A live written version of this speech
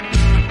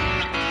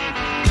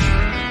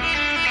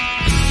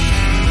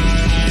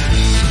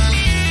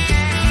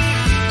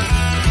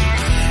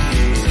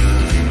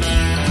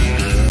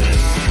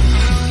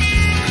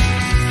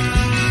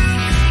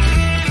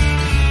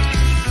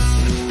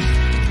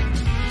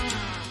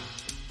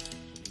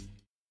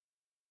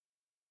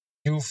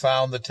You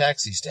found the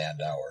Taxi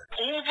Stand Hour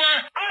Over.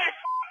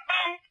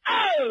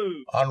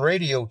 on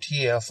Radio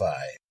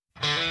TFI.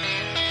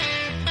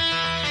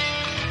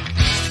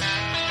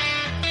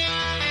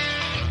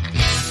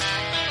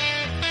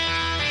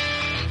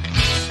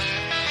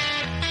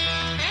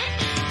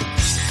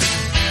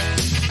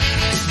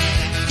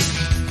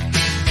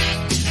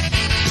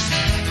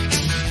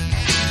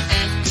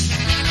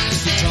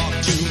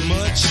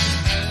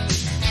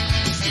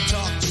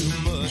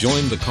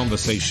 Join the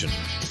conversation.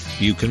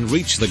 You can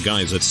reach the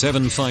guys at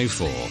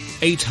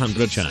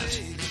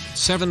 754-800-CHAT,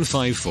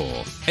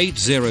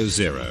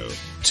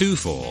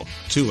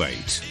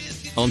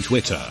 754-800-2428, on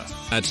Twitter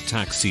at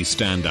Taxi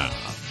Stand Hour.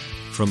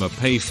 From a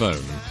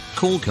payphone,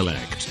 call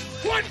collect.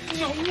 What in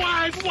the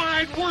wide,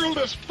 wide world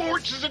of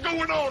sports is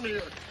going on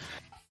here?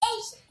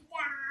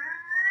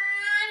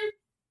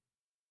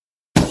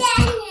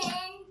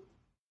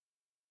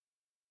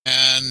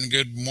 And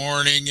good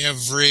morning,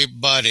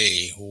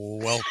 everybody.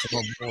 Welcome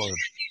aboard.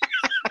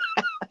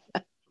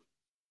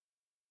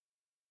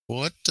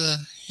 What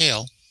the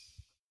hell?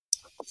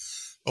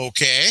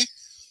 Okay.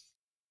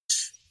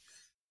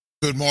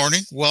 Good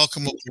morning.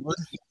 Welcome aboard.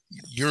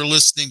 You're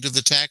listening to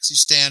the Taxi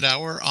Stand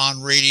Hour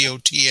on Radio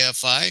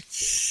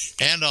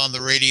TFI and on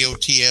the Radio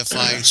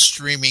TFI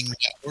streaming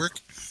network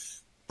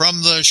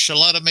from the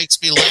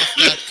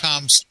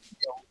ShallottaMakesMeLaugh.com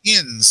studio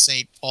in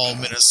St. Paul,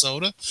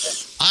 Minnesota.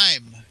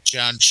 I'm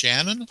John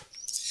Shannon.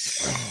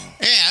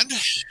 And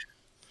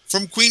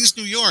from Queens,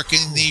 New York,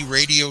 in the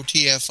Radio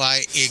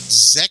TFI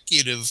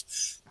Executive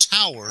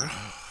Tower,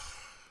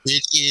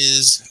 it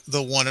is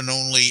the one and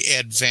only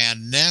Ed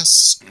Van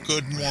Ness.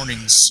 Good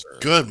morning, sir.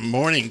 Good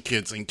morning,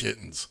 kids and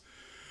kittens.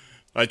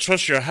 I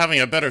trust you're having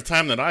a better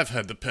time than I've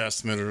had the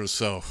past minute or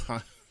so.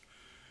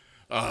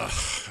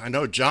 I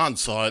know John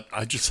saw it.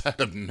 I just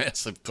had a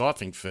massive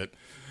coughing fit.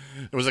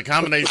 It was a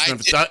combination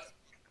of... It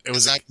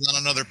was on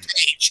another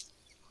page.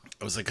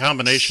 It was a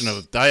combination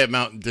of Diet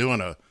Mountain Dew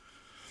and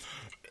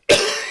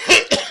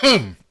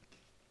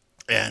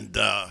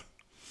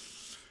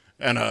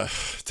a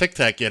Tic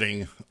Tac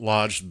getting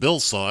lodged. Bill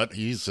saw it.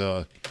 He's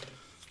Oh,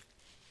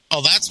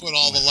 that's what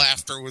all the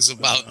laughter was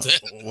about then.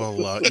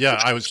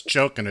 Yeah, I was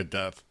choking to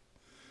death.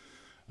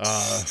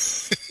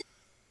 That's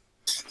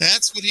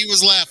what he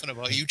was laughing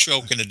about. You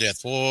choking to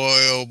death.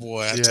 Boy, oh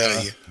boy, I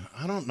tell you.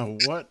 I don't know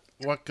what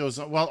goes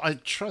on. Well, I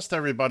trust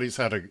everybody's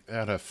had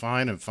a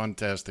fine and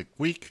fantastic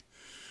week.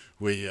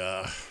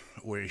 We're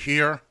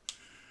here.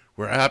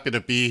 We're happy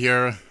to be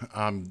here.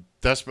 I'm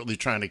desperately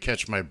trying to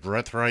catch my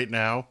breath right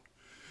now.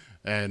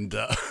 And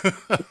and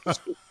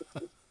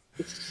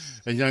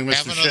young Mr.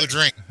 Have another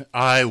drink.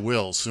 I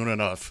will soon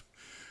enough.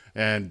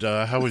 And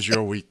how was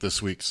your week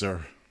this week,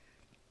 sir?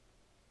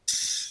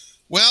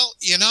 Well,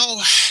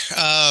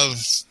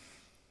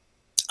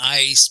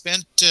 I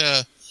spent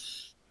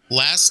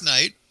last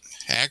night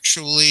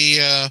actually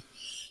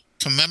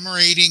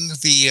commemorating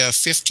the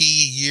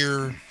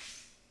 50-year,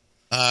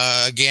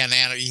 again,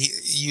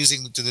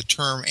 using the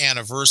term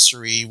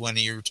anniversary when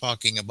you're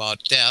talking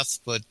about death,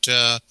 but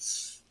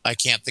I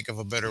can't think of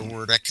a better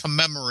word. I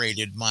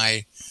commemorated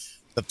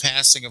the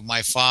passing of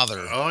my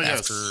father. Oh,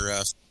 yes.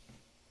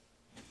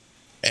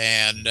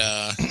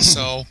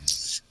 So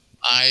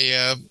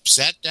I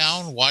sat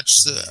down,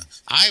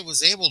 I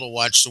was able to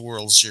watch the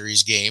World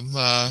Series game.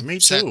 Me too.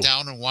 Sat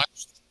down and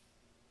watched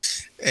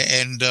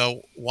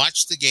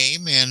the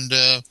game and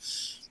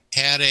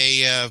had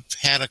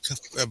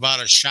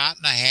about a shot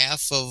and a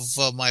half of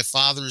my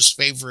father's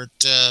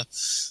favorite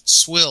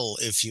swill,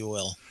 if you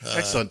will.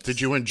 Excellent.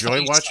 Did you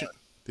enjoy watching?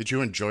 Did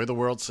you enjoy the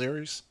World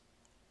Series?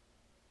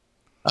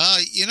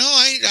 I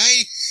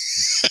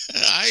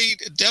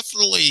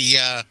definitely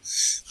I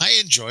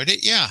enjoyed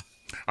it. Yeah.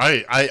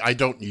 I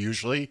don't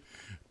usually,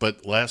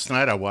 but last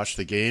night I watched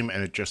the game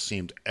and it just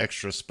seemed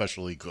extra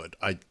specially good.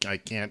 I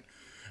can't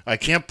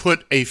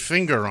put a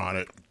finger on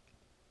it,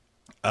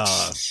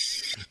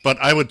 but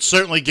I would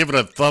certainly give it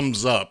a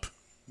thumbs up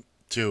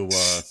to.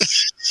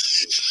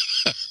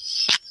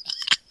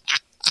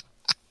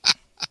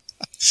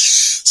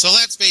 So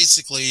that's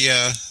basically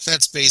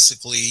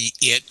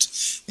it.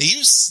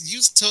 You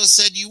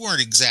said you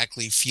weren't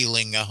exactly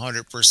feeling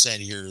 100%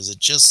 here. Is it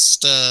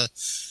just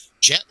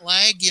jet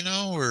lag,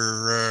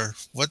 or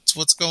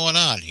what's going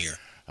on here?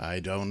 I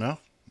don't know.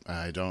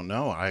 I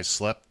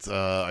slept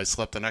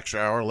an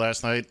extra hour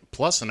last night,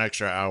 plus an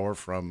extra hour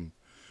from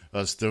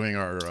us doing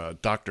our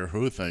Doctor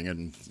Who thing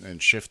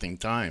and shifting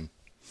time.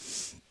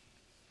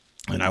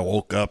 And I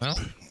woke up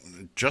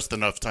just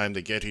enough time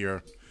to get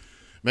here,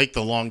 make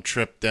the long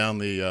trip down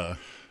the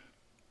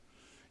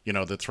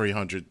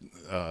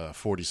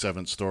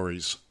 347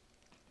 stories,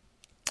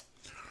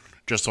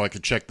 just so I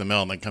could check the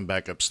mail and then come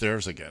back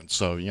upstairs again.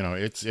 So,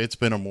 it's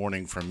been a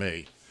morning for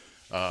me.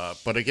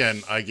 But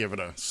again, I give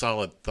it a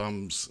solid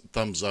thumbs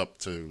up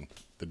to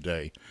the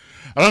day.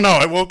 I don't know.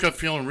 I woke up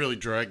feeling really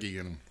draggy,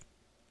 and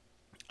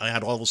I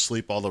had all the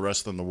sleep, all the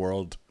rest in the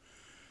world,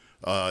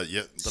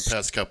 the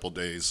past couple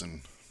days,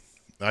 and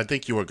I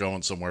think you were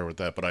going somewhere with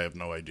that, but I have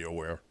no idea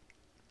where.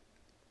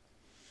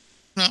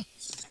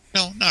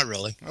 No, not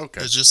really.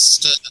 Okay. It's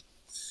just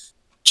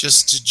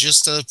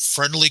Just a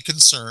friendly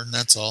concern.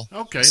 That's all.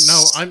 Okay,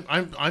 no,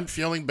 I'm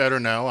feeling better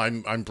now.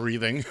 I'm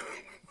breathing.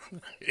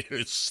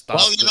 It's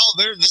stopped.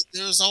 Well,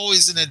 there's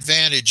always an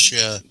advantage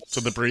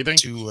to the breathing.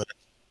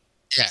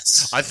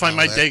 Yes, I find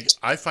my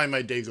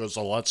day goes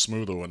a lot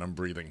smoother when I'm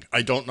breathing.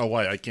 I don't know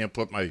why. I can't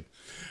put my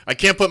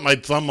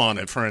thumb on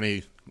it for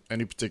any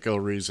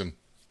particular reason,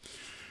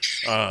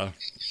 or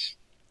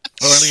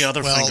any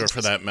other finger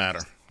for that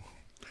matter.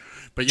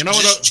 But you know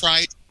what?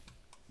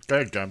 Go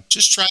ahead, Gum.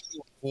 Just try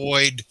to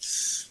avoid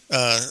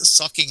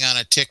sucking on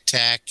a Tic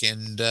Tac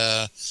and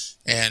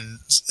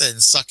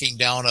sucking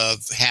down a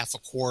half a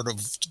quart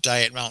of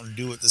Diet Mountain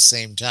Dew at the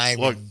same time.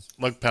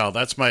 Look, pal,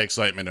 that's my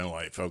excitement in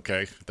life.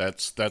 Okay,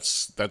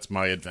 that's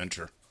my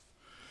adventure.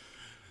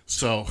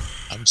 So,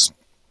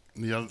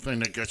 the other thing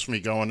that gets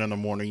me going in the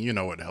morning,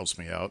 it helps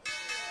me out.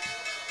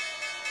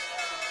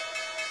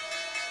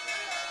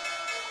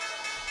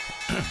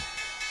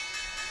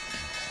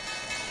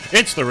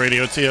 It's the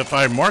Radio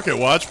TFI Market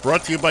Watch,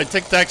 brought to you by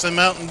Tic Tacs and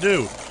Mountain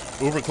Dew.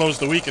 Uber closed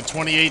the week at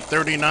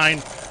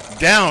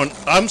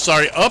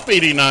 $28.39, up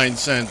 89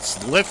 cents.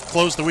 Lyft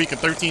closed the week at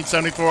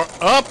 $13.74,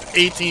 up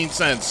 18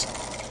 cents.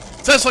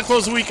 Tesla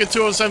closed the week at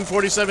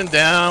 $207.47,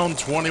 down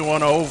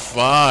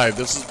 $21.05.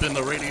 This has been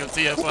the Radio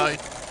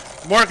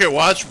TFI Market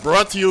Watch,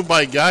 brought to you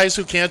by guys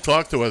who can't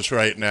talk to us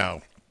right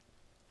now.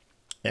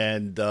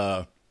 And,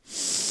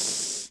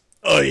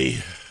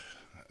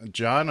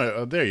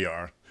 John, there you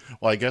are.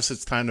 Well, I guess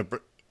it's time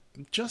to...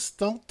 Just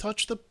don't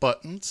touch the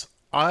buttons.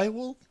 I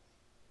will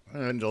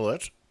handle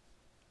it.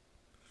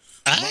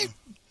 I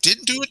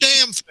didn't do a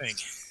damn thing.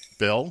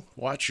 Bill,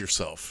 watch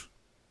yourself.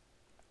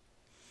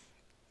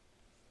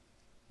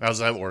 How's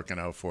that working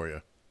out for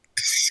you?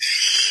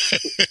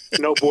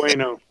 No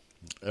bueno.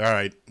 All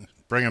right.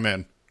 Bring him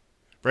in.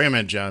 Bring him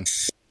in, John.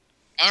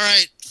 All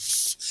right.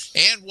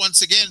 And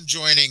once again,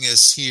 joining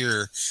us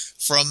here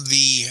from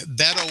the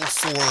Beto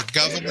for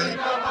Governor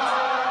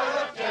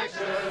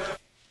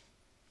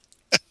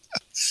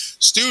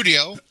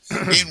studio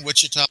in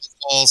Wichita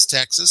Falls,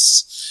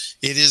 Texas,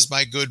 it is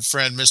my good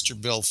friend, Mr.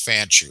 Bill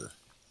Fancher.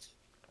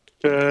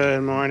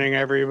 Good morning,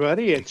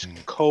 everybody. It's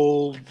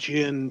cold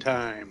gin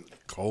time.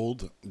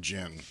 Cold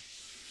gin.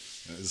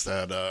 Is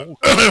that,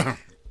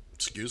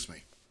 excuse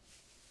me.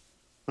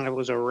 That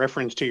was a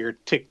reference to your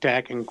Tic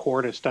Tac and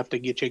quart of stuff to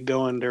get you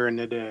going during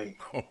the day.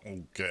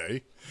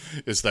 Okay.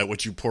 Is that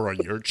what you pour on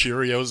your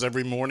Cheerios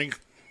every morning?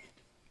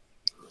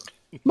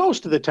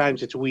 Most of the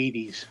times it's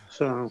Wheaties,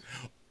 so...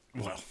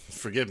 Well,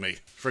 forgive me,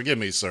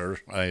 sir.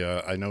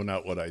 I know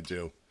not what I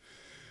do.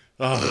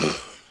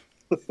 Oh.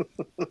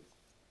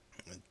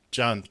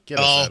 John, get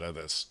us out of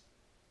this.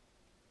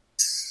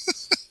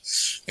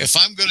 If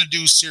I'm going to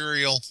do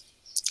cereal,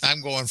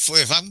 I'm going full.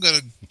 If I'm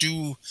going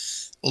to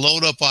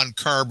load up on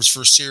carbs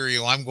for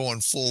cereal, I'm going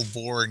full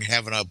bore and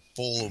having a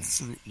bowl of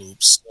Fruit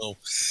Loops. So,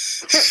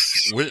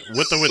 with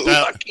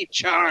that, Lucky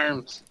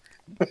Charms.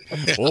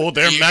 Oh,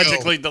 they're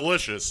magically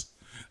delicious.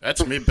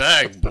 That's me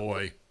bag,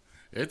 boy.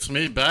 It's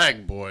me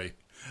bag, boy.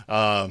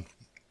 Look,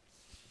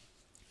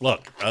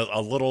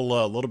 a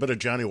little bit of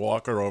Johnny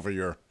Walker over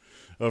your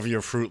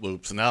Fruit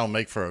Loops, and that'll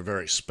make for a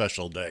very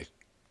special day.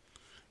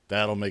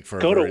 That'll make for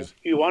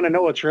You want to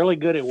know what's really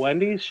good at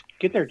Wendy's?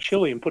 Get their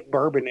chili and put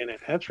bourbon in it.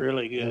 That's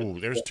really good. Ooh,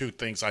 there's two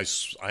things I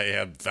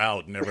have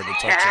vowed never to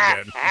touch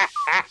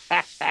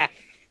again.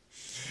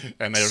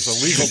 And there's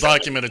a legal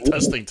document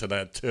attesting to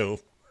that, too.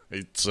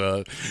 It's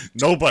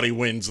nobody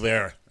wins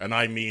there, and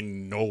I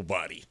mean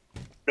nobody.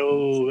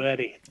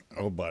 Nobody.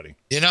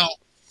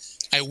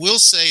 I will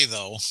say,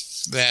 though,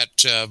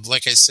 that,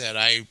 like I said,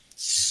 I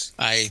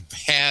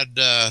had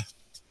a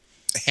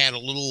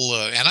little,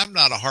 and I'm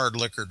not a hard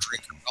liquor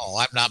drinker at all.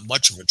 I'm not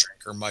much of a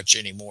drinker much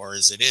anymore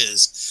as it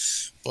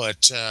is.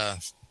 But,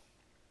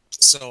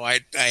 so I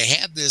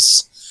had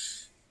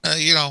this,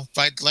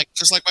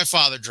 just like my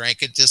father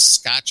drank it, just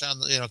scotch on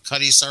the,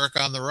 Cutty Sark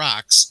on the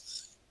rocks.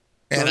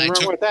 And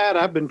with that,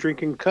 I've been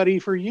drinking Cutty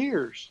for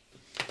years.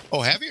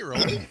 Oh, have you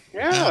really?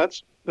 Yeah,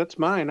 that's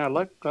mine. I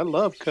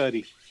love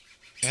Cutty.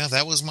 Yeah,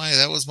 that was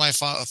my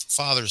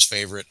father's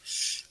favorite,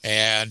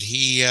 and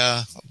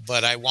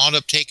but I wound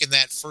up taking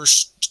that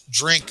first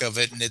drink of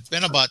it, and it's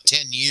been about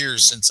 10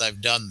 years since I've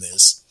done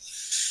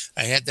this.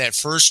 I had that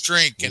first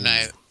drink, and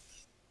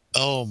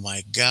oh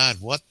my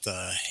God, what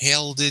the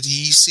hell did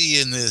he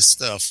see in this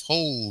stuff?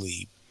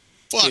 Holy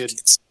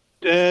buckets!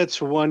 That's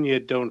one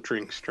you don't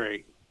drink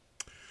straight.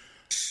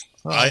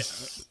 I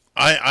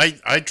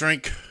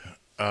drink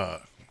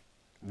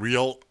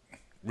real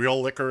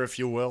liquor, if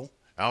you will.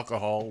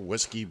 Alcohol,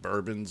 whiskey,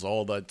 bourbons,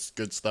 all that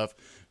good stuff,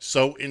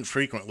 so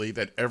infrequently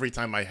that every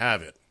time I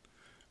have it,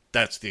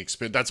 that's the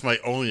experience. That's my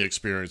only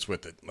experience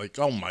with it. Like,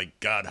 oh my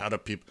God, how do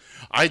people...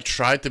 I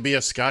tried to be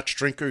a Scotch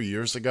drinker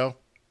years ago,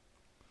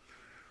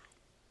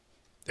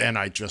 and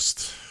I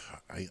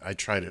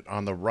tried it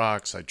on the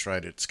rocks. I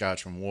tried it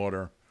Scotch and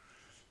water.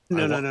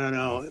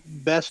 No.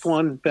 Best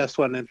one,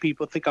 and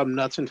people think I'm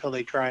nuts until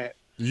they try it.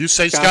 You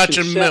say Scotch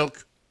and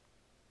milk.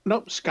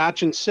 Nope,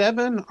 Scotch and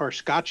 7 or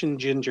Scotch and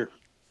ginger.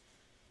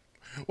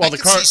 Well,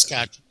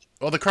 Scotch.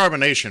 Well, the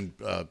carbonation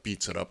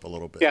beats it up a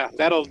little bit. Yeah,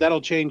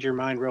 that'll change your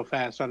mind real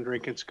fast on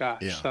drinking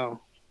scotch. Yeah. So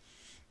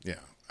Yeah,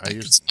 I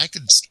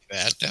could see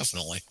that,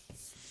 definitely.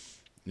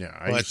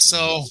 Yeah,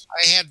 So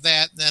I had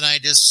that, and then I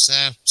just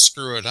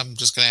screw it. I'm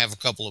just going to have a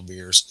couple of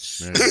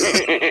beers.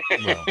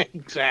 Well,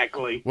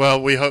 exactly.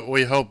 well, we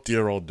hope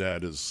dear old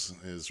dad is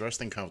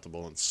resting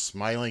comfortable and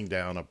smiling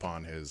down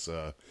upon his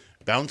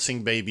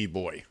bouncing baby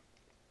boy.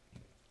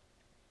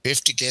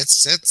 50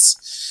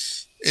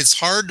 gets it's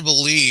hard to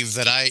believe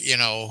that I,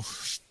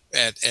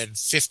 at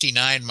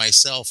 59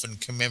 myself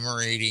and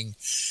commemorating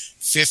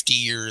 50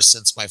 years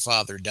since my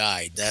father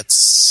died.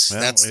 That's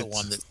the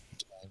one that.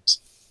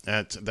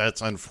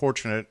 That's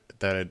unfortunate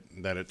that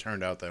it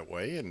turned out that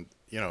way, and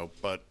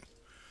but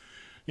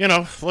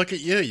look at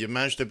you. You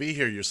managed to be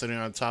here. You're sitting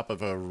on top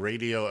of a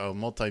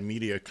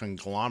multimedia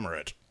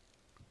conglomerate.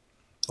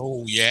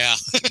 Oh yeah.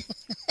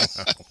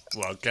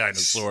 Well, kind of,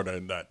 sort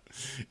of,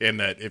 in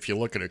that if you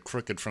look at it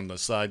crooked from the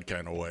side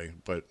kind of way.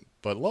 But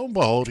lo and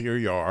behold, here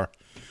you are.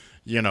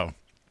 You're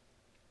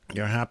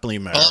happily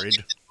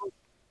married.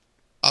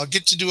 I'll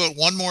get to do it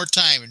one more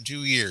time in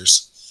 2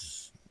 years.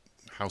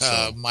 How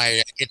so?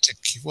 I get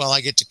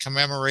to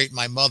commemorate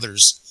my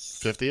mother's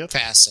 50th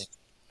passing.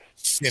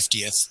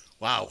 50th.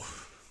 Wow.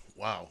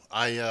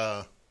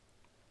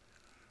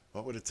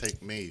 What would it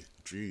take me?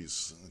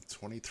 Jeez,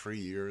 23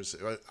 years.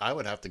 I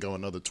would have to go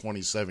another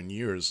 27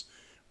 years,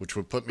 which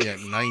would put me at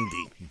 90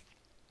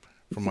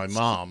 for my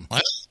mom.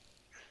 What?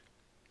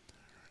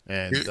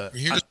 And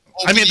the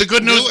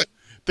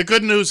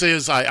good news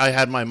is I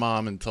had my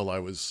mom until I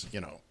was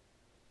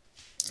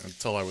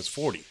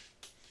 40.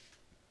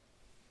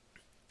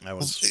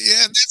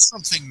 That's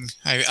something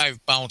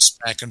I've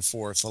bounced back and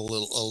forth a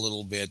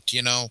little bit.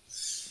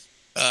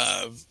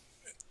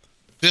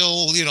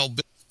 Bill's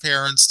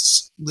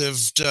parents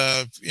lived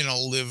to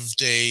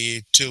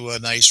a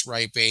nice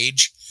ripe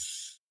age.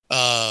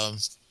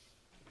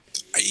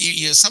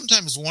 You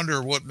sometimes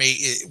wonder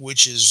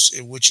which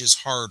is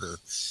harder,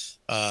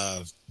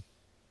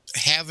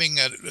 having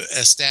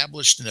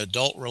established an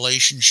adult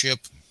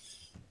relationship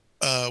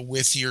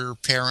with your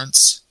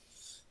parents,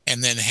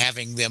 and then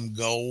having them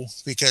go,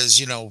 because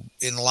in a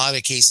lot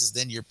of cases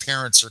then your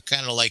parents are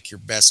kind of like your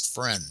best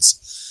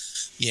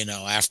friends,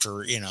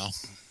 after in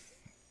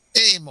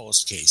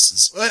most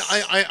cases.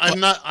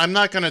 I'm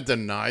not going to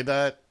deny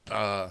that,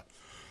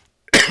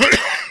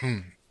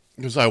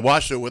 because I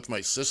watched it with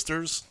my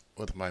sisters,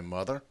 with my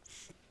mother,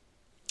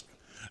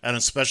 and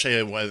especially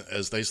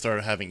as they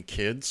started having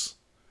kids,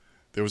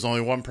 there was only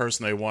one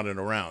person they wanted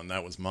around, and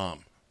that was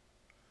Mom.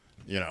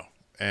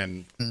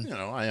 And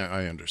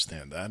I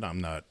understand that.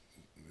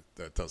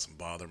 That doesn't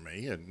bother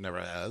me. It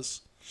never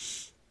has.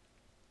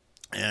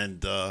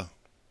 And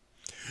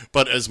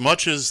but as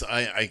much as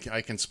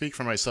I can speak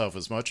for myself,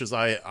 as much as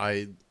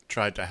I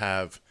tried to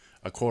have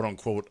a quote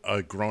unquote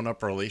a grown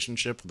up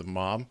relationship with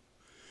Mom,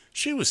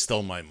 she was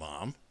still my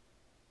mom.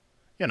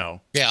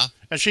 Yeah.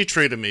 And she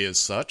treated me as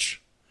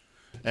such.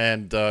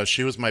 And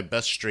she was my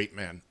best straight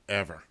man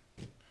ever.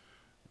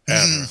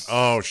 Ever.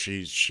 Oh,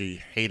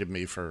 she hated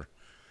me for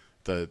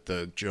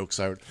the jokes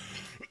I would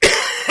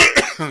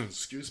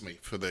excuse me,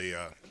 for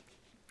the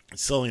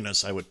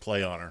silliness I would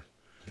play on her,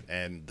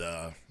 and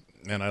I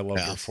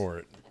loved her for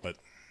it. But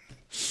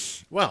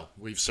well,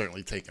 we've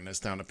certainly taken this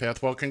down the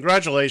path. Well,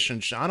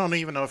 congratulations. I don't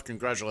even know if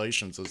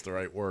congratulations is the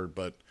right word,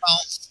 but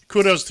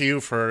kudos to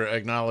you for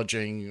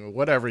acknowledging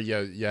whatever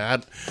you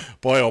had.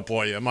 Boy, oh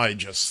boy,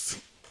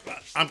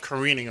 I'm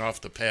careening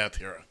off the path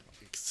here.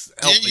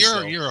 You're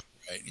all right.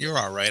 You're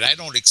all right. I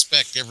don't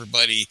expect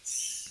everybody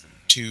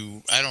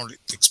to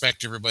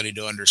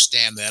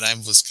understand that. I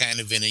was kind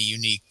of in a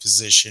unique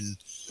position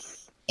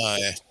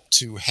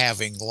to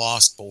having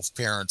lost both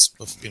parents,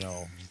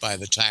 by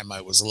the time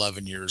I was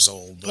 11 years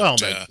old. But,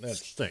 that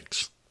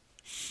stinks.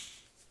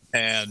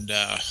 And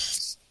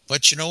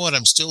but you know what?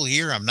 I'm still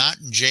here. I'm not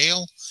in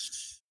jail.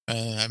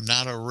 I'm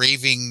not a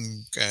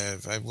raving.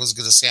 I was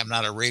going to say I'm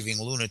not a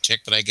raving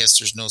lunatic, but I guess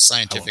there's no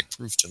scientific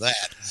proof to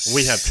that.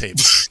 We have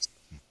tapes.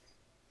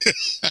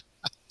 I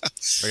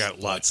got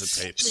lots of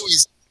tapes.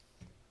 Anyways,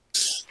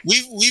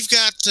 we've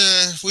got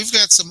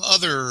some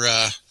other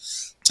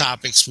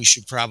topics we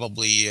should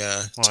probably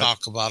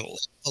talk about a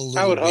little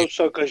bit. I would hope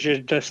so, because you're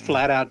just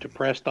flat out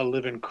depressed the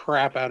living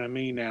crap out of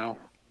me now.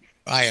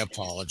 I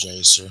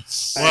apologize, sir.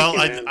 Well,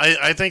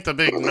 I think the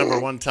big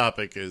number one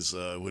topic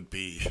would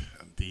be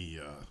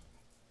the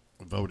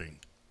voting.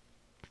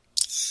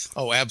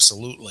 Oh,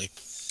 absolutely.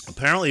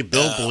 Apparently,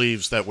 Bill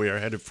believes that we are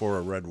headed for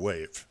a red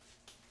wave.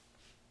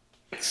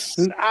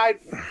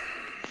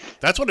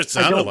 That's what it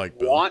sounded like,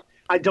 Bill.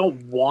 I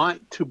don't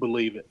want to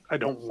believe it. I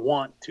don't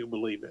want to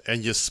believe it.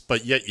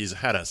 But yet you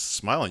had a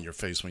smile on your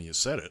face when you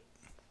said it.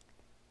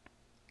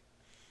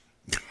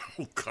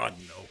 Oh, God,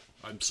 no.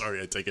 I'm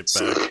sorry. I take it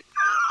back.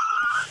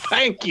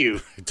 Thank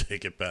you. I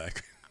take it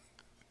back.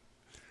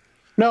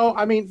 No,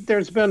 I mean,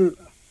 there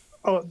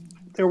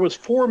was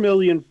 4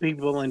 million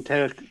people in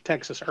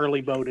Texas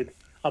early voted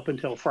up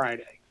until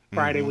Friday.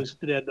 Friday was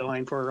the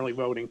deadline for early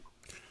voting.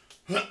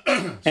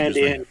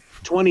 And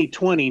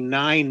 2020,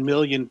 9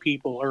 million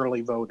people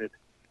early voted.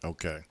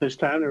 Okay. This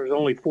time there was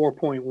only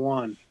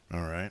 4.1.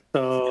 All right.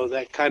 So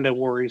that kind of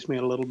worries me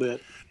a little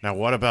bit. Now,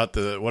 what about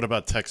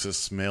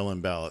Texas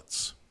mail-in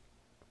ballots?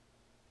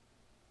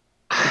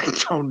 I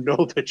don't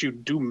know that you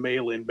do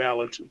mail-in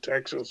ballots in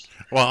Texas.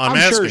 Well, I'm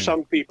sure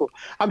asking.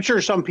 I'm sure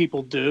some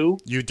people do.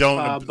 You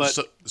don't. But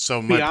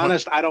so to my be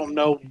honest, I don't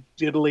know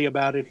diddly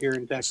about it here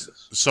in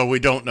Texas. So we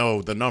don't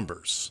know the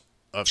numbers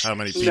of how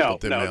many people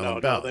did mail-in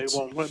ballots. They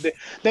won't.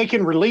 They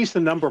can release the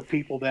number of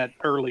people that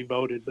early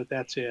voted, but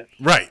that's it.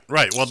 Right.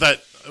 Well,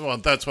 that's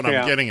what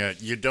I'm getting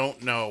at. You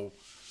don't know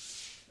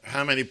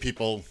how many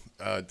people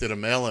did a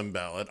mail-in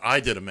ballot.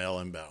 I did a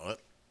mail-in ballot.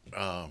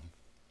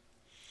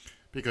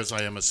 Because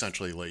I am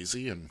essentially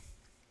lazy, and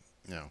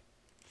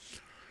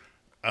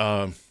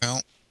I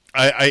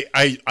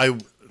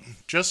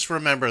just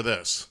remember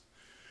this.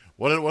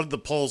 What did the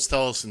polls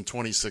tell us in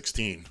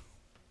 2016?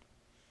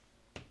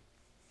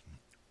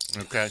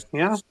 Okay.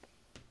 Yeah.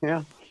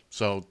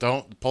 So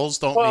polls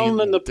don't. Well, mean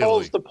and then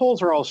diddly. the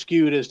polls are all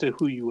skewed as to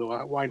who you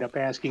wind up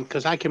asking,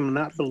 because I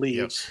cannot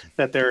believe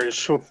that there is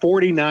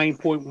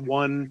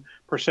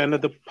 49.1%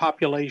 of the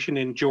population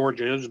in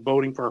Georgia is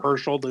voting for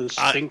Herschel the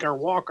Stinker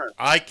Walker.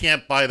 I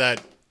can't buy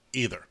that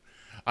either.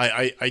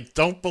 I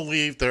don't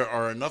believe there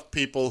are enough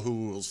people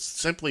who will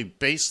simply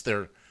base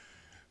their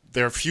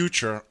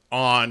future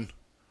on,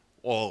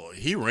 well,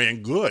 he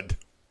ran good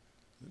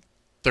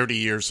 30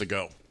 years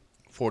ago,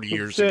 40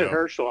 years ago.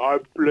 Herschel, I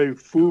play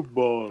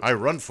football. I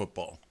run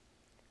football.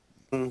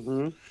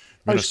 Mm-hmm.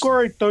 I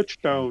score a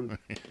touchdown.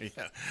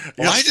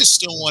 Well, I just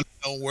still want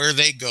to know where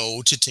they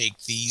go to take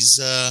these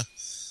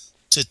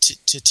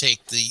to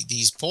take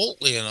these poll,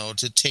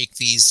 to take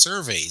these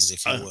surveys,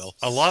 if you will.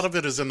 A lot of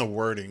it is in the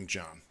wording,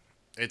 John.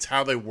 It's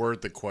how they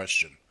word the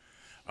question.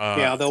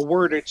 They'll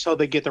word it so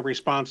they get the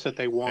response that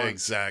they want.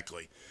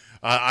 Exactly.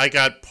 I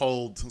got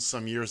polled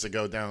some years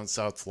ago down in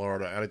South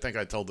Florida, and I think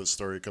I told this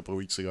story a couple of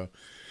weeks ago.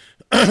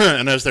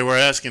 And as they were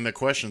asking the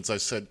questions, I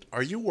said,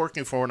 "Are you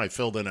working for?" And I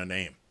filled in a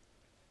name.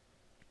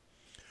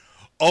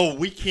 Oh,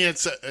 we can't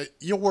say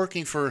you're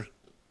working for,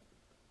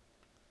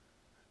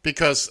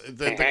 because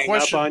the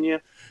question up on you.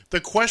 The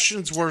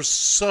questions were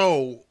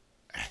so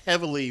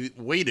heavily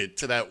weighted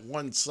to that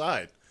one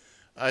side.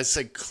 I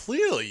said,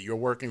 clearly you're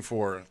working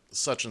for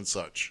such and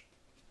such.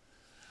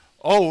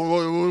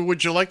 Oh,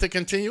 would you like to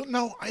continue?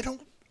 No, I don't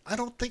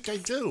think I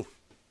do.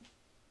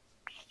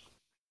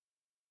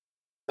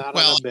 Not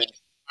well, on a bit.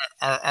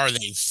 Are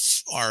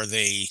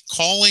they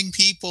calling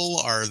people?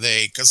 Are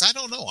they? Because I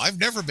don't know. I've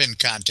never been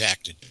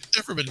contacted.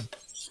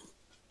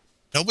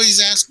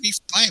 Nobody's asked me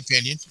for my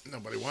opinion.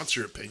 Nobody wants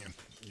your opinion.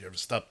 You ever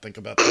stop think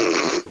about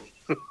that?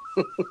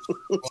 And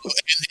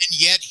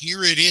yet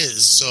here it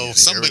is. So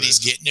somebody's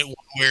getting it one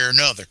way or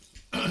another.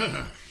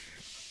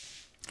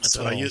 That's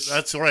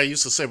what I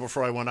used to say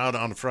before I went out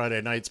on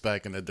Friday nights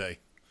back in the day.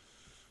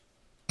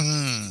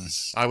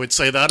 I would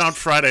say that on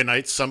Friday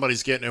nights,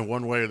 somebody's getting it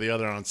one way or the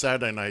other. On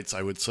Saturday nights,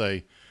 I would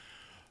say,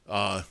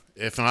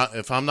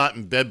 if I'm not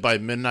in bed by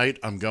midnight,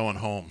 I'm going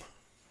home.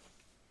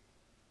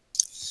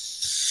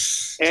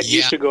 Ed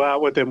used to go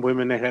out with them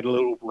women that had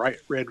little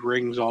red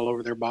rings all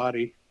over their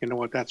body. You know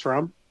what that's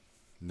from?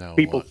 No.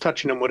 People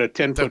touching them with a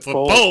 10-foot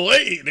pole.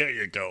 Hey, there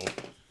you go.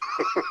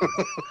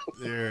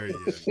 There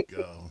you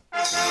go.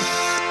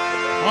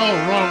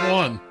 Oh, wrong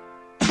one.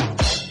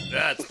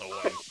 That's the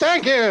one.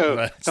 Thank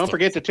you. Don't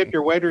forget to tip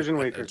your waiters and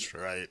waiters.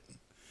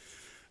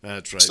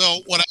 That's right.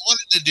 So what I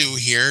wanted to do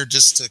here,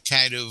 just to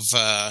kind of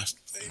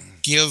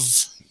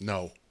give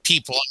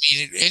people, I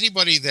mean,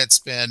 anybody that's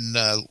been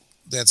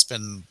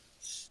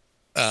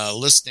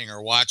listening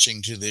or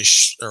watching to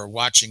this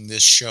watching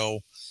this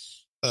show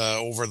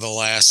over the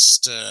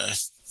last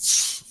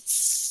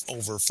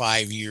over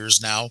 5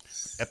 years now,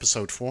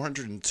 episode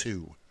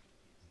 402,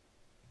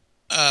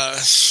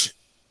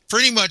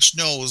 pretty much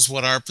knows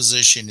what our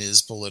position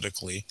is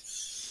politically.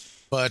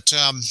 But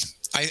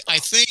I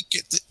think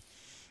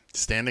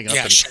standing up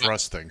and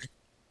thrusting,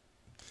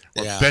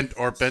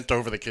 or bent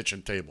over the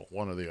kitchen table,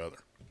 one or the other.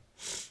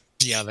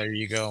 Yeah, there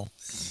you go.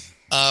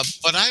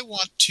 But I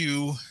want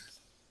to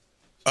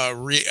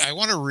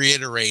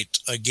reiterate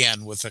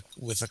again with a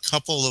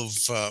couple of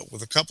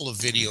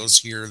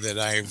videos here that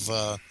I've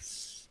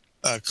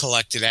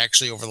collected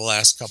actually over the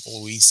last couple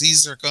of weeks.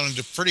 These are going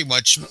to pretty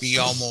much be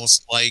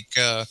almost like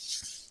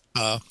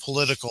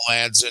political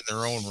ads in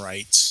their own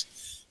right.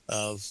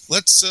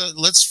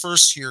 Let's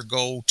first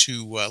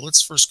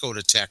go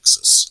to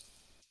Texas.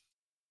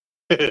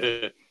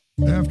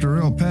 After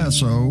El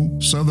Paso,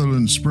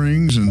 Sutherland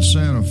Springs, and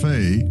Santa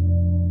Fe,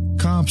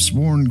 cops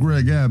warned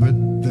Greg Abbott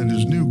that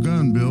his new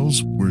gun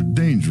bills were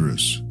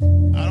dangerous.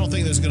 I don't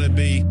think there's going to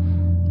be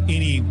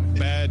any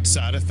bad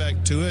side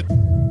effect to it.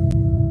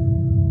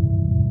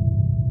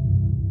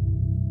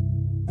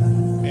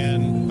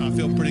 And I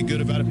feel pretty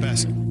good about it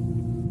passing.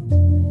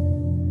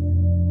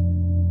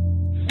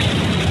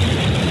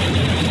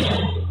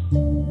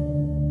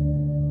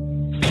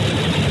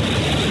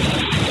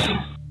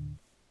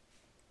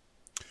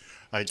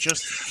 I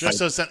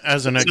just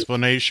as an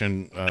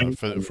explanation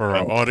for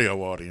our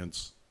audio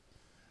audience,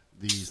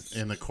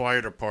 in the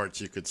quieter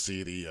parts you could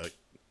see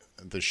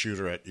the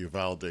shooter at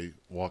Uvalde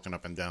walking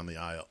up and down the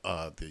aisle,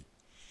 the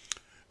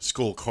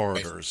school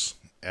corridors,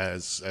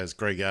 as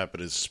Greg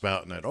Abbott is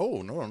spouting at,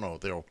 oh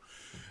no,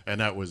 and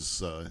that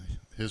was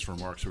his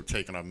remarks were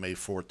taken on May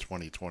 4th,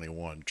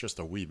 2021, just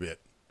a wee bit.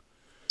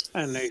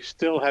 And they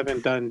still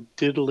haven't done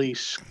diddly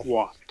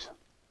squat.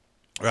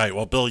 Right.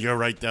 Well, Bill, you're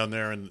right down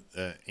there in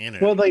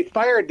it. Well, they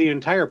fired the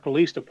entire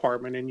police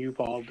department in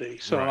Uvalde,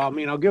 so Right. I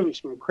mean, I'll give them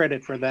some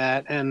credit for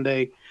that. And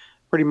they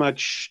pretty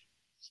much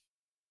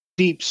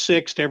deep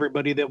sixed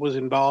everybody that was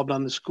involved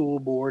on the school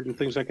board and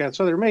things like that.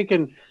 So they're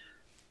making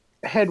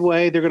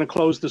headway. They're going to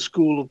close the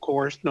school, of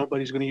course.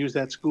 Nobody's going to use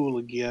that school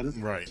again.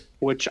 Right.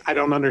 Which I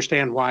don't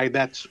understand why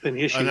that's an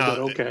issue, know. but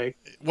okay.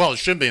 Well, it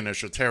should be an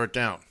issue. Tear it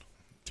down.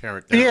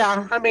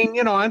 Yeah, I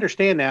mean, I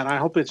understand that. I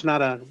hope it's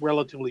not a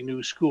relatively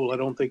new school. I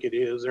don't think it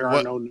is. There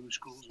are no new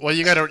schools. Well,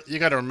 you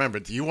got to remember.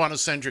 Do you want to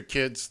send your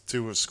kids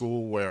to a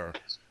school where?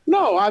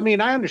 No, I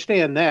mean, I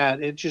understand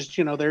that. It's just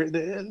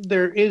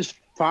there is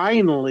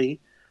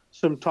finally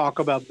some talk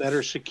about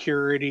better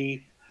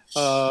security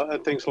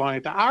and things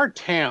like that. Our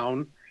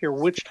town here,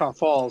 Wichita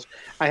Falls,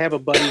 I have a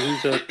buddy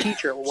who's a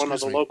teacher at one of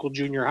the local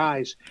junior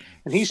highs,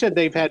 and he said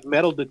they've had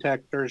metal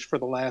detectors for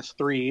the last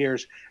 3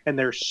 years, and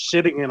they're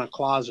sitting in a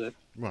closet.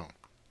 Well,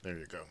 there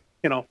you go.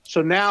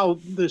 So now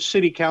the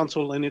city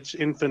council, in its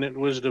infinite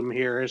wisdom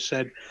here, has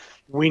said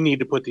we need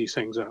to put these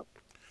things up.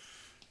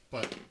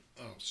 But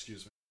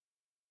excuse me.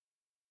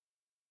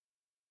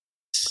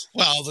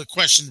 Well, the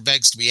question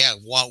begs to be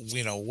asked: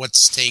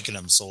 what's taking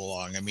them so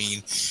long? I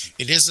mean,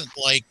 it isn't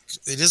like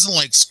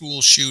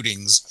school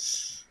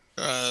shootings.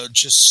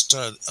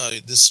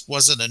 This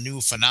wasn't a new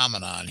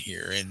phenomenon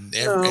here,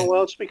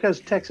 well, it's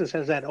because Texas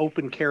has that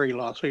open carry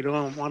law, so you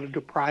don't want to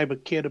deprive a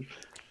kid of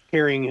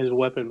carrying his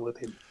weapon with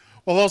him.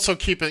 Well, also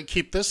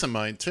keep this in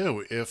mind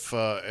too. If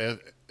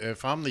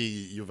I'm the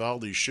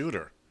Uvalde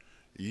shooter,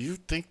 you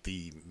think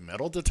the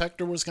metal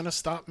detector was going to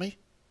stop me?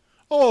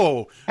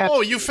 Oh,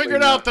 you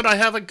figured out that I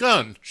have a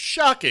gun.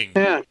 Shocking.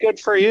 Yeah, good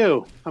for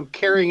you. I'm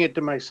carrying it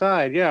to my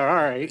side. Yeah, all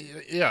right.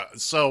 Yeah,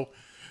 so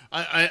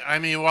I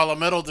mean, while a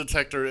metal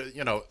detector,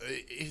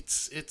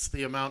 it's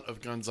the amount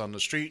of guns on the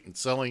street and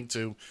selling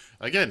to,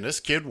 again, this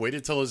kid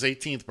waited till his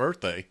 18th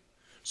birthday.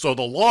 So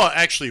the law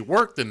actually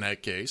worked in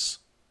that case.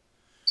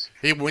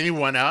 When he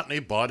went out and he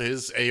bought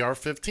his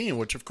AR-15,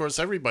 which of course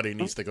everybody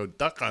needs to go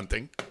duck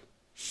hunting.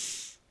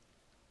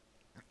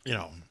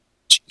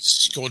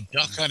 Just go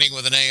duck hunting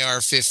with an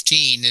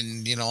AR-15,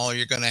 and all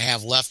you're going to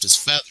have left is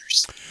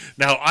feathers.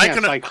 Now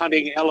it's like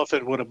hunting an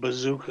elephant with a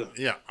bazooka.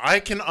 Yeah, I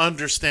can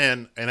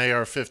understand an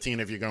AR-15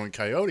 if you're going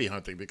coyote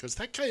hunting, because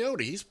that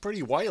coyote, he's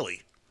pretty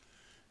wily.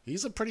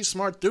 He's a pretty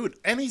smart dude,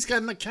 and he's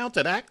got an account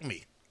at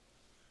Acme.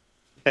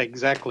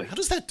 Exactly. How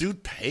does that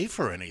dude pay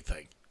for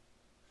anything?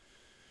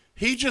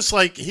 He just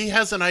he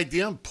has an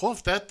idea and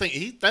poof, that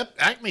thing. That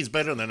Acme's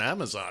better than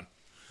Amazon.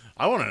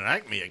 I want an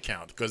Acme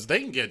account because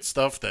they can get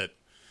stuff that.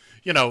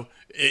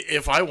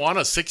 If I want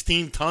a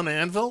 16-ton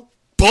anvil,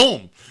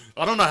 boom.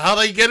 I don't know how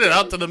they get it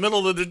out to the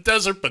middle of the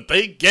desert, but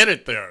they get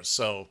it there.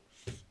 So,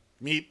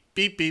 beep,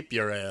 beep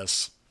your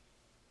ass.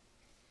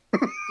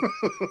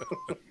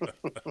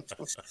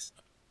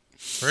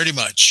 Pretty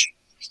much.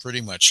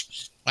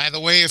 By the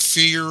way, if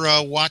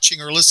you're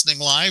watching or listening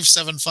live,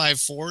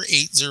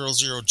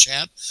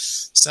 754-800-CHAT,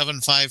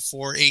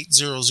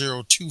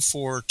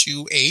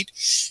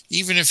 754-800-2428.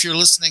 Even if you're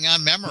listening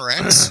on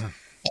Memorex,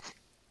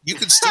 you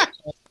can still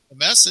call a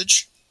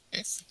message.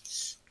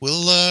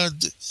 We'll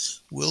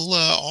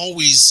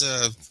always.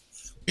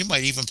 We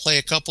might even play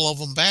a couple of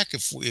them back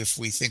if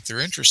we think they're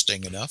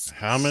interesting enough.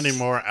 How many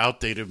more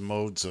outdated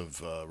modes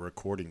of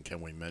recording can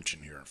we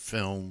mention here?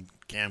 Film,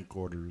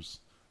 camcorders,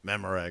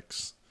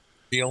 Memorex,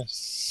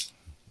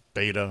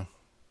 Beta.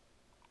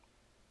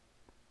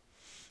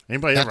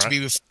 Anybody ever?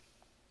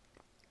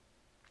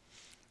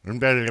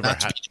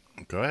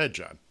 Go ahead,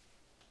 John.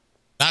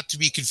 Not to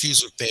be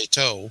confused with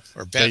Beto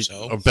or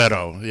Beto.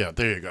 Beto, yeah,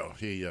 there you go.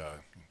 He.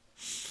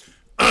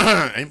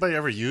 Anybody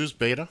ever use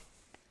Beta?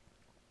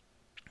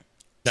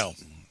 No.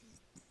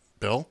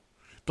 Bill?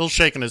 Bill's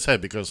shaking his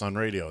head because on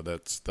radio,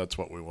 that's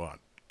what we want.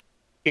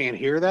 Can't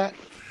hear that?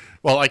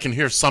 Well, I can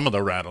hear some of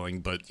the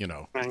rattling, but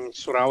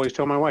That's what I always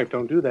tell my wife.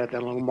 Don't do that.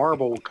 That little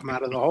marble will come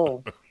out of the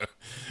hole.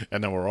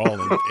 And then we're all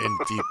in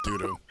deep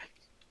doo-doo.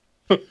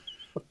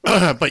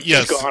 But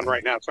yes. It's gone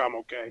right now, so I'm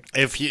okay.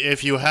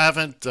 If you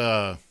haven't,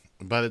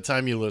 by the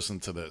time you listen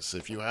to this,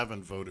 if you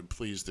haven't voted,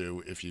 please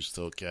do if you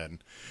still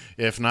can.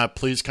 If not,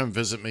 please come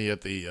visit me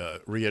at the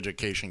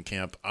re-education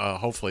camp.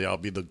 Hopefully, I'll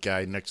be the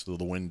guy next to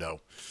the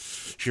window.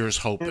 Here's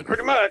hoping. Yeah,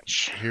 pretty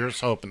much. Here's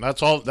hoping.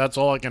 That's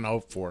all I can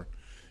hope for.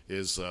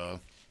 Is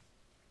a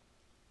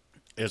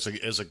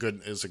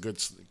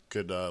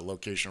good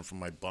location for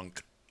my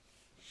bunk.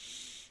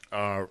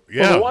 Yeah.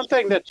 Well, the one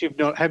thing that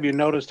have you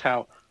noticed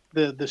how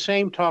the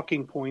same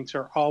talking points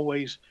are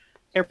always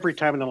every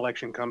time an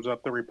election comes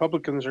up, the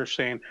Republicans are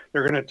saying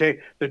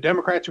the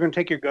Democrats are going to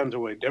take your guns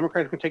away.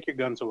 Democrats are going to take your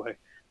guns away.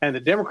 And the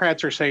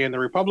Democrats are saying the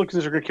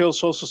Republicans are going to kill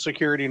Social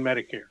Security and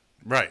Medicare.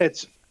 Right.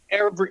 It's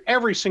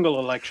every single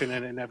election,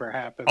 and it never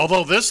happens.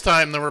 Although this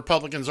time the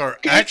Republicans are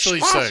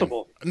actually saying,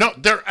 no,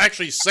 they're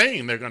actually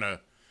saying they're going to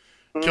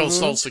kill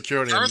Social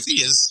Security.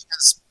 McCarthy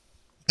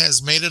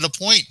has made it a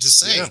point to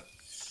say that.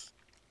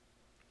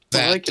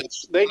 Well,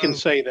 they can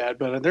say that,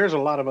 but there's a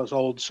lot of us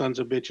old sons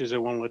of bitches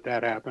that won't let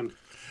that happen.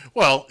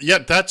 Well,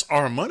 yet that's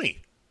our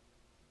money.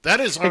 That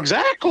is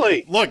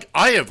exactly. Look,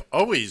 I have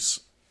always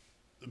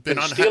been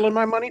stealing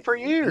my money for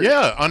years.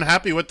 Yeah,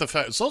 unhappy with the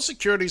fact Social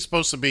Security is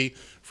supposed to be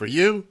for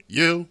you,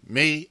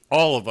 me,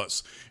 all of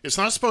us. It's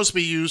not supposed to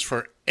be used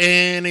for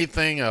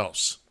anything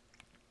else.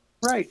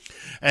 Right.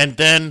 And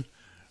then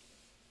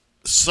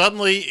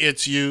suddenly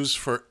it's used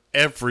for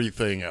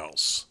everything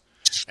else.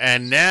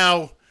 And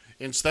now,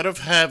 instead of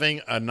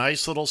having a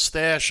nice little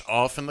stash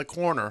off in the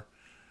corner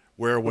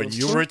where when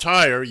you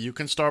retire, you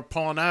can start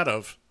pulling out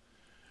of,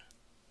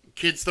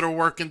 kids that are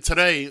working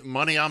today,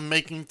 money I'm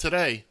making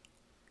today,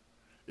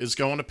 is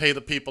going to pay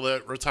the people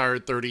that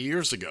retired 30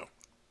 years ago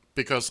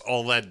because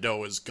all that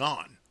dough is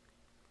gone.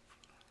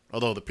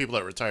 Although the people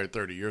that retired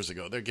 30 years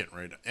ago, they're getting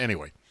ready to...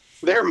 Anyway.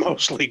 They're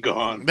mostly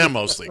gone. They're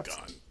mostly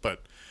gone.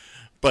 But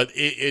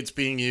it's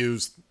being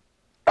used.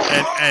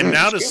 And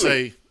now to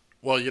say,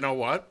 well, you know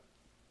what?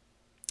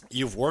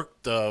 You've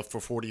worked for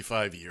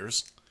 45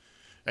 years,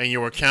 and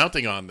you were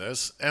counting on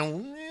this,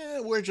 and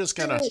we're just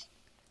going to...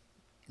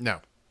 No.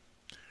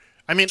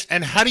 I mean,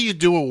 and how do you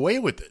do away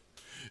with it?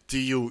 Do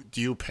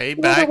you pay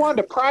back? They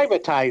wanted to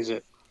privatize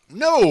it.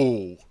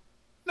 No.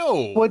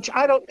 Which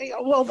I don't.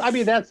 Well, I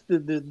mean that's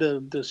the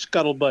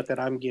scuttlebutt that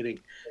I'm getting,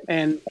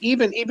 and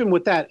even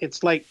with that,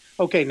 it's like,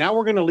 okay, now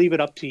we're going to leave it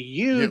up to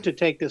you to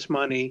take this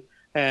money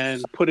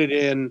and put it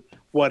in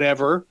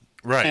whatever,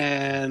 right?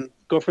 And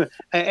go for it.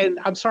 And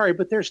I'm sorry,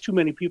 but there's too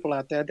many people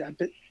out there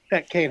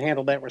that can't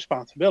handle that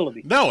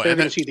responsibility. No, they're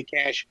going to see the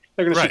cash.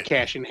 They're going to see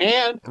cash in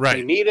hand. Right.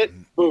 They need it.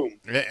 Boom.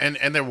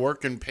 And they're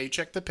working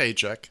paycheck to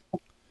paycheck.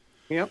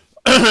 Yep.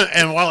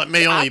 And while it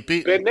may only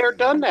be... Been there,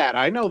 done that.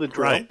 I know the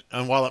drill. Right.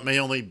 And while it may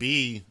only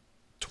be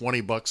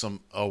 $20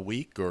 a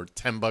week or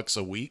 $10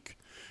 a week,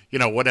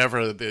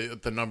 whatever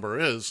the number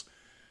is,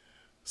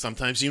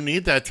 sometimes you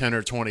need that $10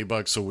 or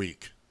 $20 a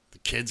week. The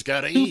kids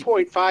got to eat.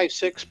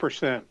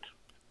 2.56%.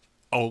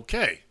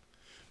 Okay.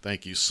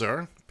 Thank you,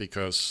 sir,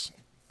 because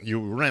you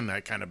ran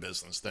that kind of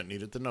business that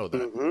needed to know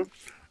that. Mm-hmm.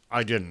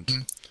 I didn't.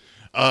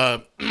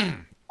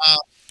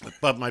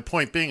 But my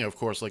point being, of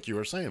course, like you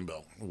were saying,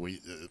 Bill,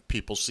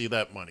 people see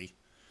that money.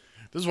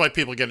 This is why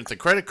people get into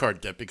credit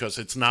card debt, because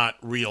it's not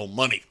real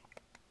money.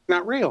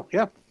 Not real,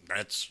 yeah.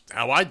 That's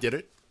how I did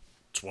it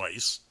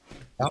twice.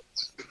 Yep.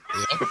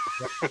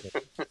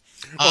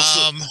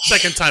 Well,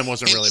 second time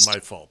wasn't really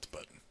my fault,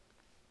 but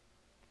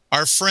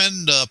our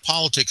friend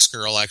Politics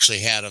Girl actually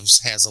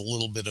has a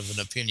little bit of an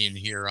opinion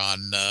here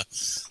on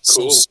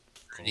Social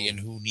Security and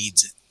who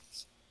needs it.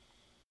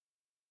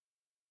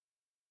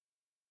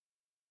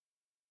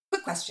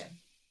 Quick question.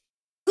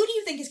 Who do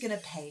you think is going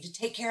to pay to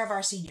take care of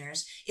our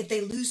seniors if they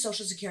lose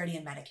Social Security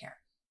and Medicare?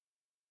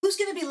 Who's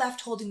going to be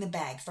left holding the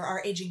bag for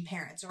our aging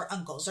parents or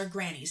uncles or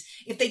grannies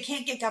if they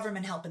can't get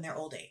government help in their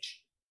old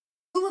age?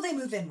 Who will they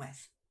move in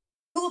with?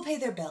 Who will pay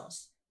their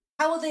bills?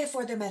 How will they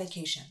afford their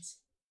medications?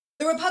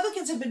 The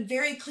Republicans have been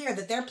very clear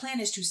that their plan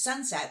is to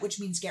sunset, which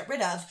means get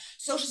rid of,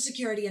 Social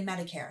Security and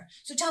Medicare.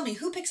 So tell me,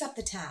 who picks up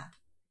the tab?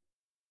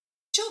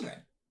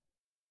 Children.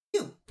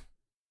 You.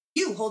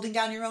 You holding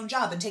down your own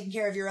job and taking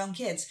care of your own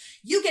kids.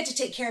 You get to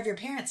take care of your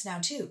parents now,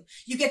 too.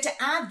 You get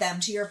to add them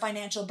to your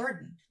financial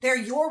burden. They're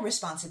your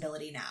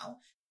responsibility now.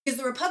 Because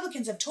the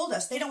Republicans have told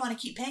us they don't want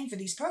to keep paying for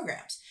these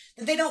programs,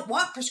 that they don't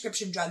want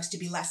prescription drugs to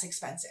be less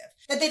expensive,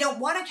 that they don't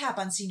want a cap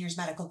on seniors'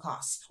 medical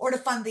costs, or to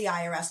fund the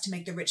IRS to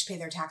make the rich pay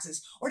their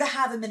taxes, or to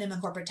have a minimum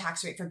corporate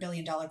tax rate for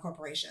billion-dollar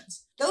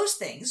corporations. Those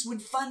things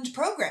would fund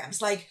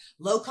programs like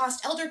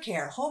low-cost elder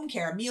care, home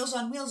care, Meals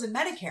on Wheels, and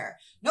Medicare.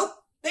 Nope.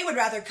 They would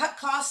rather cut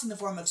costs in the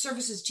form of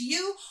services to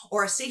you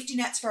or safety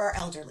nets for our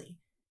elderly.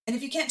 And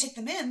if you can't take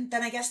them in,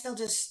 then I guess they'll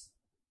just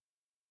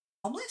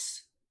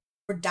homeless?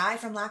 Or die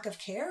from lack of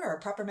care or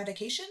proper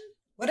medication?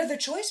 What other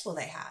choice will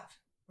they have?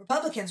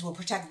 Republicans will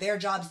protect their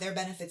jobs, their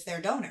benefits, their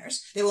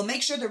donors. They will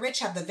make sure the rich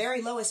have the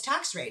very lowest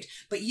tax rate.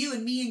 But you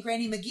and me and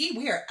Granny McGee,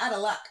 we are out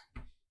of luck.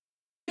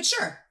 But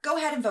sure, go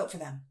ahead and vote for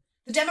them.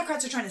 The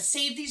Democrats are trying to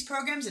save these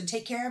programs and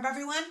take care of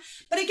everyone,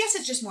 but I guess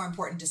it's just more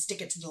important to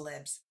stick it to the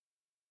libs.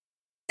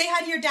 Say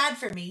hi to your dad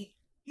for me.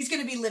 He's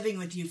going to be living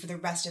with you for the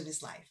rest of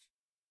his life.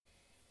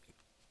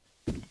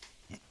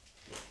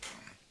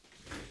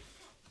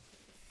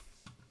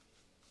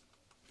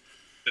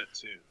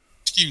 That's it.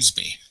 Excuse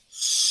me.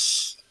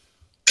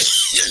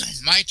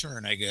 My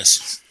turn, I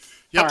guess.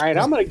 Yep. All right,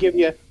 I'm going to give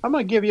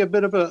you a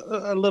bit of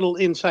a little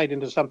insight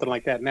into something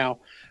like that. Now,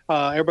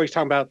 everybody's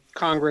talking about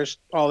Congress,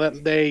 all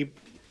that. They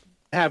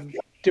have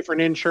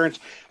different insurance.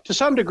 To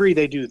some degree,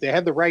 they do. They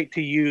have the right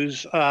to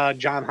use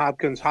Johns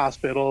Hopkins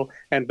Hospital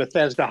and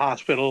Bethesda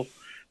Hospital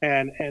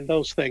and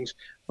those things.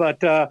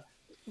 But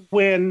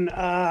when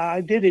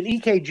I did an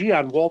EKG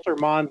on Walter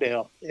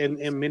Mondale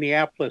in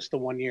Minneapolis the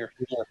one year,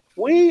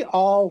 we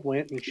all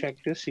went and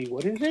checked to see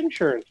what his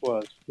insurance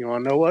was. You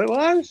want to know what it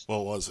was?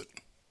 What was it?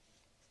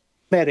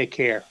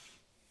 Medicare.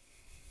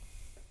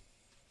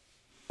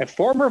 A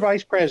former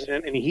vice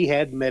president, and he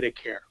had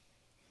Medicare.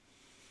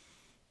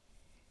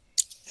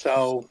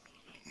 So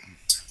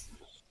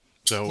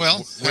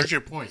well, where's your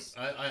point?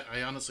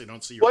 I honestly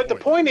don't see your point. point.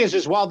 The point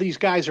is while these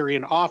guys are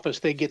in office,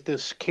 they get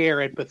this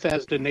care at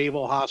Bethesda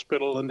Naval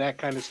Hospital and that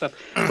kind of stuff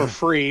for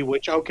free,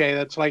 which, okay,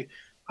 that's like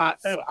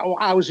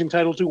I was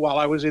entitled to while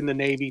I was in the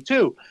Navy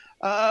too.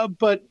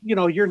 But,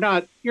 you're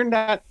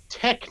not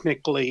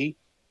technically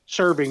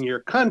serving your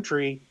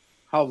country,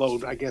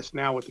 although I guess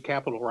now with the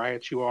Capitol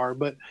riots you are.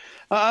 But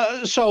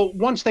so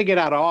once they get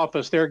out of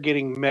office, they're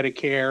getting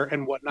Medicare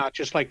and whatnot,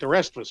 just like the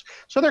rest of us.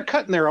 So they're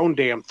cutting their own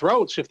damn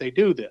throats if they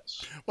do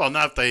this. Well,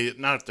 not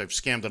if they've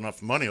scammed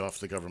enough money off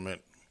the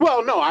government.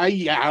 Well, no, I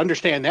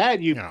understand that.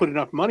 You put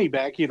enough money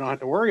back, you don't have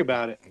to worry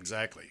about it.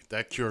 Exactly.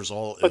 That cures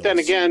all But then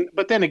again,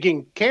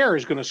 care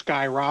is going to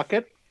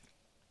skyrocket.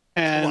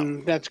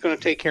 And that's going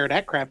to take care of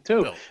that crap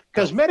too,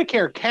 because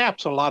Medicare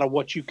caps a lot of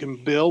what you can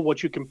bill,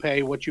 what you can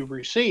pay, what you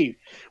receive.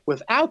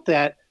 Without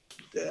that,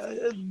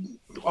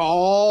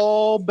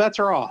 all bets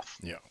are off.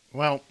 Yeah.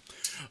 Well,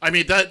 I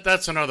mean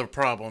that's another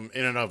problem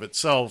in and of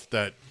itself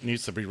that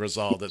needs to be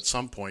resolved at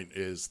some point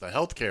is the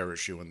healthcare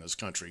issue in this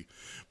country.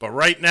 But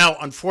right now,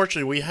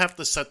 unfortunately, we have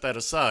to set that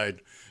aside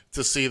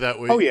to see that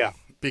we. Oh yeah.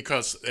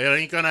 Because it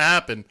ain't going to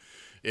happen.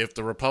 If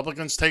the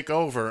Republicans take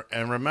over,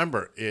 and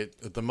remember,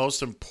 the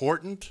most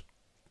important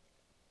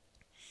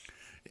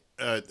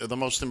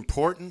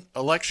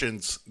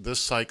elections this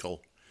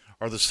cycle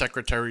are the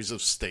secretaries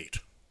of state.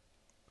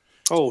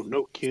 Oh,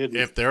 no kidding.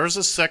 If there's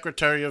a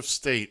secretary of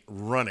state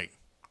running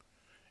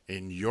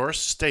in your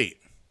state,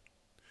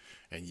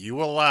 and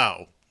you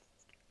allow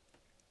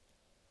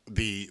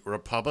the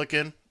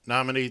Republican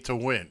nominee to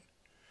win,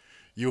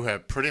 you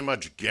have pretty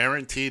much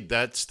guaranteed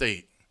that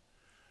state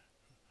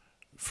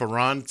for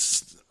Ron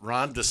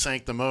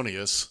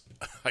DeSanctimonious.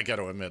 I got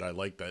to admit, I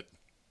like that.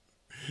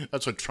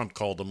 That's what Trump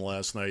called him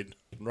last night,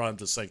 Ron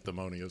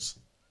DeSanctimonious.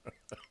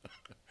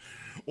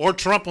 Or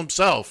Trump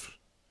himself.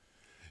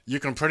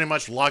 You can pretty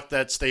much lock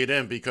that state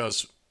in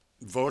because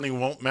voting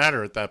won't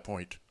matter at that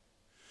point.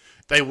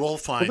 They will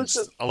find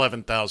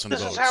 11,000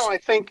 votes. This is how I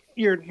think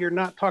you're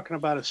not talking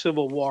about a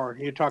civil war.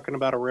 You're talking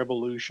about a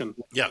revolution.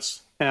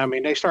 Yes. I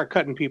mean, they start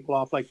cutting people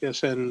off like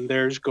this, and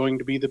there's going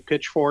to be the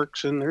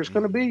pitchforks, and there's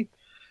going to be.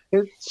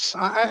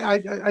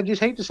 I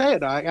just hate to say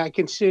it. I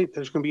can see it.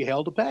 There's going to be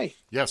hell to pay.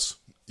 Yes,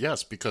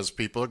 because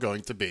people are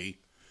going to be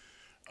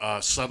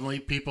suddenly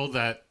people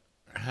that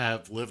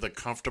have lived a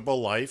comfortable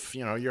life,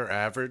 your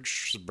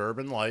average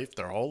suburban life,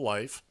 their whole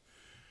life,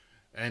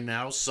 and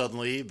now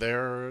suddenly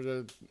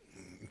they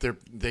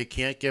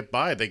can't get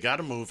by. They got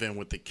to move in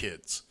with the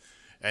kids,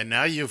 and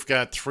now you've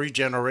got 3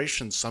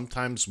 generations,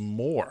 sometimes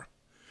more.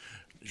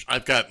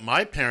 I've got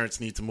my parents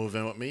need to move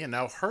in with me, and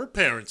now her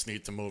parents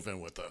need to move in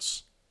with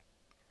us.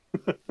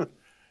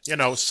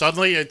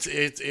 Suddenly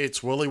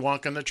it's Willy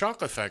Wonka and the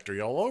Chocolate Factory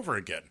all over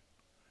again.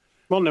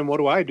 Well, then what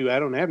do? I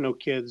don't have no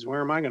kids.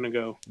 Where am I going to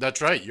go?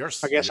 That's right.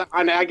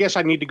 I guess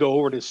I need to go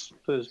over to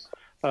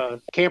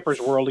Campers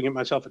World and get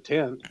myself a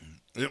tent.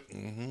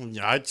 Mm-hmm.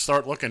 Yeah, I'd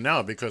start looking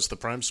now because the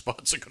prime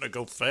spots are going to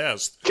go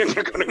fast.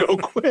 They're going to go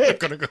quick.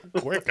 They're going to go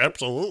quick.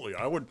 Absolutely.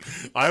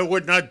 I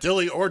would not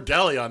dilly or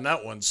dally on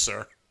that one,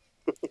 sir.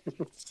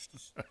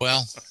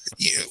 Well,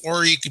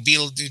 or you could be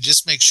able to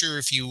just make sure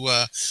if you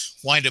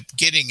wind up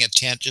getting a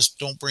tent, just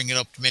don't bring it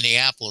up to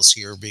Minneapolis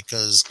here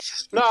because.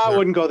 No, I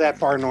wouldn't go that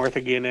far north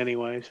again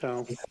anyway.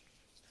 So.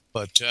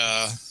 But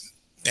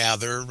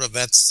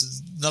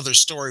that's another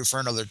story for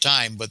another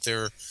time. But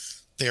they're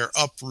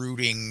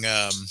uprooting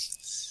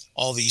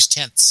all these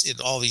tent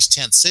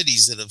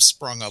cities that have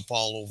sprung up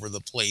all over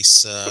the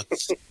place.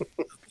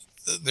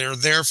 They're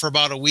there for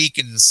about a week,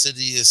 and the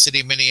city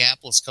of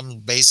Minneapolis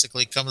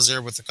comes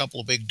there with a couple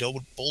of big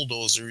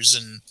bulldozers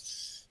and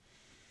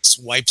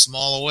wipes them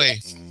all away.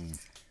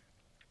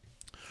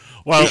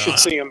 Well,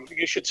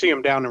 you should see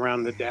them down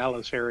around the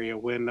Dallas area.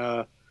 When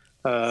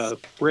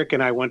Rick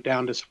and I went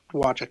down to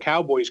watch a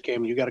Cowboys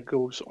game, you got to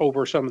go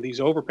over some of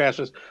these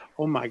overpasses.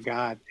 Oh my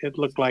God, it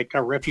looked like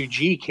a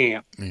refugee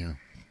camp. Yeah.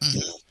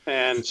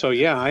 And so,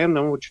 I don't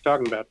know what you're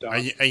talking about, Doc.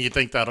 And you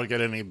think that'll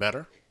get any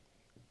better?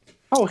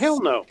 Oh,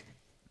 hell no.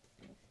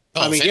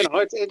 Oh, I mean,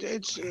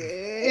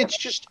 it's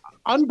just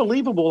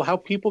unbelievable how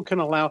people can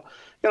allow,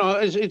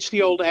 it's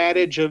the old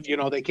adage of,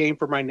 they came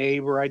for my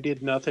neighbor, I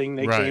did nothing.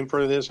 They came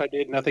for this, I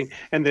did nothing.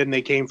 And then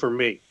they came for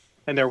me.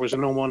 And there was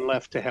no one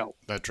left to help.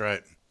 That's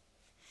right.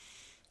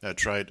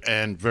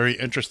 And very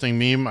interesting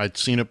meme. I'd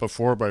seen it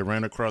before, but I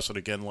ran across it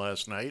again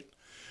last night.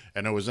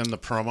 And it was in the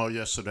promo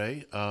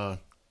yesterday.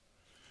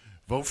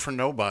 Vote for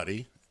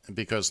nobody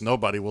because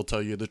nobody will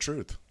tell you the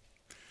truth.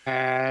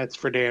 That's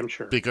for damn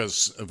sure.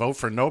 Because vote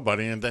for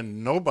nobody, and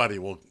then nobody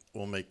will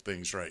make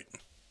things right.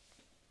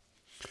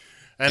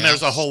 And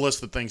there's a whole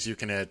list of things you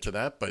can add to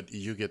that, but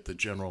you get the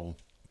general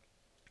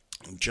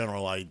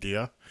general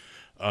idea.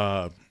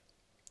 And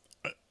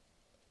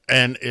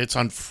it's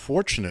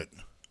unfortunate.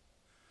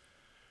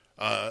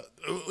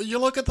 You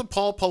look at the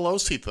Paul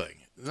Pelosi thing.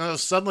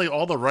 Suddenly,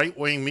 all the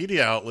right-wing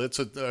media outlets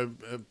are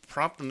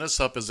propping this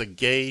up as a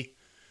gay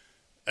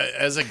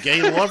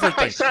lover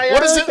thing.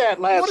 What is it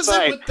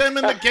with them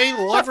and the gay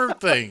lover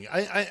thing?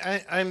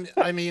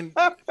 I mean,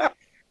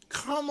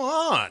 come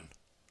on.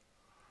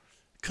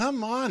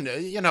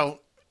 You know,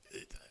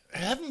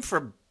 heaven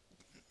forbid.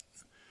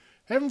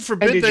 And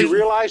did you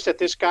realize that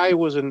this guy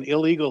was an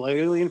illegal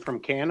alien from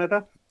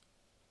Canada?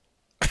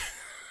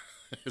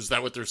 Is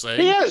that what they're saying?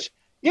 He is.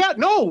 Yeah,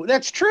 no,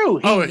 that's true.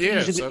 He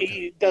is. Okay.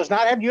 He does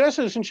not have U.S.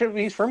 citizenship.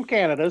 He's from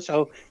Canada,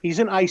 so he's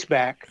an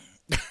iceback.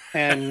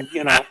 And,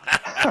 you know.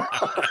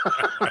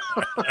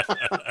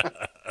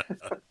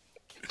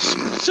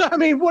 So, I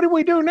mean, what do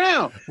we do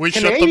now?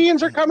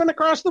 Canadians are coming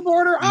across the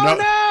border?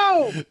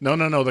 Oh, no!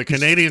 No. The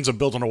Canadians are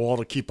building a wall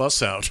to keep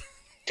us out.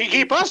 To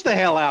keep us the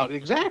hell out,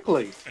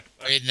 exactly.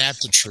 Isn't that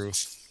the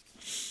truth?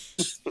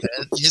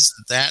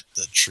 Isn't that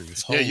the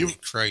truth? Holy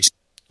Christ.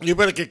 You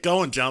better get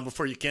going, John,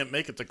 before you can't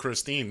make it to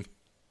Christine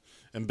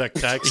and Beck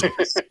Taxi.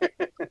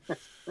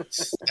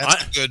 That's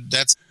a good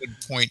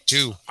point,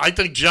 too. I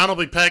think John will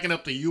be packing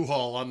up the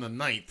U-Haul on the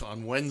 9th,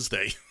 on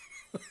Wednesday.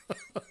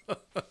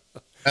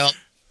 Well,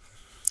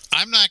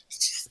 I'm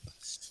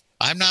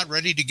not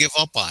ready to give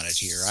up on it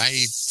here.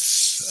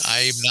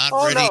 I'm not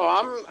ready.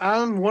 Oh, no,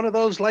 I'm one of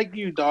those like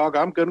you, dog.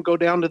 I'm going to go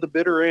down to the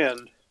bitter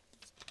end.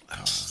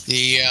 I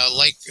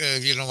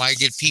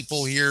get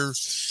people here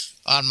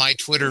on my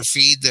Twitter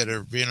feed that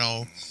are,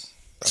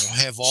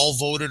 have all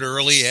voted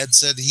early. Ed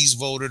said he's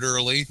voted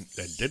early.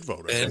 Ed did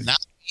vote early. And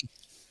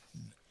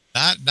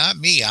not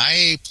me.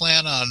 I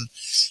plan on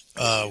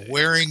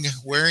wearing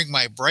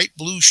my bright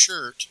blue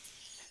shirt.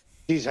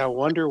 Geez, I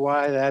wonder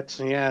why that's.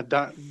 Yeah,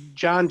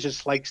 John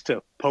just likes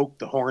to poke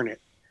the hornet.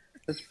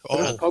 Let's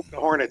poke the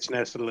hornet's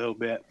nest a little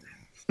bit.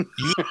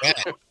 You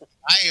bet.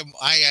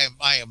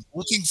 I am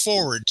looking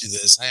forward to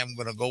this. I'm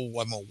gonna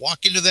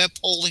walk into that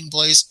polling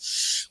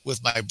place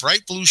with my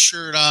bright blue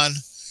shirt on,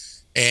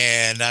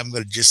 and I'm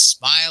gonna just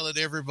smile at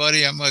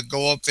everybody. I'm gonna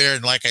go up there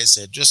and, like I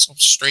said, just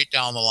straight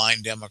down the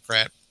line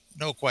Democrat.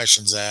 No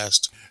questions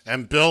asked.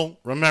 And Bill,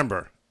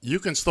 remember, you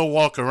can still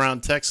walk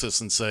around Texas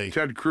and say,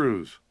 Ted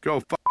Cruz, go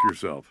fuck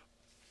yourself.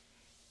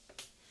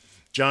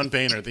 John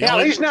Boehner.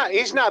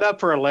 He's not up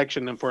for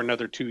election for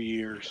another 2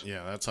 years.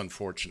 Yeah, that's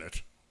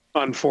unfortunate.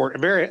 That's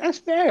very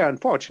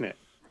unfortunate.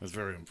 That's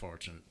very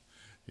unfortunate.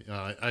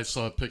 I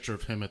saw a picture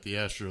of him at the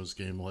Astros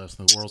game last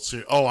night, World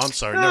Series. Oh, I'm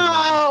sorry. Never mind.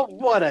 Oh,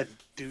 what a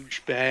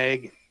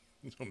douchebag.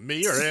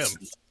 Me or him?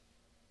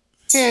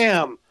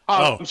 Him.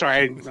 Oh, I'm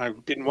sorry. I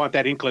didn't want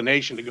that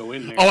inclination to go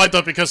in there. Oh, I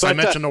thought because I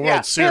mentioned the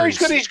World Series.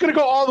 He's going to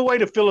go all the way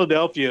to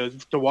Philadelphia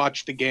to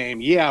watch the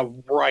game. Yeah,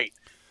 right.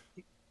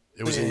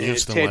 It was in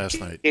Houston last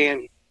night.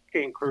 And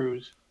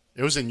Cruz.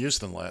 It was in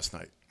Houston last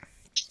night.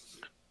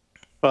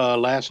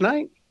 Last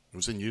night? It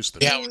was in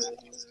Houston. Yeah, it was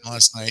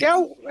last night.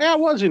 Yeah, it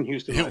was in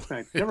Houston last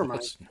night. Never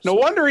mind. No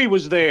wonder he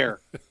was there.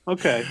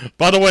 Okay.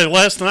 By the way,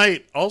 last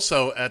night,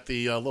 also at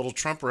the little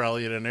Trump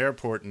rally at an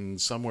airport in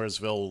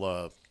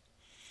Somewheresville,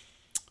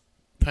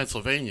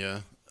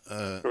 Pennsylvania.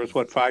 There was,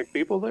 5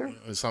 people there?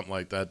 Something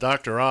like that.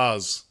 Dr.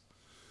 Oz,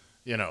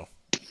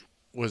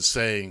 was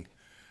saying,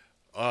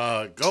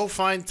 go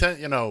find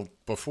 10,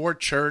 before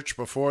church,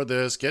 before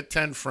this, get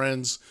 10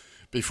 friends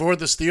before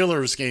the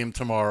Steelers game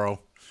tomorrow.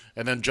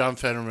 And then John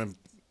Fetterman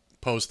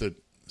posted,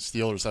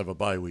 Steelers have a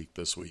bye week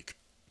this week.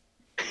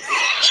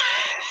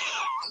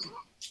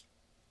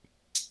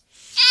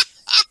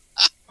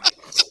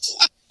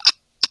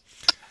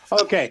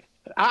 Okay.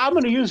 I'm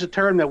going to use a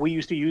term that we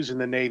used to use in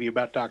the Navy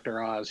about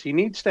Dr. Oz. He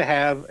needs to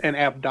have an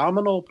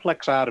abdominal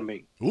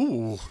plexotomy.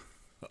 Ooh.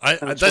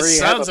 That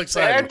sounds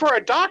exciting. And for a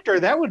doctor,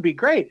 that would be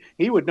great.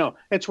 He would know.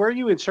 It's where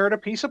you insert a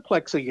piece of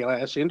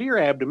plexiglass into your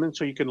abdomen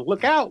so you can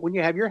look out when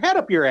you have your head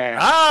up your ass.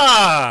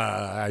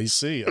 Ah, I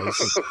see.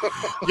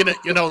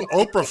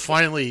 Oprah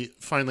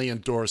finally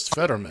endorsed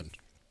Fetterman.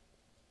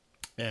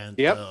 And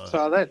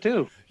saw that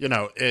too.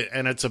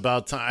 And it's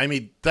about time. I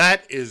mean,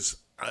 that is,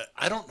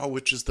 I don't know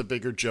which is the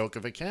bigger joke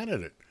of a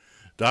candidate,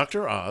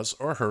 Dr. Oz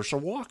or Herschel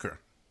Walker.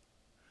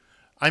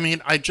 I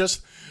mean,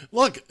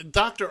 look,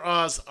 Dr.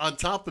 Oz, on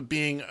top of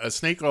being a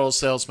snake oil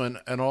salesman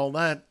and all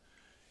that,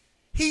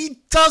 he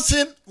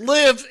doesn't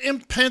live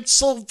in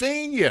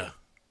Pennsylvania.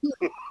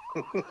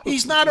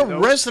 He's not a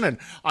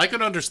resident. I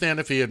could understand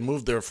if he had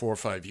moved there 4 or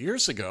 5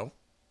 years ago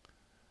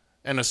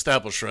and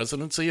established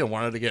residency and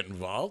wanted to get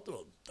involved.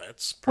 Well,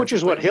 which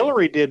is what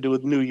Hillary did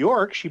with New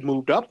York. She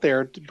moved up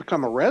there to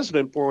become a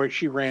resident before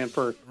she ran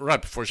for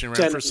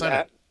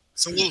Senate.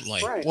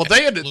 Absolutely. Right. Well,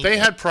 they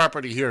had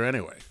property here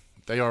anyway.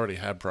 They already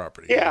had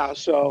property. Yeah,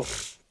 so.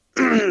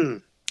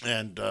 And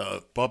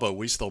Bubba,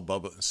 we still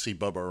see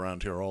Bubba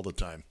around here all the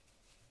time.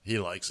 He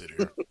likes it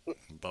here.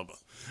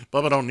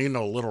 Bubba don't need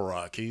no Little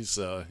Rock. He's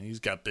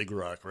got Big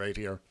Rock right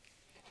here.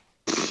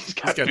 He's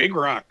got big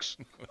rocks.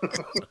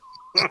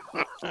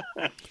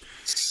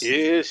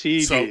 Yes,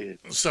 he did.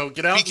 So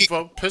get out and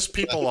vote. Piss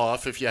people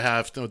off if you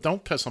have to.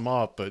 Don't piss them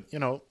off, but,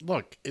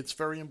 look, it's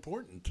very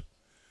important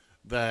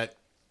that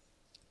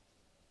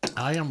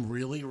I am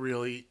really,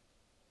 really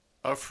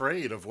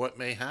afraid of what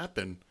may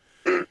happen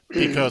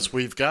because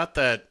we've got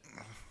that.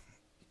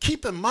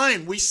 Keep in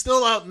mind, we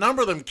still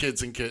outnumber them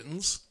kids and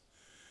kittens.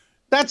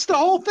 That's the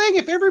whole thing.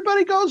 If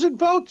everybody goes and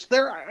votes,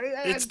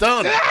 it's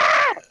done.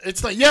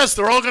 It's not. Yes,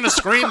 they're all going to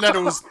scream that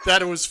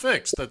it was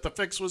fixed, that the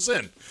fix was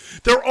in.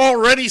 They're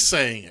already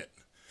saying it.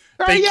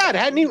 It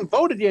hadn't even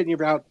voted yet, and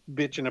you're out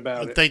bitching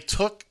about it. They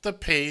took the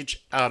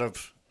page out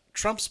of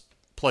Trump's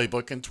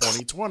playbook in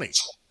 2020.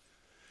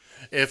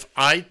 If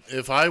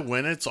I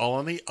win, it's all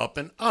on the up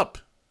and up.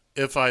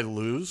 If I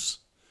lose,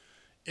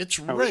 it's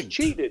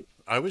rigged.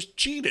 I was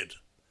cheated.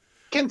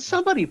 Can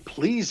somebody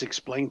please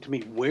explain to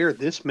me where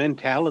this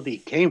mentality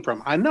came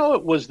from? I know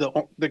it was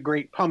the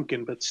Great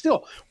Pumpkin, but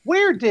still,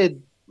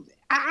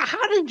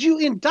 how did you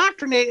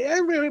indoctrinate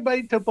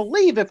everybody to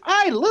believe if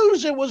I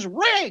lose, it was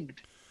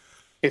rigged?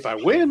 If I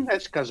win,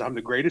 that's because I'm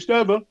the greatest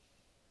ever.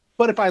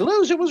 But if I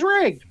lose, it was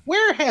rigged.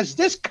 Where has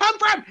this come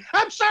from?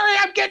 I'm sorry,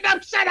 I'm getting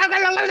upset. I'm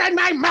going to lose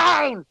my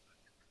mind.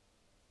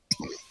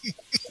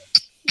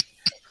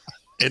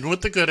 In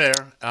with the good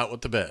air, out with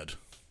the bad.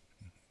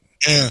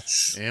 Yeah.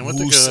 And with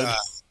the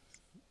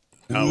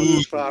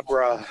good.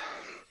 Barbara.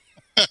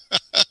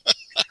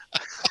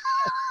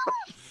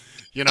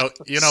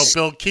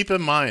 Bill, keep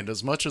in mind,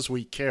 as much as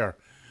we care,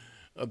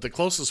 the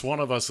closest one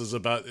of us is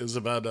about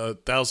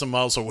 1,000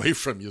 miles away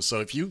from you.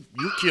 So if you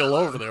keel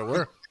over there,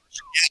 we're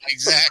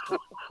exactly.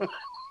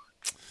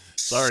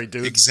 Sorry,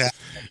 dude. Exactly.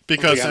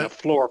 Because we'll be on the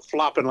floor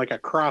flopping like a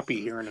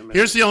crappie here in a minute.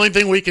 Here's the only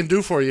thing we can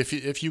do for you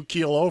if you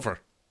keel over.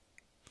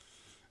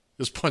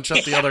 Just punch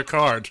up the other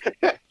card.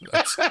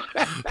 That's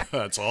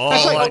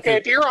all.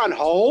 If you're on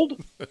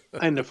hold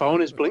and the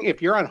phone is blinking,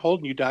 if you're on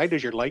hold and you die,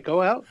 does your light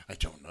go out? I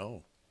don't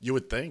know. You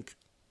would think.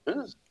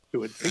 Yes, you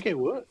would think it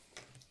would.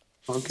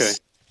 Okay.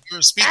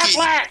 You're speaking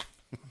about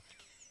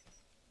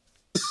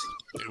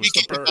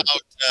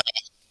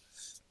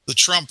the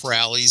Trump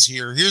rallies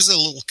here. Here's a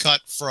little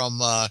cut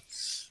from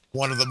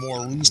one of the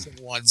more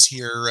recent ones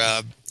here.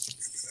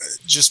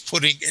 Just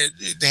putting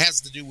it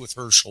has to do with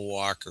Herschel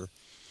Walker.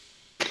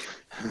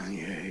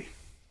 Yay.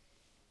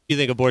 You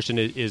think abortion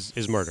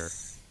is murder?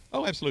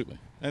 Oh, absolutely.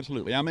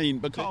 I mean,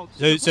 because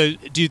so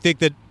do you think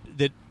that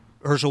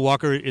Herschel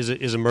Walker is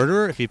a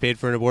murderer if he paid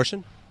for an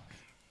abortion?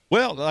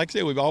 Well, like I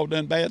said, we've all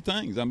done bad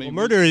things. I mean,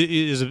 murder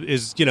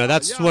is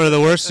that's one of the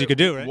worst you could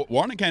do, right?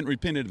 Warnock can't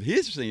repent of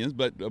his sins,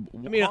 but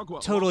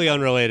totally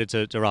unrelated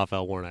to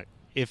Raphael Warnock.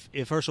 If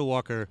Herschel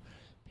Walker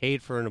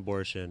paid for an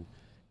abortion,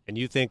 and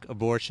you think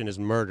abortion is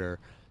murder,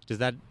 does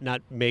that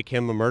not make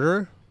him a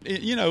murderer?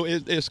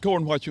 It's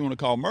according to what you want to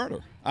call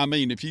murder. I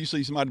mean, if you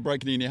see somebody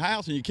breaking into your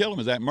house and you kill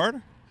them, is that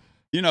murder?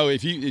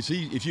 If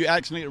you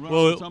accidentally run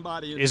over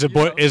somebody,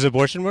 is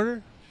abortion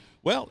murder?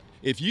 Well,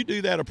 if you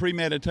do that, a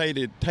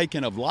premeditated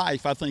taking of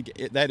life, I think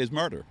that is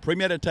murder.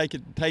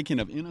 Premeditated taking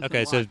of innocent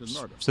life is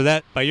murder. So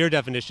that, by your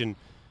definition,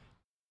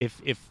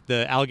 if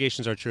the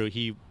allegations are true,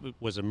 he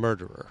was a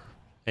murderer,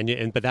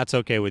 but that's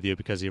okay with you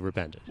because he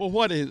repented. Well,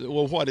 what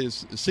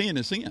is sin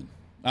is sin.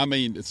 I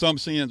mean, some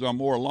sins are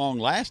more long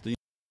lasting.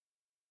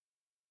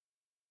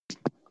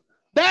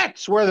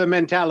 That's where the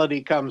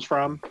mentality comes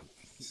from.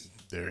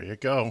 There you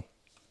go.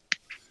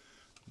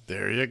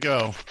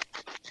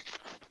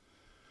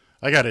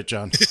 I got it,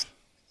 John.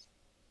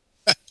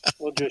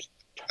 We'll just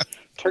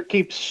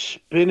keep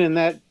spinning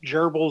that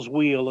gerbil's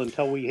wheel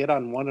until we hit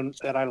on one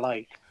that I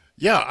like.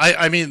 Yeah,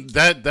 I mean,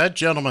 that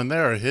gentleman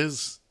there,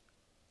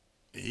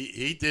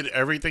 he did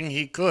everything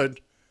he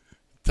could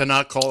to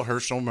not call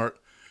Herschel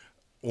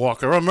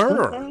Walker a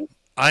murderer. Okay.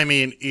 I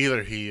mean,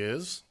 either he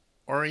is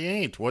or he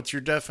ain't. What's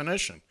your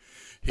definition?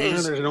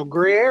 There's no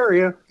gray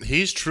area.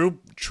 He's true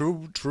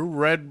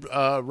red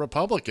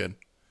Republican,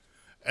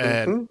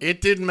 and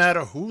it didn't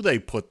matter who they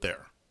put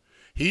there.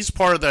 He's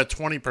part of that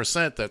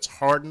 20% that's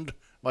hardened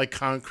like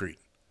concrete.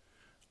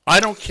 I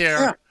don't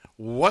care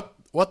what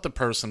the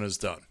person has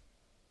done.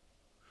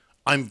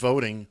 I'm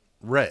voting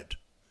red,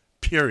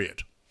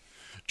 period.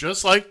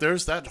 Just like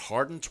there's that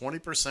hardened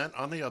 20%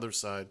 on the other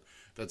side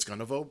that's going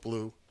to vote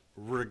blue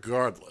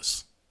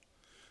regardless.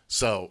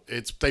 So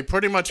they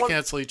pretty much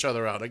cancel each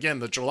other out. Again,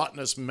 the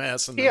gelatinous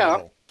mass in the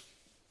middle.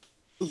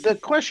 The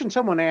question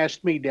someone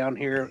asked me down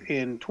here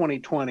in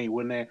 2020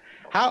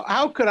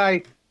 how could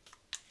I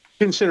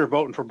consider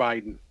voting for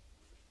Biden?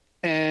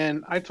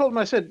 And I told him,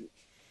 I said,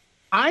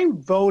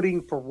 I'm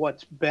voting for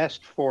what's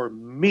best for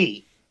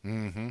me.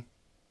 Mm-hmm.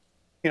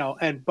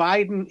 And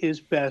Biden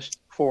is best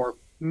for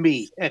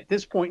me at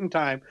this point in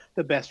time,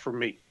 the best for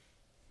me.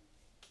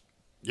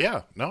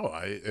 Yeah, no,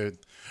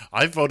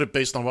 I voted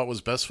based on what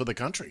was best for the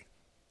country.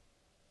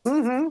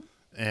 Mm-hmm.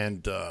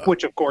 And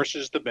which, of course,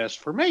 is the best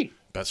for me.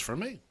 Best for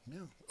me, yeah.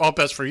 Oh,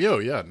 best for you,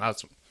 yeah.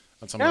 Not so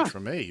much for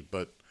me,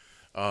 but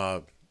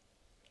I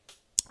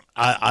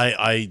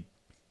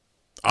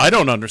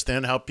don't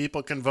understand how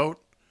people could vote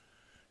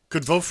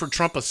for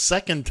Trump a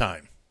second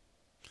time.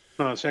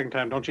 No, the second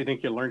time, don't you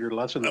think you learned your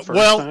lesson the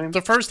first time?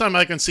 The first time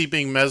I can see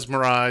being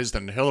mesmerized,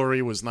 and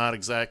Hillary was not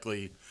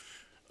exactly,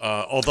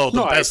 although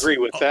the best, I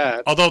agree with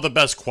that. Although the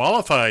best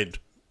qualified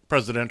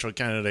presidential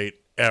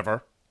candidate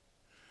ever,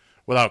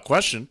 without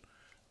question.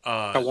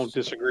 I won't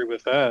disagree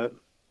with that.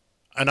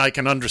 And I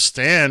can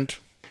understand,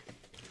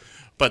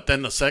 but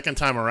then the second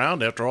time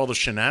around, after all the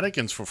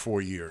shenanigans for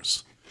 4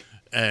 years,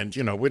 and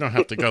we don't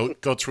have to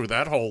go through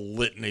that whole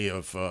litany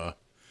of.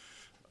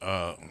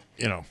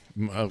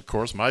 Of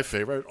course, my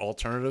favorite,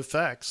 alternative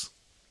facts.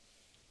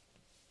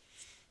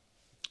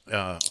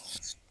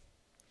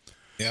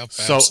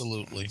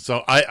 Absolutely.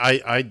 So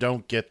I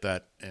don't get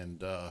that,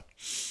 and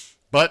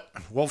but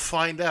we'll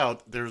find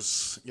out.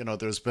 There's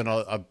been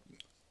a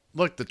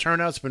look. The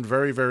turnout's been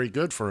very, very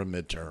good for a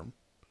midterm,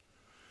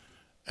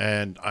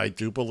 and I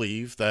do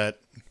believe that.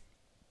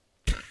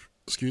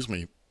 Excuse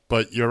me,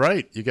 but you're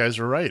right. You guys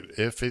are right.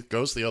 If it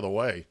goes the other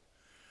way,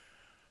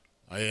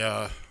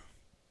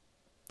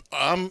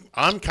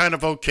 I'm kind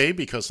of okay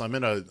because I'm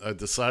in a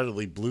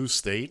decidedly blue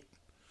state.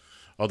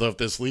 Although if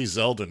this Lee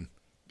Zeldin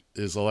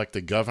is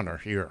elected governor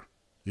here,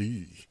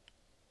 it's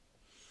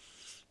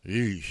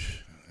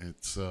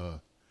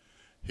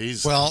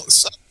he's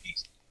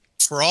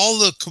for all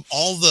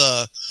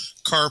the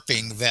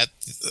carping that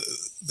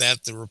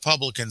the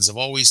Republicans have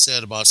always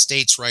said about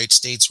states'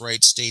 rights.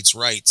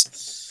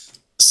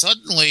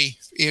 Suddenly,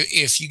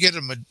 if you get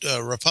a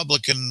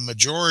Republican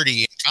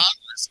majority in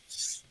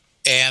Congress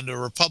and a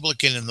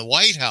Republican in the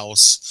White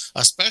House,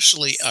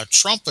 especially a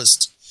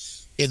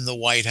Trumpist in the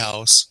White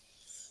House,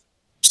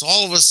 so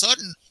all of a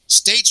sudden,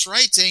 states'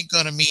 rights ain't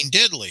going to mean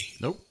diddly.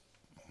 Nope.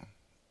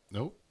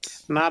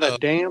 Not a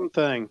damn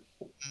thing.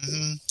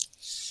 Mm-hmm.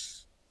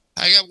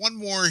 I got one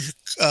more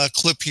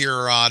clip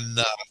here on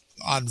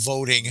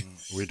voting.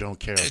 We don't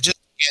care.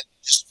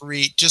 Just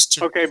read.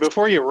 Okay,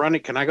 before you run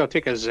it, can I go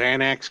take a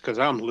Xanax? Because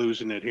I'm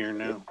losing it here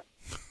now.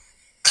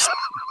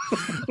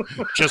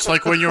 Just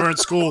like when you were in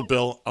school,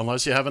 Bill,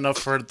 unless you have enough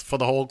for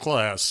the whole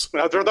class.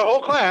 For the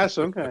whole class,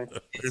 okay.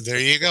 There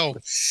you go.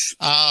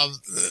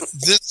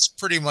 This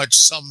pretty much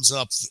sums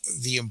up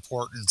the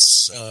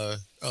importance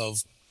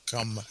of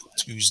come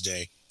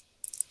Tuesday.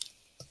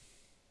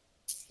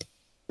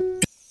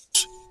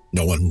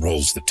 No one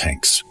rolls the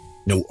tanks.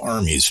 No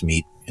armies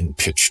meet in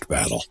pitched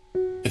battle.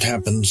 It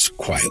happens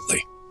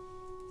quietly,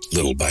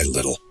 little by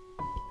little.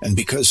 And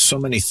because so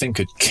many think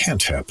it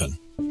can't happen,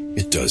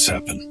 it does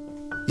happen.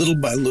 Little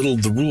by little,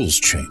 the rules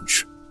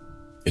change.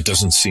 It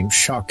doesn't seem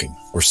shocking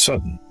or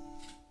sudden.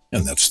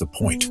 And that's the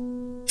point.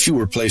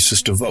 Fewer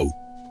places to vote,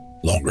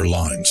 longer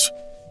lines.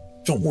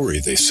 Don't worry,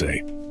 they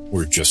say.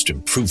 We're just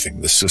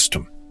improving the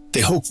system.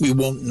 They hope we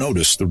won't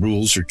notice the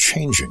rules are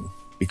changing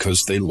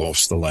because they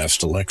lost the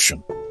last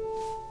election.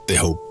 They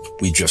hope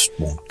we just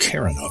won't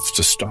care enough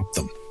to stop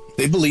them.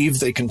 They believe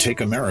they can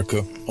take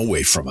America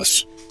away from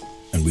us,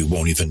 and we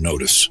won't even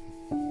notice.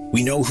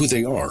 We know who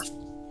they are.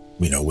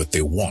 We know what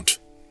they want.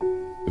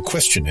 The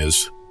question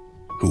is,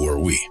 who are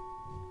we?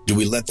 Do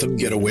we let them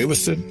get away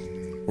with it,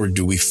 or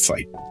do we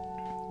fight?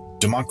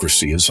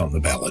 Democracy is on the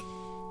ballot.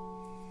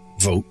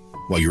 Vote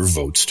while your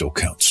vote still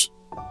counts.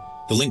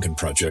 The Lincoln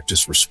Project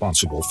is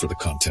responsible for the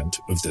content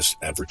of this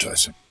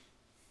advertising.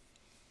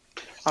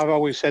 I've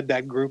always said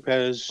that group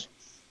has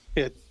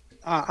it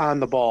on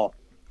the ball.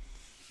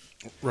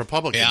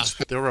 Republicans.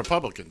 Yeah. They're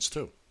Republicans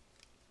too.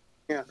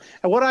 Yeah.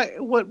 And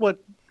what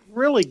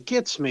really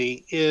gets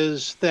me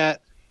is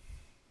that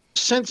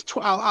since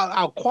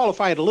I'll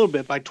qualify it a little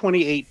bit, by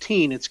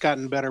 2018 it's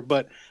gotten better,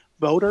 but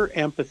voter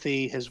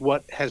empathy is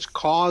what has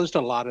caused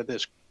a lot of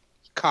this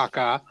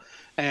caca,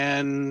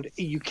 and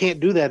you can't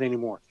do that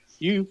anymore.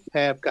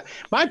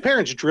 My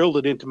parents drilled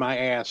it into my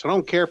ass. I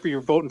don't care if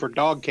you're voting for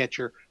dog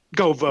catcher,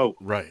 go vote.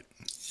 Right.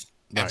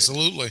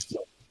 Absolutely.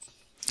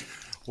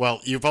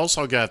 Well, you've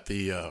also got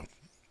the,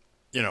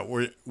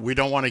 we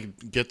don't want to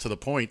get to the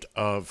point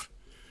of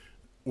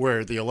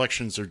where the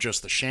elections are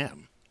just a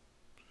sham.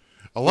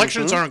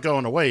 Elections aren't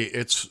going away.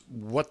 It's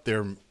what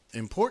their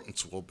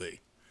importance will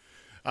be.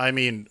 I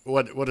mean,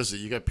 what is it?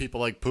 You got people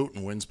like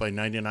Putin wins by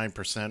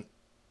 99%,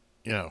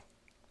 And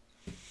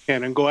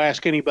then go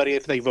ask anybody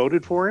if they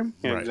voted for him.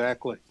 Yeah, right.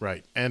 Exactly.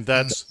 Right. And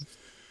that's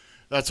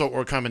what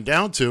we're coming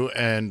down to.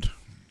 And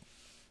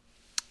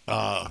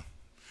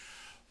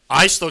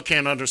I still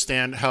can't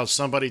understand how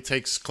somebody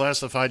takes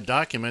classified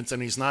documents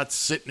and he's not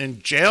sitting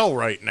in jail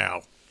right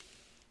now.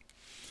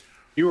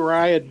 You or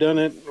I had done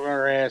it,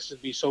 our ass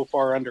would be so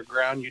far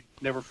underground you'd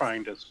never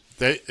find us.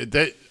 They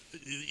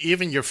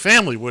even your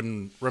family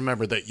wouldn't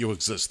remember that you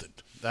existed.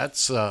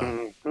 That's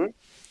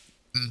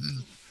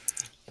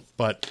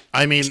But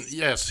I mean,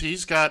 yes,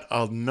 he's got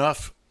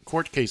enough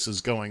court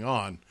cases going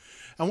on.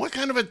 And what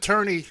kind of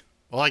attorney?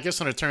 Well, I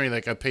guess an attorney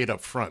that got paid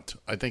up front.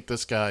 I think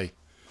this guy,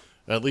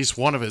 at least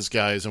one of his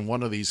guys in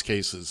one of these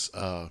cases,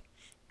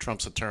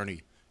 Trump's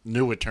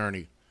new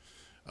attorney,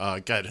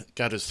 got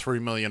his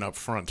 $3 million up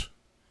front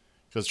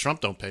because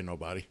Trump don't pay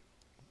nobody.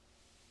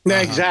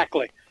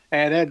 Exactly.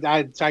 And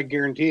I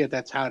guarantee it,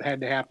 that's how it had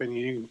to happen.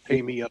 You didn't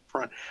pay me up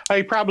front.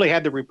 He probably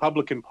had the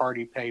Republican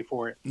Party pay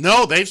for it.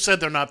 No, they've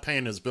said they're not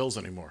paying his bills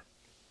anymore.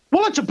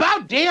 Well, it's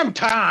about damn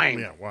time.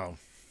 Yeah, well,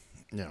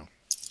 yeah.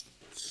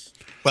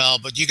 Well,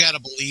 but you got to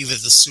believe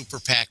that the super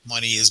PAC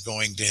money is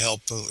going to help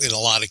in a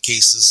lot of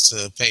cases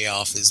to pay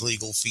off his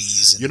legal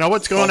fees. You know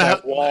what's going to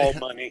happen? Wall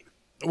money.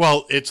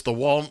 Well, it's the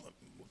wall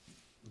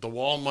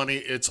money.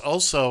 It's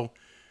also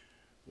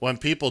when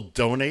people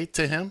donate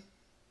to him,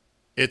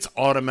 it's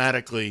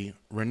automatically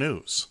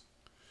renews.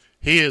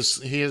 He has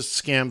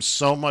scammed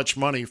so much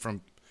money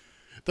from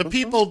the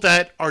people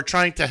that are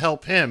trying to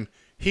help him.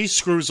 He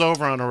screws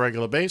over on a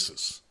regular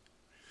basis.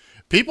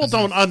 People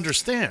don't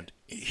understand.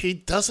 He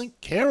doesn't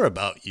care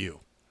about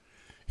you.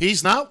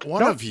 He's not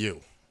one of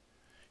you.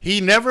 He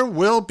never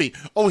will be.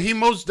 Oh, he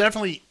most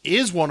definitely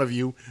is one of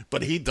you,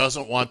 but he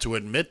doesn't want to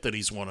admit that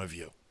he's one of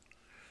you.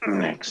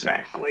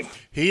 Exactly.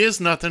 He is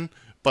nothing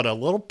but a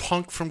little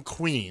punk from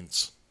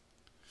Queens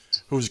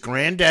whose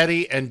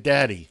granddaddy and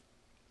daddy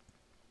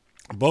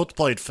both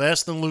played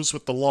fast and loose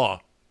with the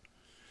law.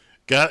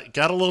 Got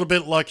a little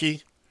bit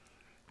lucky,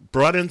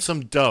 brought in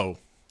some dough,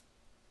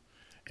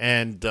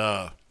 and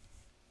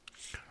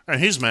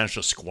he's managed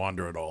to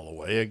squander it all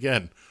away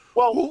again.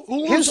 Well,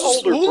 who his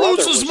older brother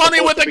loses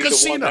money with a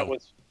casino?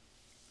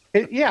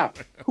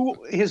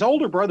 His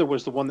older brother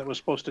was the one that was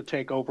supposed to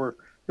take over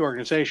the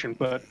organization,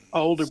 but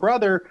older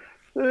brother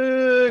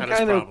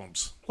kind of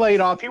played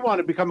off. He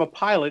wanted to become a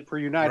pilot for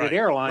United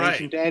Airlines,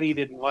 and Daddy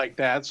didn't like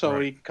that, so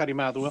he cut him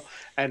out of the will.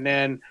 And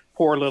then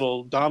poor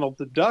little Donald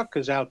the Duck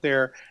is out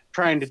there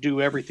trying to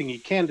do everything he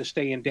can to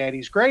stay in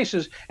Daddy's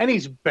graces, and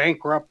he's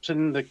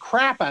bankrupting the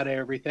crap out of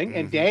everything,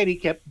 and Daddy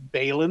kept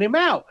bailing him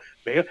out.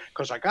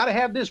 Because I got to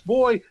have this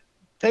boy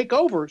take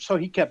over, so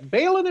he kept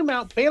bailing him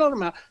out.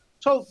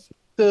 So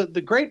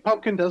the Great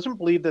Pumpkin doesn't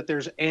believe that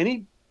there's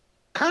any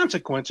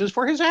consequences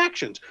for his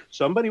actions.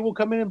 Somebody will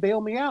come in and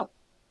bail me out.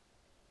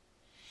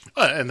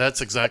 And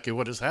that's exactly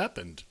what has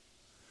happened.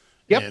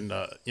 Yep. And,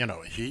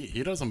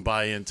 he doesn't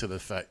buy into the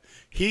fact.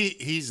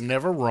 He's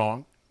never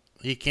wrong.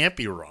 He can't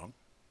be wrong.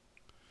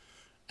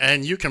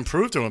 And you can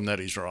prove to him that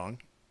he's wrong.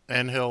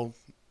 And he'll,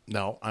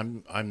 no,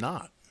 I'm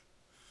not.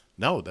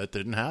 No, that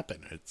didn't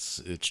happen.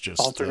 It's just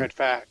alternate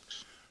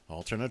facts.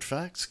 Alternate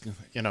facts,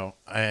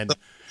 and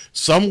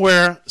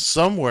somewhere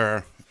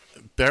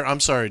there. I'm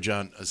sorry,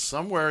 John.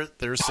 Somewhere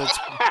there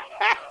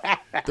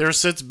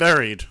sits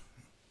buried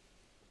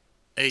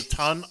a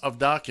ton of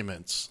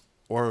documents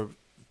or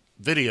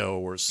video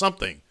or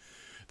something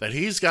that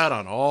he's got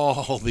on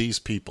all these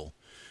people,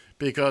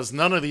 because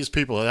none of these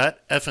people are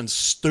that effing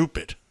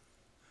stupid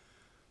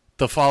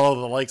to follow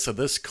the likes of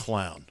this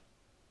clown.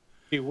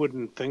 You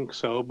wouldn't think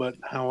so, but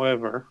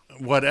however,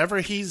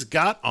 whatever he's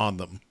got on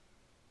them.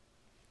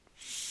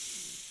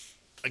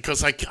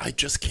 Because I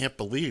just can't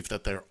believe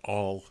that they're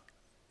all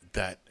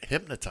that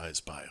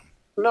hypnotized by him.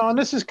 No, and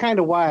this is kind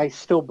of why I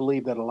still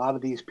believe that a lot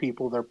of these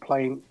people, they're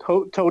playing,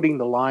 toting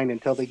the line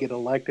until they get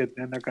elected,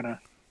 and they're going to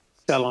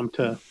tell them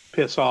to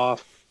piss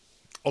off.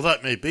 Well,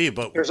 that may be,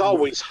 but there's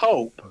always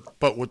hope.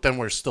 But then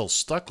we're still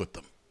stuck with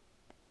them.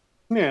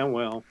 Yeah,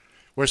 well.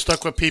 We're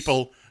stuck with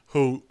people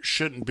who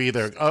shouldn't be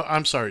there. Oh,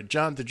 I'm sorry.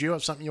 John, did you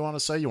have something you want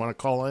to say? You want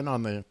to call in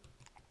on the...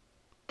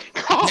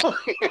 Now I'm going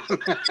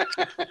to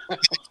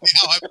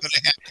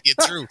have to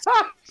get through.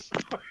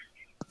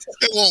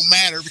 It won't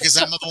matter because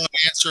I'm the one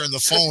answering the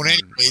phone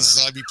anyways,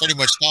 so I'd be pretty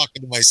much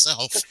talking to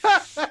myself.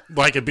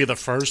 Like it'd be the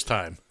first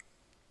time.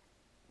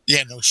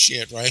 Yeah, no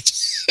shit, right?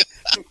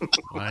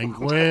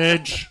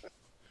 Language.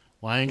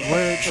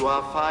 You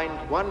are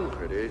fined 1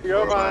 credit for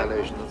a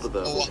violation of the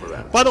verbal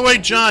parameter. By the way,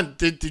 John,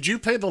 did you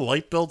pay the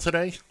light bill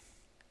today?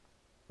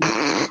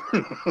 I'm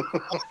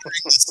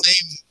the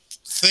same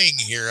thing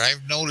here.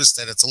 I've noticed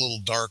that it's a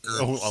little darker.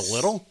 Oh, a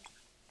little?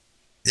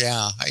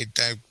 Yeah, I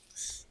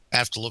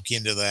have to look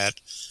into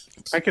that.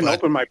 I can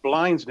open my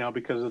blinds now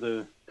because of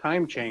the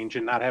time change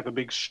and not have a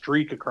big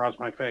streak across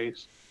my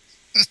face.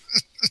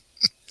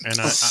 And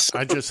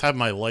I just have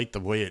my light the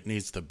way it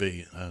needs to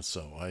be.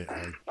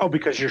 Oh,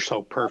 because you're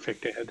so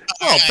perfect, Ed.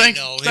 Oh,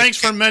 thanks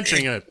for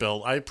mentioning it,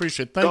 Bill. I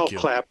appreciate it. Thank you.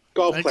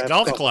 Golf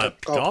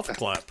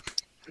clap.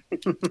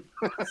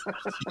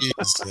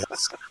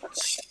 Jesus.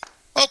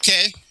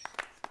 Okay.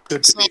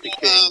 Good to be the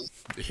king.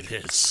 It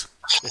is.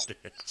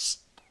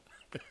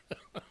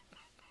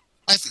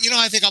 I think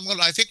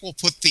we'll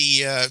put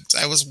the.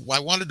 I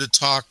wanted to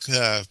talk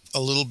a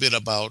little bit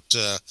about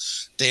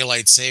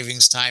daylight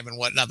savings time and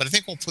whatnot, but I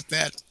think we'll put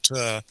that.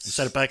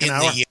 Set it back an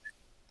hour.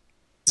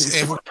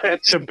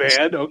 That's to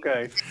bed.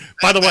 Okay.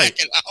 By the way,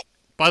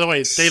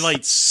 it's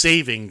daylight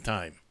saving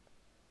time.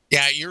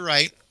 Yeah, you're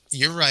right.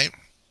 You're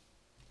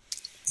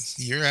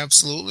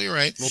absolutely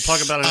right. We'll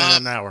talk about it in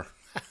an hour.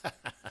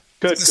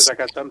 Good, because I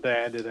got something to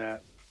add to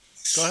that.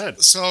 Go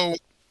ahead. So.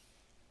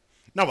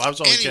 No, I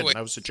was only kidding.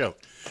 That was a joke.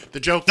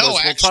 The joke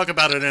was we'll talk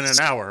about it in an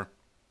hour.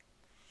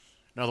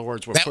 In other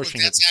words,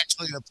 pushing it. That's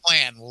actually the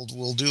plan.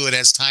 We'll do it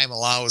as time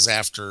allows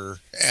after.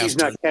 He's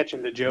not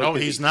catching the joke. No,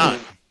 he's not.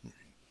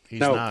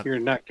 You're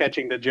not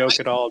catching the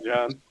joke at all,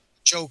 John.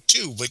 joke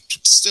too, but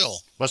still.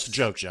 What's the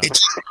joke, John? It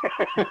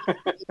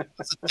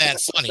wasn't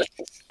that funny.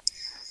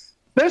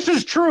 This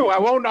is true. I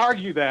won't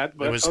argue that.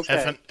 But It was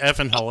okay.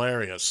 effing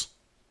hilarious.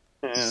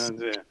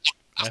 And,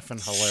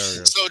 Effing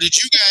hilarious. So, did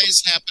you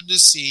guys happen to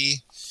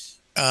see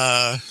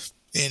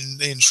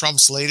in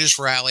Trump's latest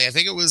rally? I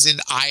think it was in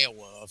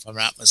Iowa, if I'm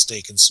not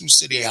mistaken, Sioux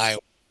City, Iowa,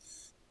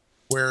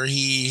 where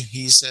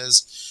he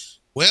says,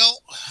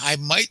 "Well, I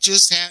might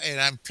just have,"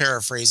 and I'm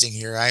paraphrasing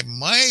here, "I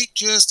might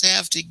just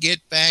have to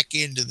get back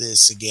into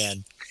this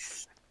again.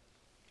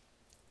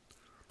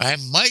 I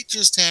might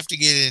just have to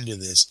get into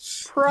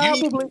this."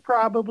 Probably.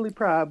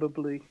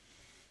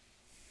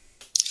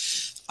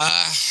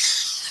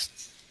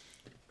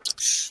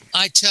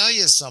 I tell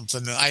you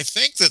something. I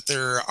think that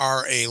there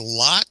are a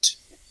lot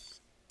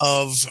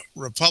of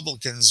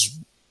Republicans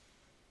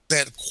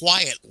that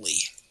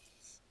quietly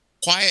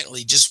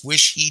just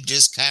wish he'd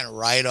just kind of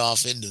ride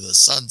off into the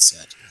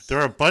sunset. There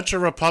are a bunch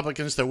of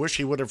Republicans that wish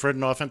he would have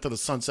ridden off into the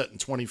sunset in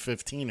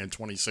 2015 and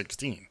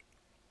 2016.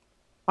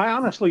 I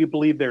honestly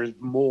believe there's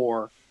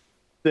more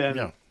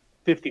than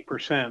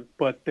 50%,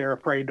 but they're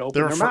afraid to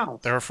open their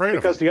mouth. They're afraid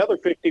because of the other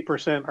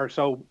 50% are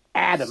so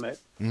adamant.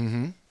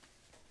 Mm-hmm.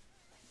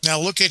 Now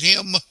look at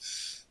him.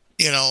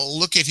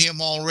 Look at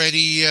him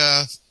already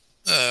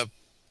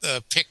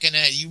picking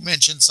at. You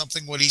mentioned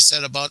something. What he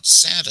said about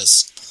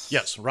DeSantis.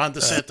 Yes, Ron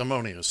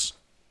DeSantimonious.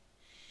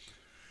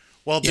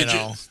 Well,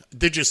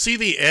 did you see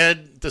the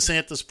ad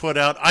DeSantis put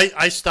out?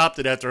 I stopped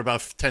it after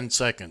about 10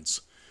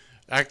 seconds,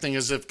 acting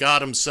as if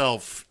God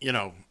himself,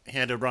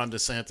 handed Ron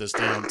DeSantis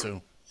down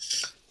to.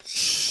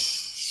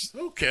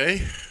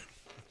 Okay.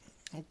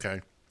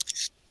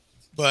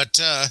 But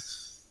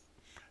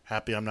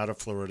happy I'm not a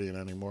Floridian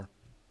anymore.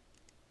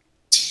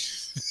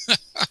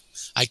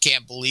 I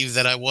can't believe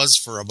that I was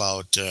for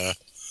about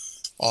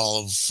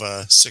all of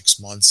 6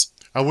 months.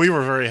 We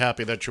were very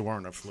happy that you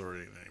weren't a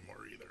Floridian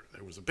anymore either.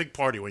 There was a big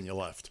party when you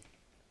left.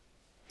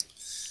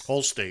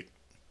 Whole state.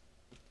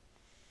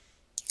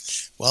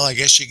 Well, I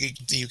guess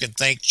you can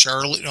thank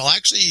Charlie. No,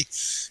 actually,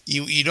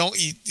 you don't.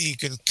 You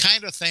can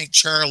kind of thank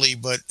Charlie,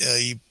 but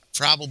you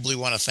probably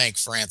want to thank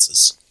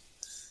Francis.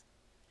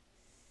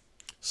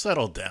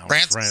 Settle down,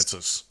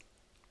 Francis.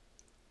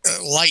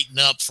 Lighten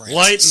up, Francis.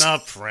 Lighten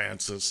up,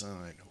 Francis. I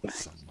know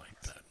something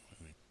like that.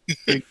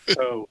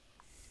 So,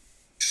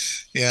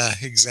 yeah,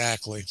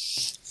 exactly.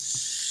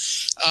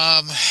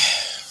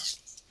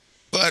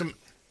 But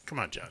come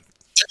on, John.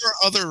 There are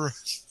other.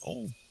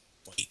 Oh,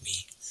 wait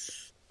me.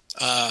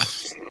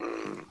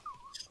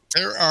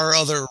 There are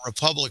other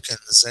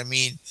Republicans. I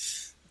mean,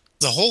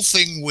 the whole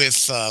thing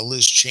with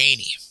Liz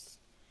Cheney.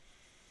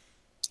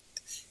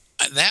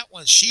 That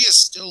one, she is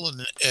still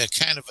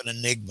kind of an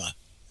enigma.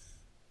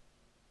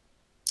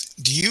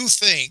 Do you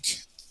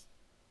think,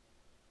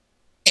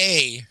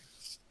 A,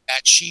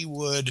 that she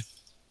would,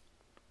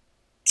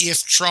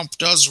 if Trump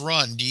does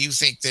run, do you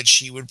think that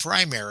she would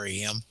primary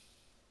him?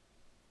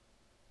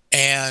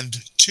 And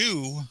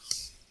 2,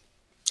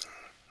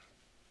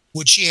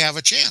 would she have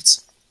a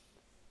chance?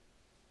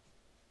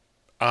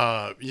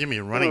 You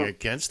mean running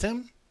against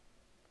him?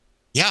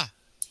 Yeah.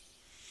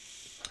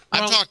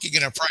 I'm talking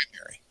in a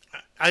primary.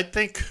 I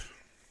think.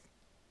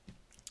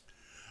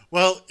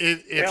 Well,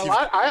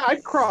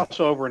 I'd cross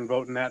over and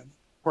vote in that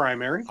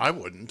primary. I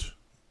wouldn't.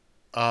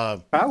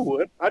 I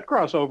would. I'd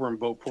cross over and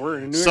vote for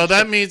her. So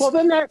that means. Well,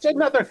 then that's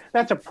another.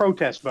 That's a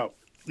protest vote.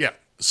 Yeah.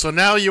 So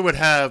now you would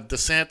have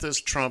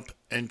DeSantis, Trump,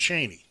 and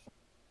Cheney.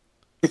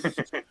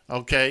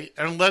 Okay,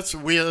 and as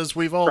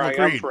we've all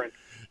agreed,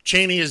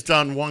 Cheney has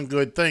done one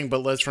good thing,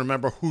 but let's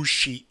remember who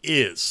she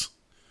is.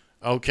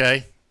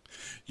 Okay.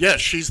 Yes,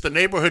 she's the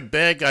neighborhood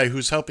bad guy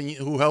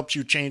who helped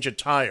you change a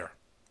tire.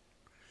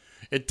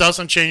 It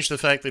doesn't change the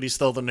fact that he's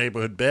still the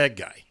neighborhood bad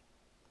guy.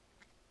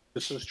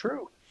 This is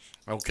true.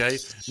 Okay?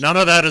 None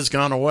of that has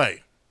gone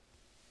away.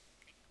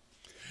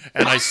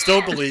 And I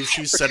still believe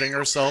she's setting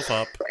herself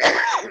up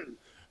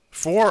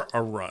for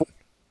a run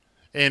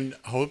in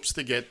hopes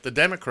to get the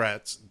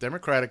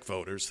Democratic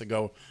voters to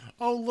go,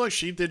 oh, look,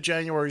 she did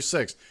January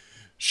 6th.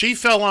 She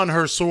fell on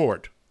her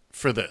sword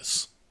for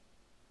this.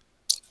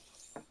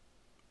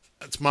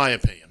 That's my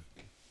opinion.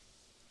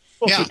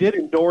 Well, she did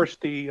endorse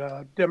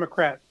the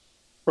Democrat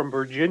from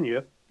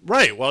Virginia.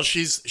 Right. Well,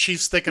 she's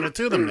sticking it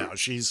to them now.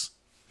 She's,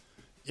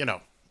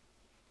 Well,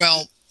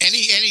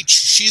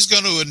 she's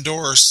going to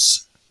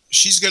endorse.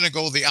 She's going to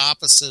go the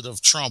opposite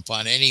of Trump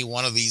on any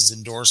one of these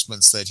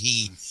endorsements that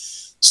he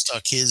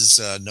stuck his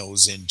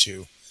nose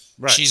into.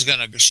 Right. She's going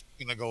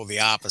to go the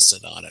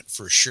opposite on it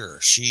for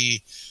sure.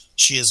 She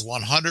is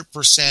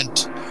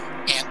 100%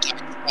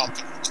 anti-Trump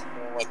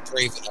and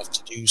brave enough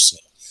to do so.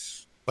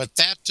 But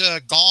that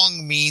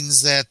gong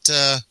means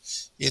that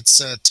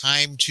it's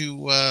time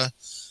to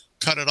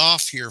cut it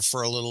off here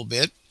for a little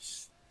bit.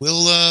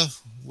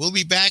 We'll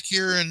be back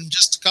here in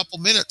just a couple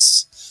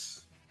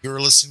minutes. You're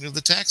listening to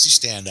the Taxi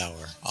Stand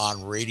Hour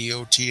on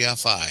Radio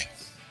TFI.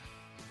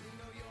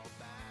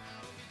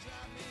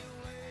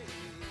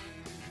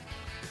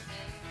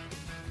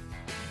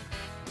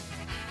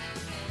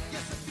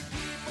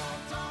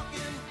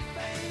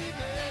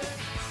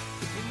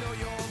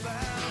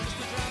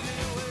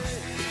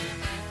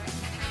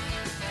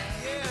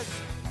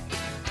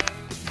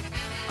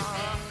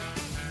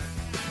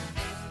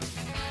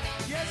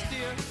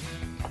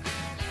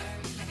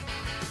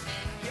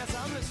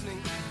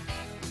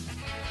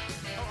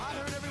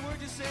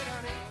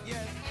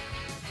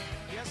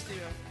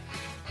 dear.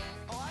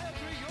 Oh, I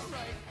agree. You're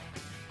right.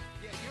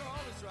 Yeah, you're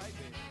always right,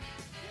 baby.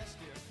 Yes,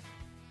 dear.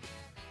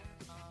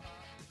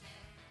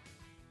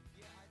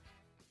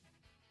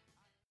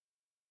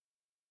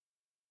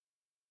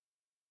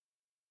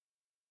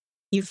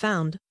 You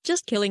found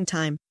Just Killing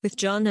Time with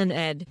John and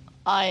Ed.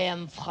 I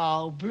am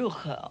Frau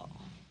Blucher.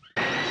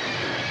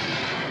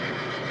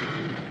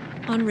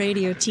 On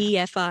Radio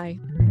TFI.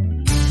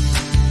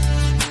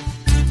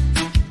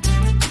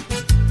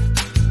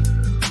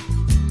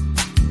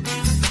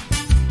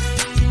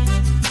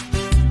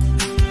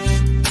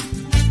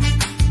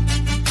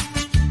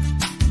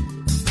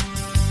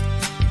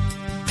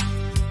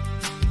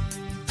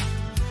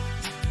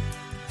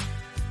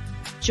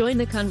 Join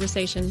the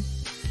conversation.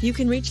 You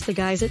can reach the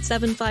guys at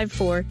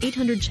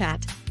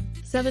 754-800-CHAT.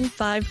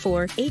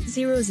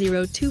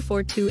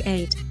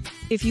 754-800-2428.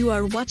 If you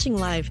are watching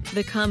live,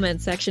 the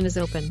comment section is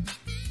open.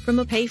 From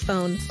a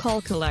payphone,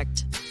 call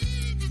collect.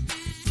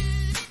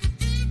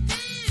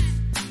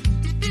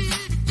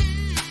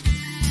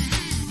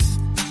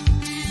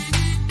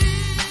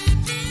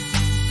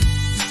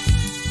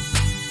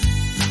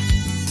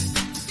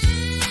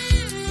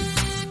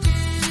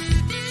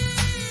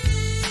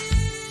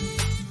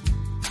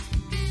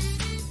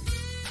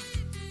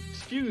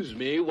 Excuse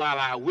me while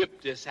I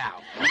whip this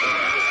out.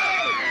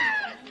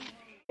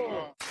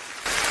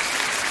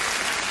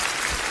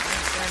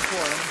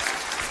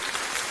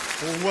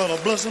 Oh, well,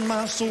 blessing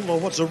my soul, oh,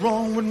 what's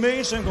wrong with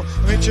me? Single,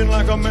 itching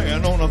like a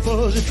man on a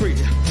fuzzy tree.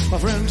 My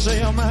friends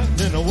say I'm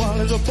acting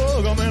wild as a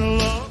bug. I'm in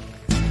love.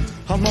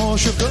 I'm all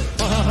shook up.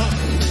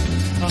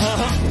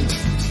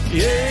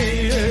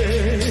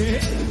 Yeah.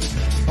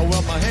 Oh,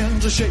 well, my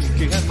hands are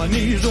shaky and my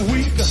knees are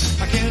weak.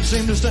 I can't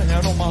seem to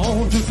stand on my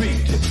own 2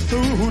 feet.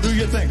 Who do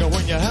you think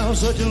when you have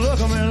such a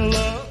look? I'm in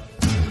love.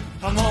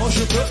 I'm all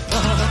shook up.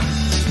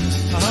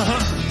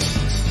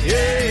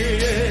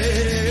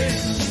 Yeah.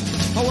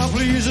 Oh, well,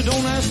 please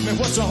don't ask me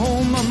what's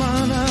on my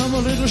mind. I'm a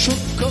little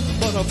shook up,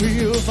 but I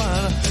feel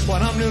fine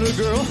when I'm near the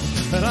girl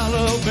that I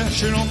love best.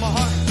 You know, my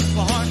heart.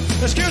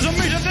 Excuse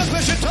me to death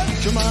when she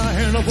touch my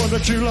hand. What a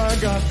chill I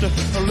got.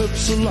 Her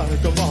lips are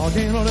like a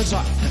volcano that's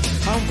hot.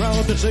 I'm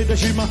proud to say that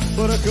she's my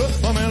buttercup.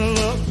 I'm in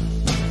love.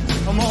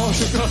 I'm all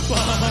shook up.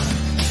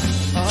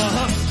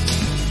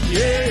 Yeah. Yeah.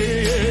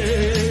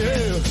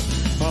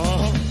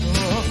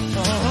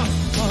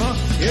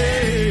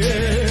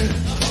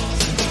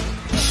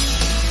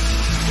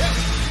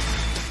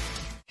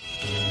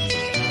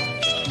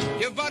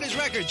 You've bought his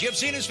records, you've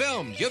seen his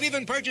films, you've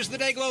even purchased the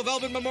Dayglow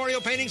Velvet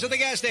Memorial paintings at the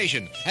gas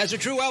station. As a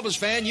true Elvis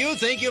fan, you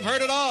think you've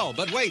heard it all.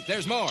 But wait,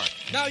 there's more.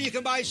 Now you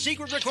can buy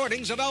secret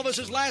recordings of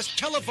Elvis's last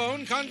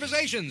telephone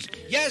conversations.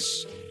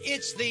 Yes,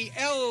 it's the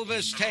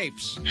Elvis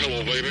tapes.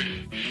 Hello,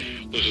 baby.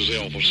 This is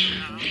Elvis.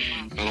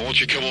 And I want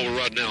you to come over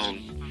right now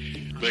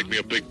and make me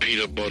a big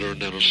peanut butter and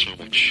then a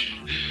sandwich.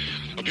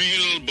 A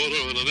peanut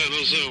butter and then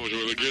a sandwich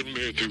will get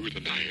me through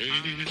the night.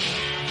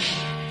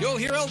 You'll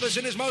hear Elvis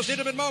in his most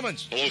intimate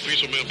moments. Hello,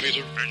 Pizza Man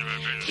Pizza.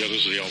 Yeah,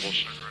 this is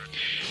Elvis.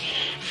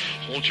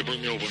 Why don't you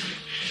bring me over a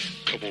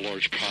couple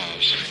large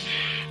pies?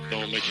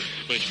 Don't make it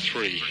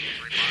 3.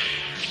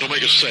 Don't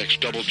make it 6,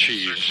 double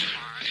cheese.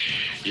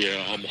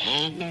 Yeah, I'm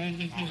home,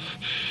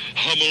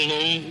 I'm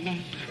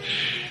alone,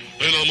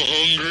 and I'm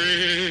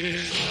hungry.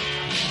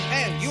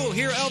 And you'll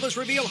hear Elvis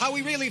reveal how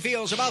he really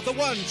feels about the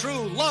one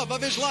true love of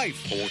his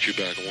life. I want you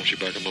back in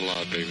my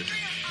life, baby.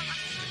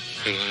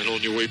 And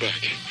on your way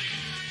back,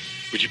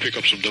 would you pick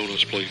up some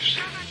donuts, please?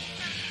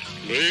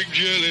 Big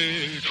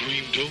jelly,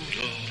 cream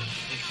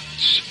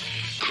donuts,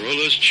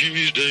 crustless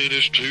cheese,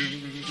 Danish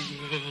too.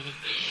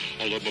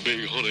 I love my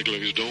big honey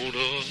glazed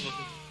donuts.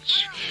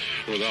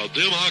 Without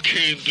them, I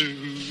can't do.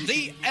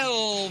 The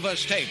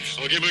Elvis tapes.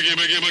 Oh, give me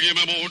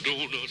more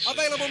donuts.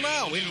 Available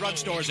now in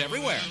drugstores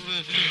everywhere.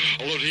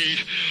 I love to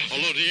eat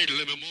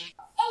lemon.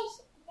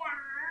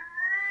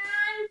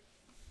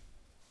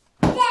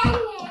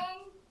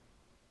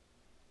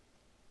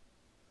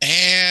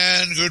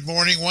 And good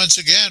morning once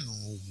again.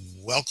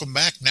 Welcome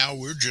back. Now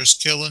we're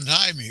just killing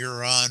time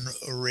here on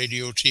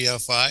Radio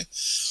TFI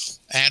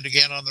and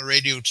again on the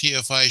Radio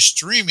TFI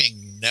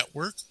streaming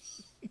network.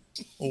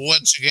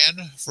 Once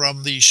again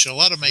from the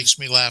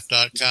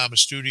ShalutaMakesMeLaugh.com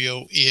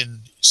studio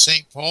in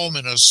St. Paul,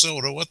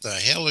 Minnesota. What the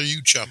hell are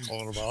you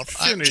chuckling about?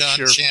 I'm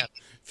John Shannon.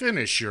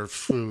 Finish your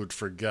food,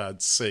 for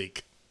God's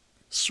sake.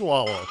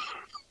 Swallow.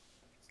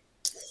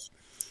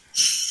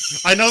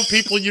 I know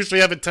people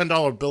usually have a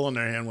 $10 bill in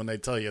their hand when they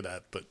tell you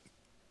that, but...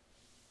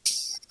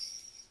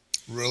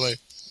 Really?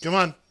 Come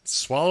on,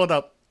 swallow it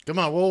up. Come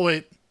on, we'll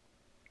wait.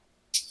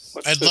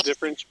 What's the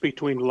difference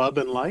between love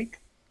and like?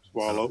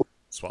 Swallow.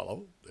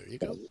 Swallow. There you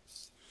go.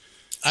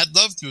 I'd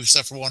love to,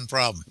 except for one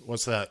problem.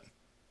 What's that?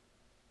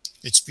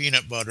 It's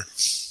peanut butter.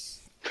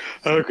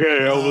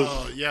 Okay,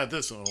 Elvis. Yeah,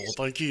 this one. Well,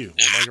 thank you.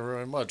 Well, thank you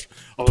very much.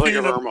 Well, thank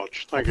you very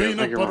much. Thank you.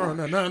 Peanut butter and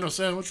a banana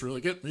sandwich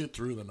really get me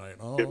through the night.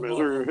 Oh,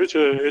 it's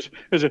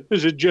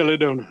a jelly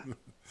donut.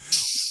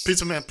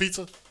 Pizza Man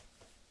Pizza.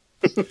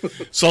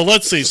 So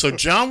let's see. So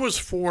John was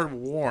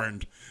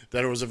forewarned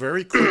that it was a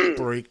very quick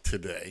break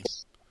today.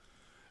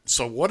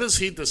 So what does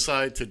he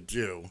decide to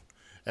do?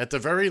 At the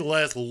very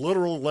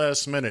literal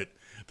last minute,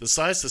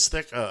 decides to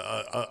stick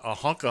a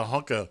hunk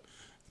of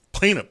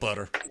peanut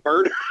butter.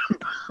 I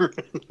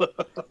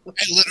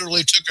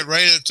literally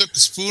took the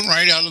spoon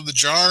right out of the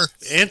jar.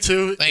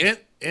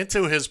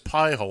 Into his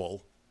pie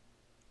hole.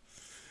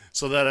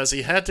 So that as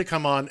he had to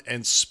come on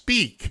and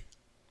speak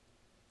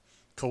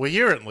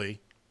coherently.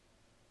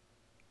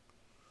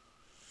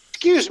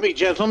 Excuse me,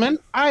 gentlemen.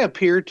 I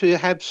appear to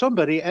have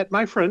somebody at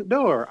my front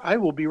door. I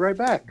will be right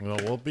back. Well,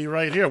 we'll be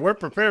right here. We're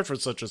prepared for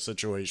such a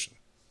situation.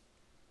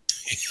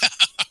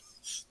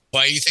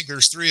 Why do you think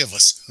there's three of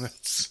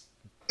us?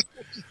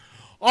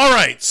 All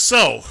right,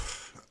 so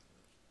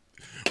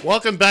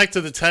welcome back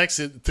to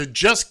to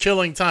Just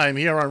Killing Time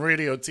here on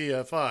Radio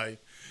TFI.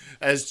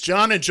 As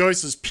John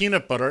enjoys his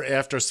peanut butter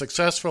after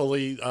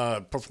successfully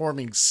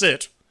performing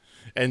Sit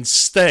and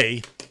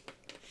Stay.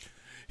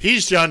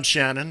 He's John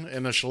Shannon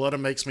in the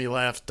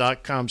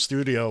ShalettaMakesMeLaugh.com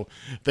studio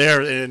there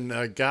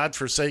in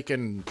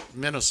godforsaken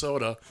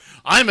Minnesota.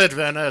 I'm Ed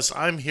Van Ness.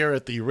 I'm here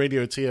at the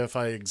Radio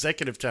TFI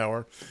Executive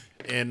Tower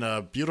in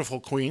beautiful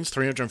Queens,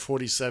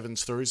 347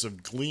 stories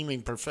of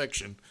gleaming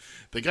perfection.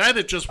 The guy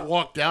that just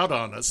walked out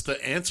on us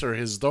to answer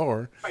his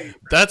door,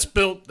 that's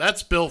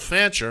Bill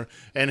Fancher,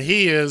 and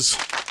he is...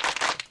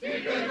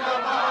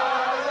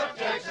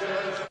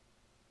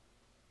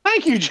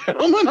 Thank you,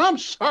 gentlemen. I'm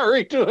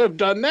sorry to have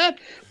done that,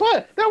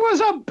 but there was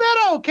a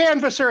Beto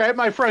canvasser at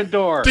my front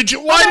door. Did you?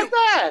 Why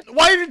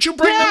did you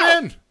bring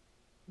them in?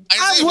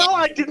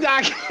 I did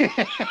not.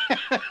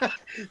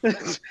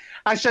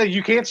 I said,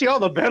 you can't see all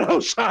the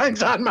Beto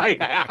signs on my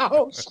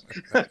house.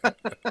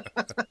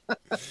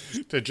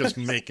 They're just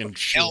making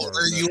sure. Hell,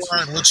 where you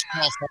are in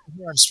Wichita,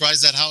 I'm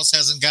surprised that house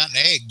hasn't gotten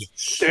egged.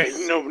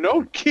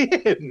 No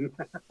kidding.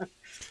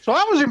 So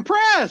I was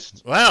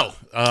impressed. Well,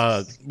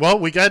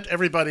 we got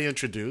everybody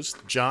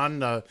introduced.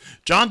 John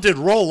did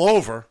roll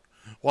over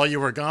while you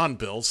were gone,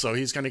 Bill, so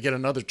he's going to get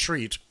another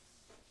treat.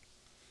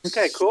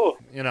 Okay, cool.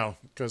 You know,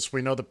 because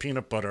we know the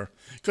peanut butter,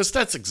 because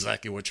that's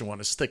exactly what you want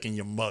to stick in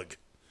your mug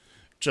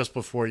just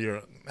before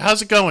you're...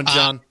 How's it going,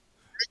 John?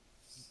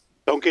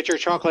 Don't get your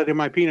chocolate in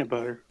my peanut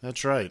butter.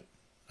 That's right.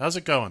 How's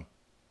it going?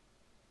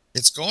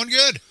 It's going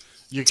good.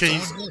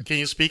 Can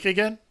you speak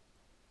again?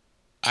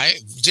 I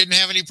didn't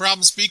have any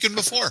problem speaking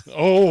before.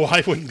 Oh,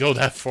 I wouldn't go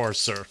that far,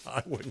 sir.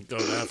 I wouldn't go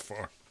that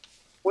far.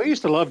 We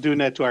used to love doing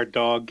that to our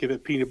dog, give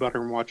it peanut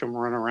butter and watch them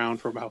run around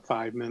for about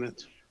 5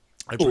 minutes.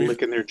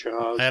 Licking their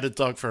jaws. I had a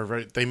dog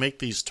they make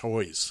these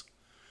toys,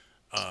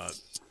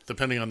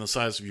 depending on the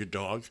size of your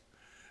dog,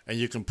 and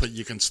you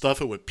can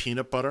stuff it with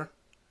peanut butter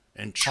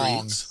and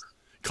treats.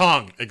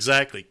 Kong,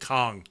 exactly,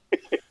 Kong.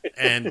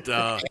 And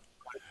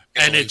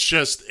it's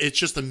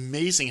just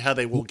amazing how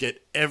they will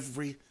get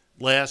every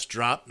last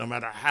drop, no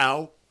matter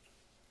how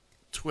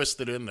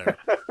twisted in there.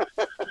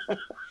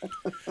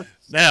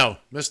 Now,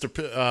 Mr.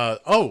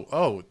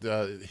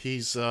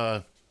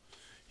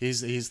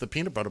 He's the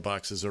peanut butter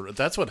boxes.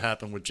 That's what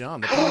happened with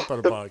John. The peanut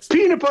butter box.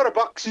 Peanut butter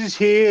box is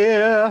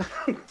here.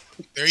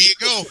 There you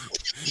go.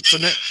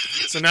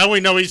 So now we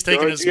know he's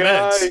taking his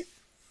meds.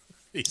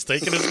 He's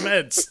taking his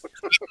meds.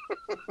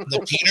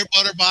 The peanut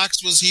butter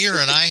box was here,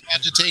 and I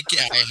had to take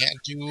it. I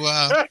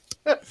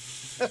had to.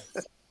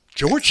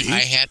 Georgie. I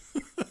had.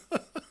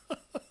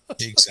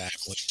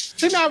 Exactly.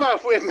 See, now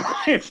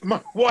if my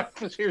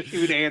wife was here, she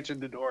would answer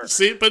the door.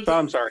 See, but so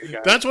I'm sorry,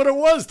 guys. That's what it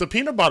was. The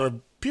peanut butter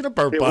box. It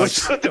was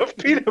the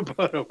peanut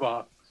butter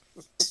box.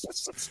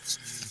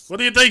 What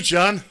do you think,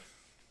 John?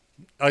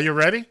 Are you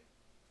ready?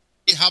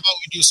 How about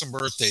we do some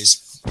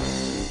birthdays?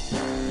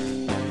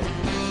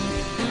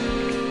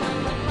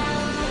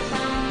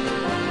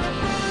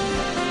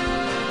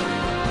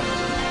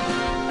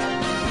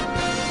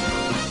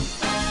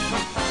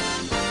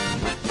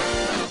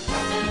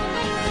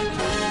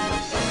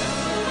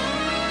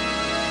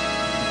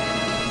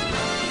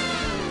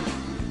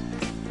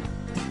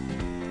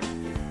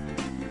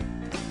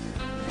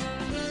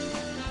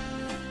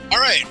 All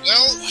right,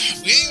 well,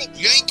 we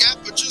ain't got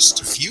but just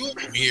a few of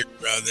them here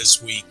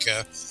this week.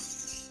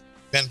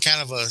 Been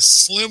kind of a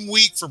slim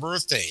week for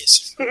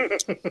birthdays.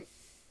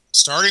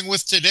 Starting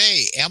with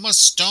today, Emma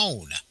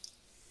Stone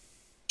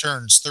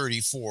turns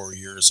 34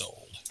 years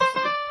old.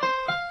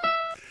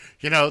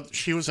 You know,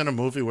 she was in a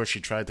movie where she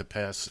tried to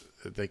pass.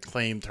 They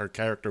claimed her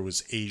character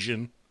was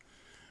Asian.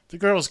 The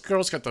girl's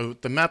got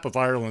the map of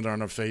Ireland on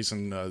her face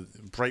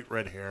and bright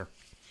red hair.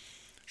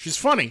 She's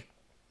funny.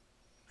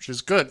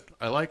 She's good.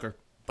 I like her.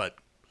 But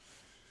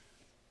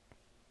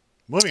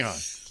moving on.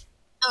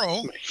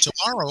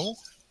 Tomorrow,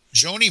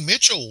 Joni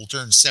Mitchell will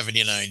turn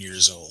 79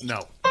 years old.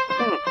 No.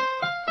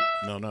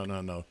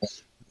 No.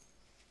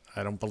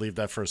 I don't believe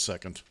that for a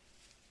second.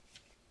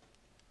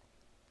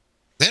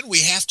 Then we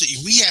have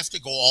to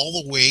go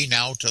all the way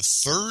now to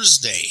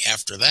Thursday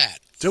after that.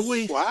 Do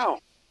we?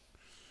 Wow.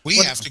 We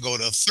have to go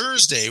to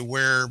Thursday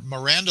where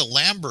Miranda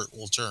Lambert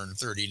will turn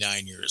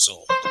 39 years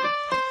old.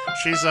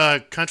 She's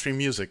country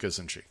music,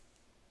 isn't she?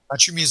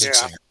 Country music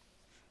singer.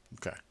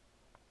 Okay.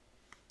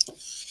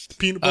 The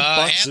peanut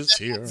butter box is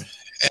here.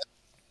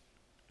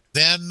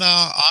 Then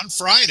on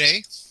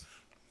Friday,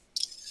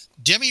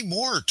 Demi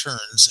Moore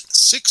turns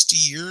 60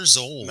 years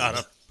old. Not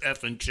a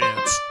effing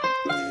chance.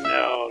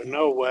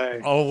 No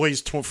way.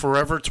 Always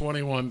forever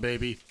 21,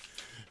 baby.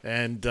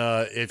 And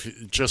if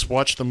you just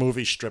watch the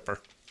movie Stripper.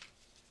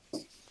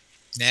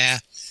 Nah.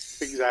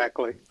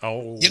 Exactly.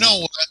 Oh. You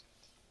know what?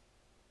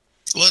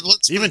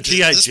 Let's even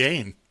G.I.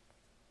 Jane.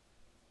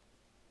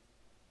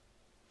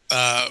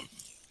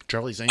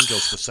 Charlie's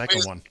Angels, the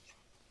second one.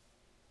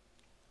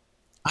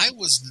 I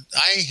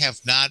have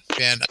not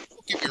been,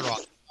 don't get me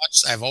wrong,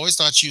 I've always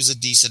thought she was a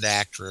decent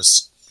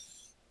actress,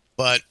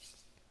 but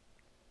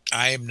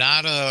I'm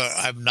not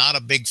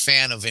a big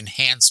fan of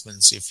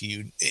enhancements, if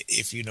you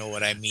know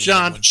what I mean.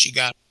 John,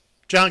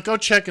 John, go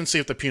check and see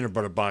if the peanut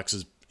butter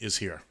box is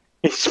here.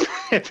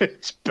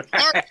 It's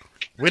back.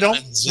 We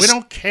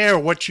don't care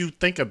what you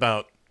think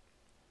about.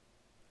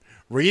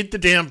 Read the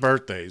damn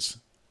birthdays.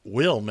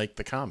 We'll make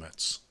the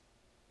comments.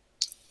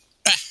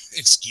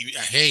 Excuse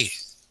me. Hey,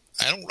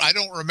 I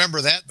don't remember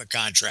that in the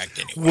contract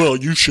anyway. Well,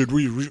 you should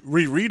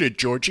reread it,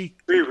 Georgie.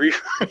 Reread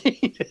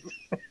it.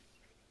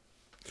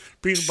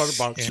 Peanut butter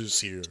box is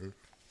here.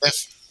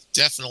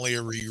 Definitely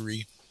a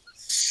reread.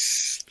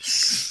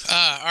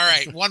 All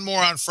right, one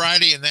more on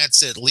Friday, and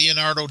that's it.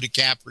 Leonardo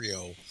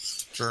DiCaprio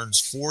turns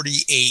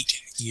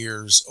 48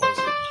 years old.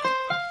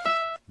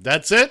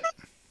 That's it?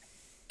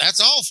 That's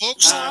all,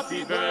 folks.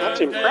 Happy birthday, that's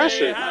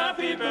impressive.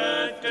 Happy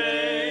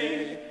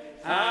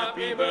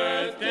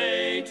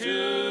birthday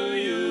to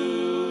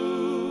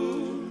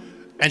you.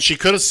 And she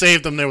could have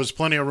saved them. There was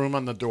plenty of room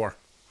on the door.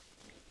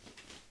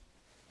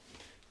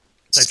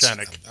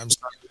 Titanic. I'm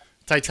sorry.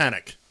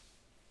 Titanic.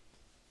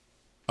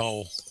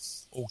 Oh,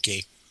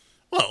 okay.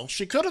 Well,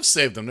 she could have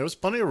saved them. There was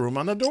plenty of room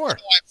on the door. I've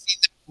seen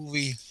that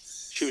movie.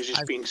 She was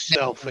just being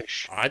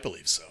selfish. I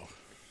believe so.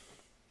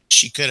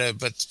 She could have,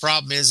 but the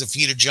problem is, if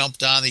he'd have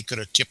jumped on, he could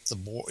have tipped the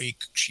board.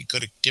 She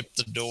could have tipped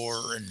the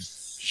door, and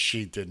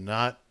she did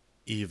not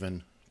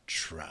even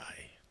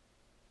try.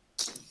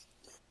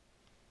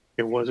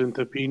 It wasn't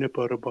the peanut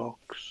butter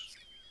box.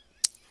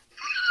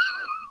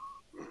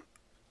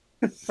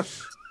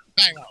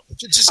 Hang on.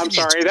 I'm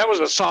sorry, that was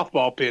a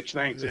softball pitch.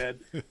 Thanks, Ed.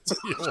 You're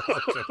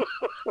welcome.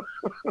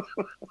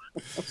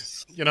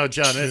 You know,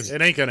 John,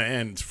 it ain't going to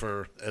end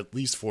for at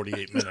least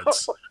 48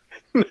 minutes.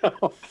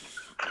 No.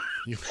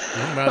 You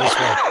might as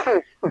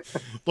well.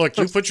 Look,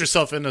 you put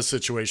yourself in this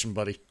situation,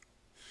 buddy.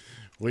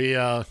 We,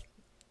 as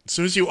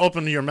soon as you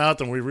opened your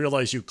mouth and we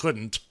realized you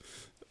couldn't.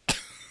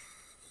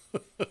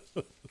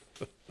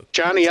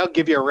 Johnny, I'll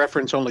give you a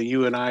reference only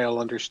you and I will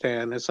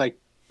understand. It's like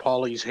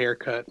Paulie's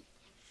haircut.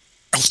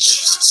 Oh,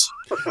 Jesus.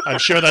 I'm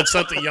sure that's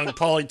something young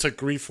Paulie took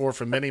grief for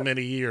many,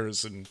 many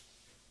years. And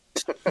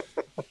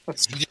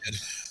he did.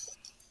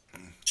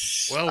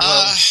 Well.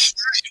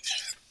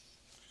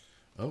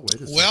 Oh, wait a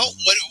second. Well,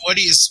 what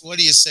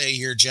do you say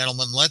here,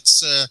 gentlemen?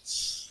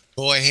 Let's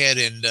go ahead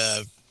and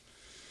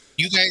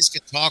you guys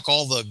can talk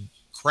all the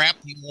crap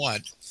you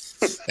want.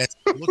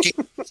 Looking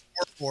at the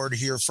scoreboard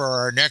here for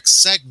our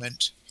next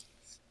segment,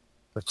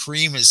 the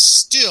cream is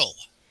still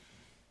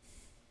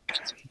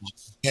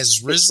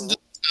has risen to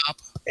the top.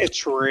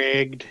 It's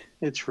rigged.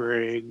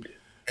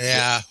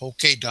 Yeah,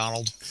 okay,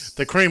 Donald.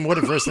 The cream would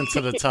have risen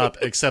to the top,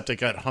 except it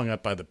got hung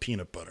up by the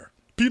peanut butter.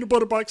 Peanut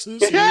butter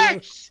boxes.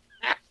 Yes,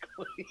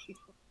 exactly.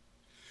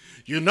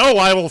 You know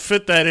I will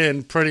fit that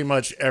in pretty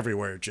much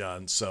everywhere,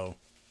 John, so.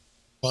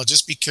 Well,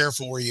 just be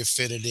careful where you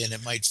fit it in.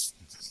 It might...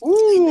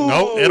 Ooh,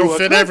 no, it'll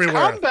fit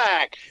everywhere.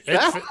 Comeback.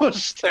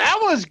 That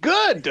was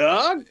good,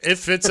 Doug. It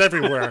fits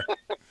everywhere.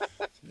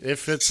 It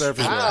fits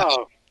everywhere.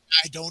 Wow.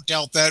 I don't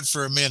doubt that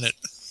for a minute.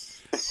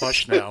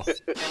 Hush now.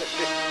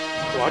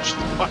 Watch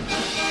the...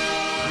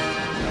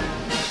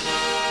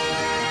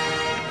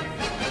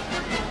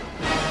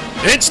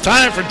 It's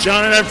time for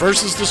John and Ed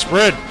versus the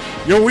Spread,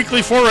 your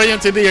weekly foray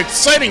into the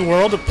exciting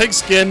world of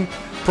pigskin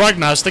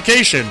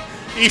prognostication.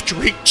 Each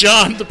week,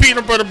 John, the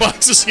peanut butter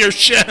box, is here.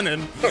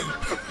 Shannon.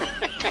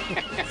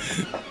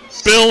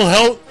 Bill,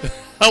 help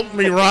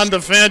me,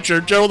 Rhonda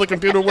Fancher. Joe, the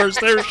computer, wears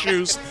their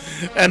shoes.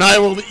 And I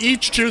will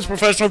each choose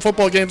professional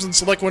football games and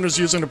select winners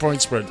using the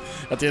point spread.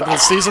 At the end of the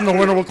season, the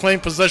winner will claim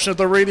possession of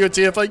the Radio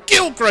TFI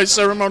Gilchrist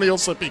Ceremonial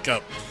Sippy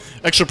Cup.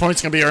 Extra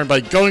points can be earned by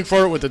going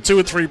for it with a 2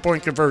 or 3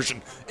 point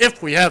conversion,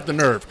 if we have the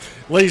nerve.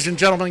 Ladies and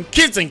gentlemen,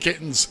 kids and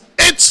kittens,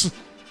 it's...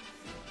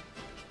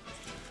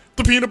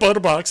 The peanut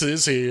butter box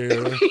is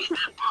here.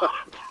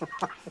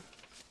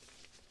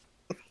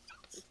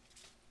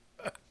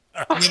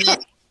 I'll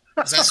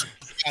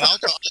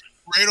go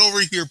right over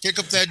here, pick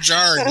up that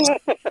jar and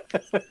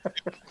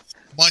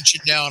munch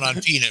it down on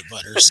peanut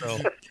butter. So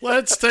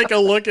let's take a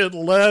look at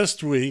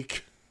last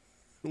week.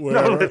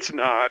 No, it's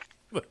not.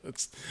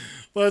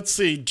 Let's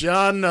see.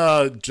 John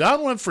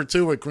went for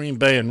 2 at Green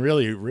Bay and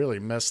really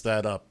messed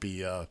that up.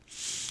 He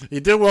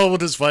did well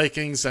with his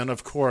Vikings and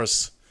of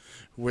course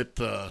with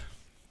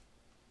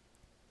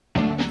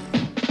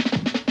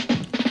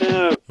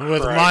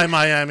my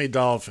Miami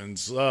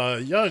Dolphins.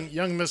 Young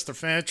Mr.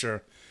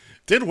 Fancher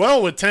did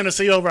well with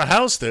Tennessee over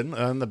Houston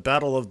in the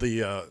battle of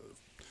the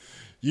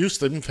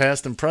Houston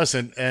past and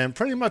present, and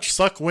pretty much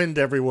suck wind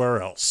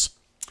everywhere else.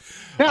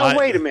 Now,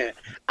 wait a minute.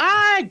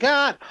 I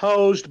got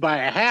hosed by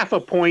a half a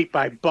point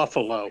by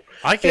Buffalo.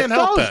 I can't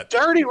help that.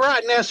 Those dirty,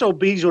 rotten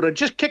SOBs would have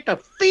just kicked a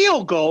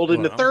field goal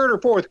in the third or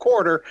fourth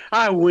quarter,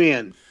 I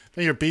win.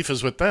 Your beef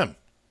is with them.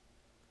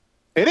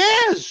 It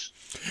is.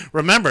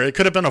 Remember, it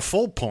could have been a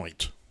full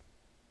point.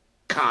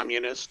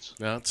 Communists.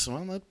 That's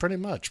pretty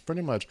much.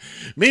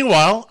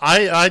 Meanwhile,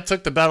 I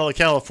took the Battle of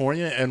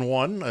California and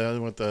won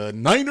with the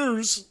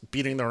Niners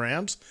beating the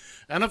Rams.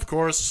 And, of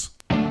course,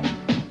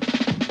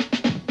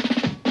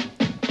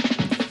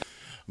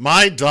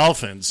 my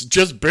Dolphins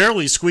just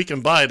barely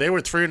squeaking by. They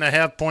were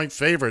 3.5-point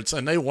favorites,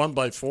 and they won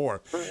by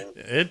 4.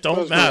 It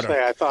don't matter.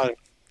 I thought.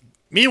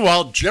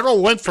 Meanwhile,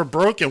 Gerald went for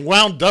broke and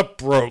wound up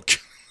broke.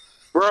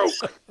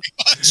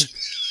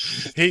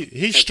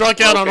 He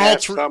struck out on all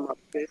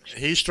three.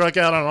 He struck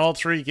out on all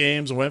 3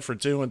 games, went for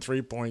 2 and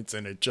 3 points,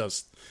 and it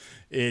just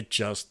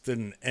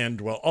didn't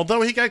end well.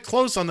 Although he got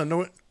close on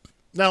the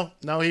no,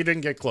 he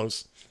didn't get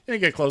close. He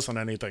didn't get close on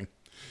anything.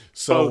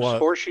 So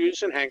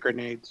horseshoes and hand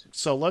grenades.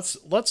 So let's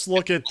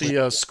look at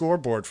the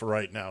scoreboard for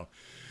right now.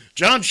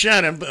 John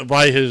Shannon,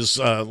 by his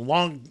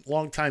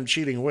long time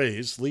cheating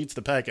ways, leads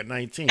the pack at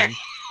 19.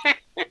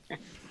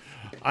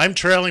 I'm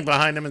trailing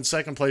behind him in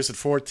second place at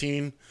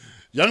 14.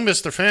 Young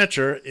Mr.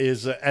 Fancher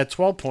is at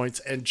 12 points,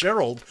 and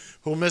Gerald,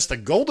 who missed a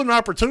golden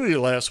opportunity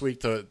last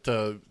week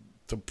to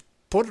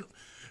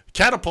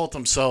catapult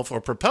himself or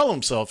propel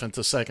himself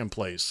into second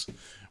place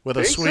with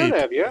a sweep.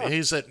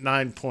 He's at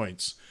 9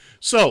 points.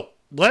 So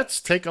let's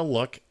take a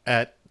look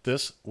at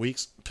this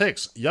week's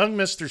picks. Young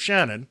Mr.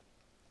 Shannon,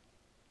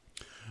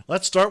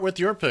 let's start with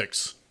your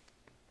picks.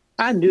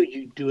 I knew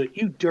you'd do it,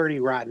 you dirty,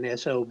 rotten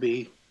SOB.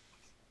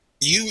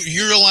 You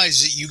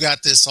realize that you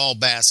got this all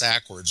bass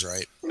backwards,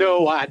 right?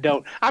 No, I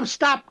don't. I'm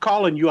stopped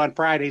calling you on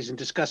Fridays and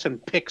discussing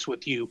picks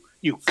with you,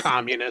 you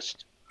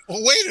communist.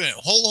 Well, wait a minute.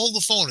 Hold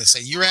the phone and say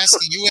you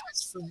asked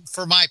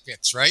for my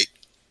picks, right?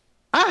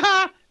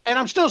 And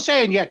I'm still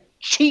saying, you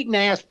cheating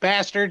ass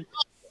bastard.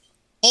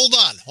 Hold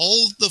on.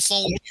 Hold the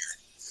phone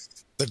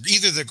here.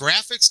 Either the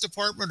graphics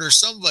department or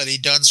somebody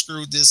done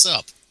screwed this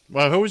up.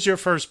 Well, who was your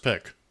first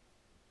pick?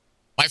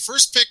 My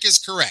first pick is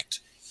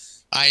correct.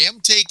 I am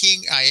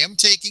taking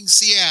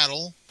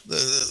Seattle.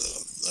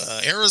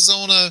 The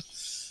Arizona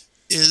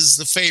is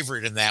the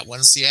favorite in that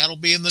one. Seattle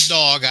being the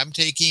dog. I'm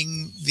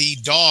taking the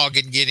dog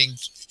and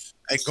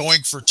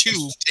going for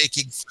 2,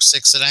 taking for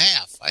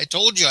 6.5. I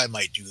told you I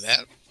might do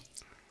that.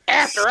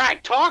 After I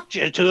talked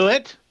you to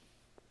it.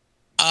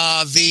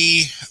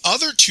 The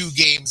other 2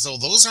 games, though,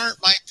 those aren't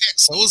my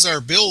picks. Those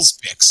are Bill's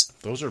picks.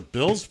 Those are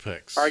Bill's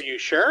picks. Are you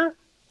sure?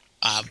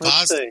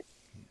 Let's see.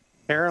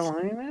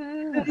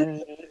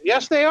 Carolina?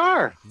 Yes, they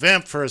are.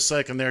 Vamp for a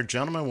second there,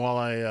 gentlemen, while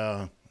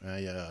I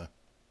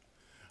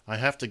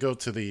have to go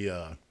to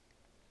the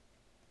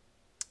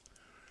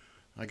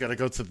I got to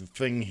go to the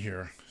thing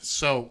here.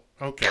 So,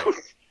 okay.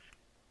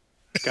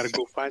 Got to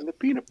go find the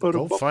peanut butter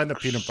box. Go find the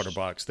peanut butter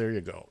box. There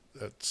you go.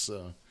 That's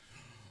well,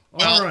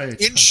 all right.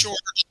 In short,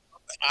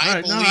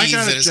 I believe I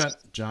got that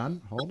it,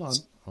 John. Hold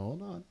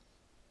on.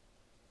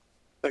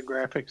 The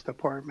graphics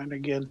department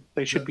again.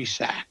 They should be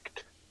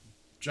sacked.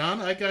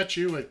 John, I got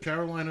you at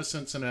Carolina,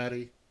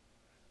 Cincinnati,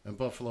 and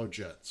Buffalo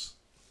Jets.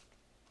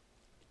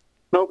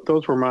 Nope,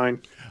 those were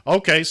mine.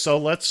 Okay, so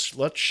let's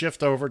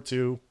shift over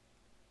to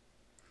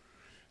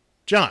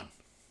John.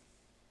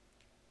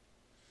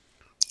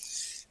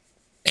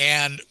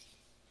 And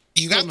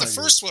you got the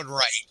first one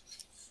right.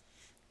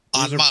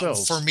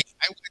 For me,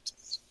 I went.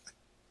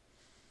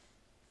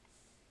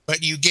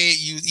 But you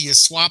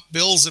swapped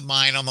Bills and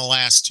mine on the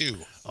last 2.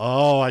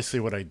 Oh, I see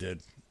what I did.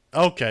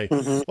 Okay,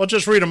 Well,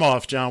 just read them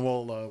off, John.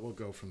 We'll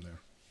go from there.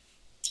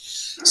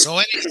 So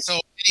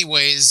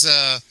anyways,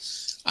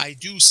 I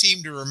do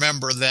seem to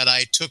remember that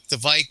I took the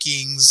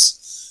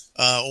Vikings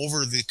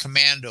over the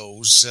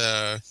Commandos.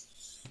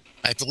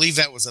 I believe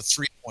that was a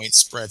 3-point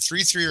spread,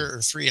 3 or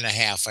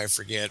 3.5. I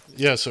forget.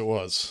 Yes, it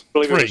was. I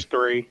believe it was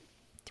 3.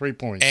 3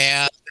 points.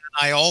 And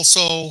I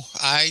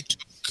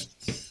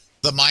took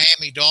the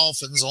Miami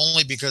Dolphins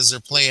only because they're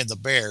playing the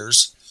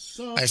Bears.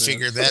 I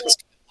figured that's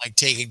like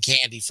taking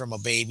candy from a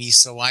baby,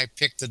 so I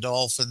picked the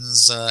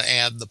Dolphins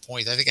and the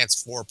point. I think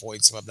that's 4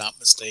 points, if I'm not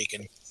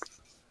mistaken.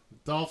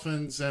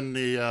 Dolphins and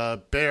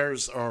the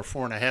Bears are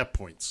 4.5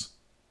 points.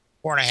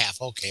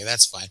 4.5. Okay,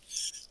 that's fine.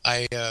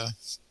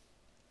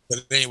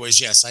 But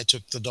anyways, yes, I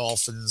took the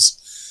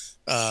Dolphins,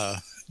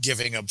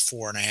 giving up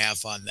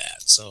 4.5 on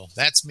that. So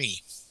that's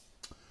me.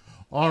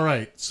 All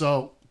right.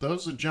 So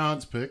those are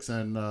John's picks,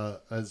 and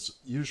as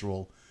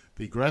usual,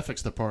 the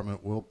graphics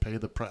department will pay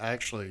the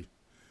actually.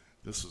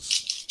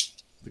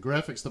 The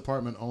graphics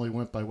department only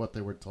went by what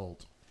they were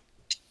told.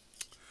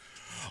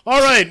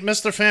 All right,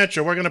 Mr.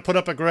 Fancher, we're going to put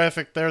up a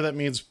graphic there that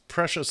means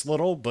precious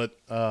little, but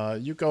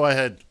you go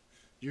ahead.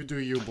 You do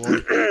you,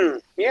 boy.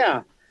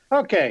 Yeah.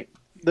 Okay.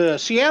 The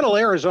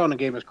Seattle-Arizona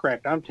game is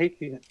correct. I'm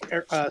taking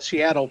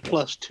Seattle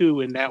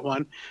 +2 in that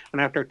one.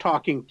 And after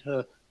talking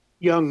to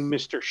young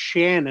Mr.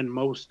 Shannon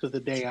most of the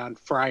day on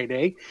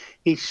Friday.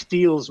 He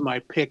steals my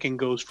pick and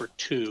goes for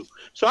 2.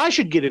 So I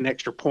should get an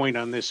extra point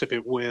on this if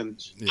it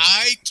wins.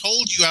 I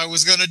told you I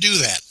was going to do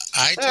that.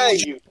 I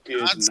told you. Did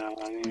not.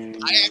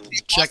 I actually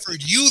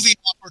offered you the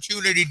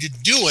opportunity to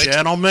do it.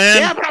 Gentlemen.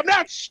 Yeah, but I'm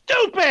not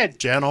stupid.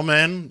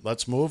 Gentlemen,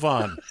 let's move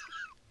on.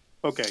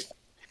 Okay.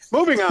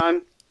 Moving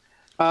on.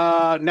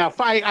 Now,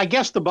 I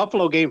guess the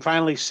Buffalo game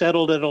finally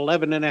settled at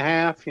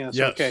 11.5. Yes.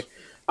 Okay.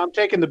 I'm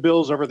taking the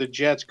Bills over the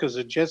Jets because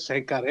the Jets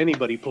ain't got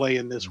anybody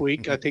playing this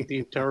week. I think the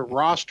entire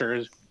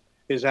roster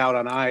is out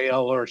on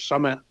IL or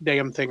some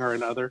damn thing or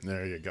another.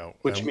 There you go.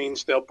 Which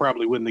means they'll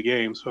probably win the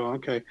game. So,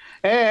 okay.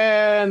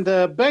 And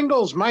the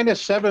Bengals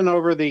 -7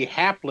 over the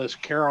hapless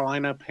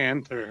Carolina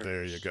Panthers.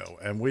 There you go.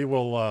 And we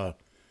will,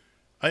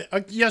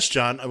 yes,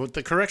 John,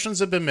 the corrections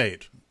have been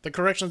made.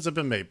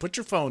 Put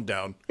your phone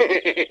down.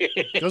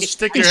 Go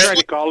stick your head.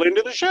 To call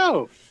into the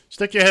show.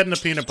 Stick your head in a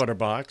peanut butter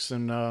box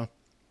and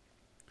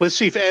let's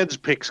see if Ed's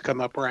picks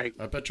come up right.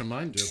 I bet you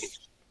mine do.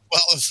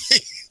 Well,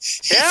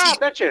 I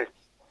bet you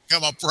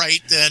come up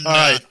right then. All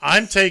right,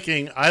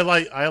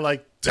 I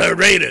like the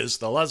Raiders,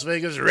 the Las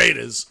Vegas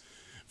Raiders,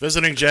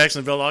 visiting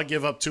Jacksonville. I'll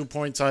give up 2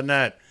 points on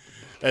that.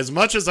 As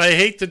much as I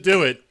hate to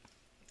do it,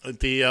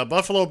 the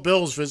Buffalo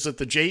Bills visit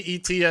the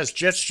Jets.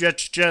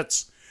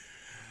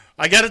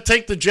 I got to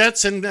take the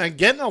Jets and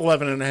get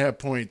 11.5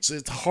 points.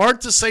 It's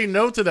hard to say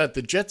no to that.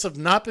 The Jets have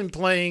not been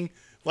playing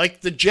like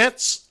the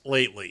Jets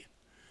lately.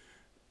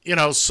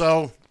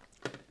 So,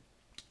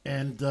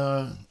 and,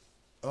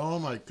 oh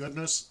my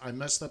goodness, I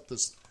messed up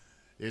this.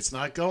 It's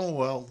not going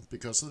well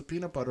because of the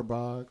peanut butter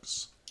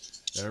box.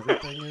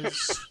 Everything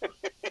is.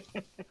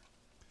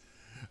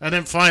 And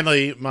then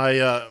finally,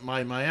 my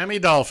Miami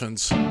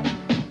Dolphins.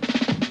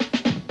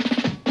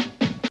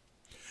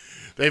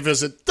 They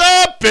visit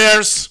the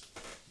Bears.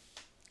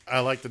 I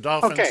like the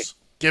Dolphins.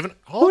 Okay.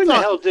 Who in the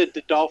hell did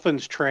the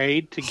Dolphins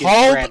trade to get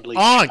Bradley?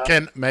 Hold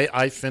on. May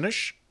I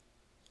finish?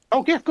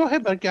 Oh, yeah, go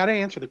ahead, but I got to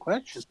answer the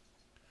question.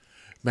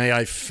 May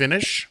I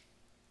finish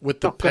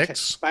with the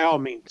picks? By all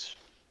means.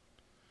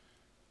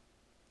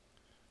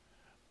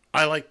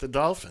 I like the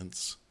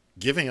Dolphins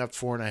giving up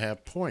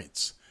 4.5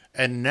 points.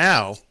 And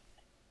now,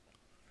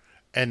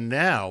 in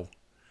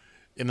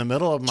the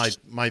middle of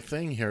my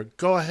thing here,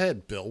 go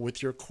ahead, Bill,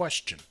 with your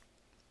question.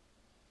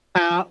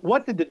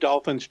 What did the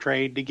Dolphins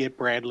trade to get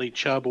Bradley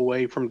Chubb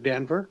away from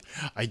Denver?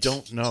 I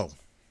don't know.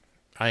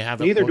 I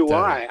haven't. Neither do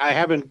I. I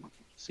haven't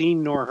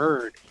seen nor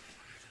heard.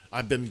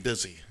 I've been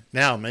busy.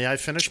 Now, may I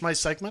finish my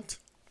segment?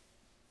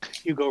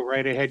 You go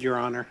right ahead, Your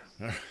Honor.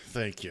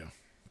 Thank you.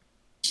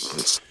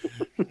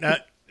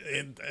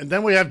 And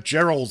then we have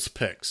Gerald's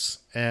picks.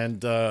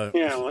 And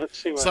let's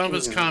see. Some of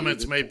his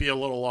comments may be a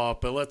little off,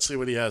 but let's see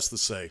what he has to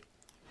say.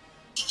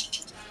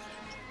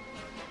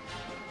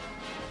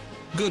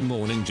 Good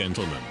morning,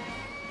 gentlemen.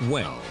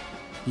 Well,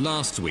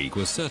 last week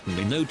was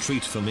certainly no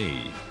treat for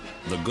me.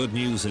 The good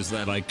news is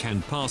that I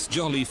can pass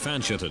Jolly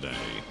Fancher today.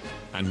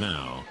 And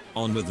now,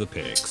 on with the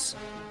picks.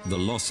 The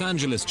Los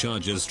Angeles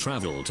Chargers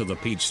travel to the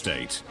Peach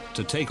State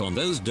to take on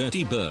those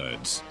dirty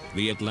birds,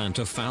 the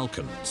Atlanta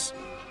Falcons.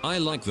 I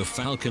like the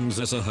Falcons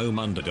as a home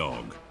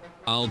underdog.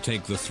 I'll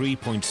take the 3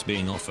 points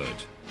being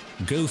offered.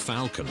 Go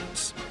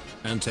Falcons.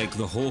 And take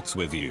the Hawks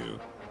with you.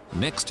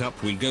 Next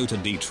up we go to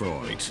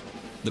Detroit.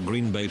 The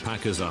Green Bay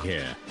Packers are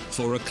here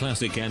for a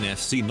classic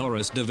NFC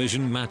Norris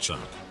division matchup.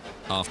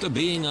 After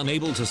being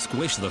unable to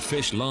squish the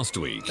fish last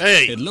week,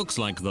 it looks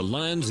like the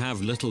Lions have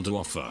little to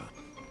offer.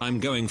 I'm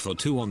going for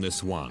 2 on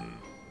this one.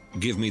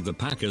 Give me the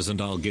Packers and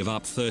I'll give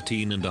up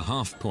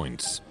 13.5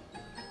 points.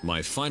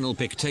 My final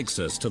pick takes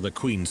us to the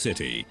Queen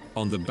City,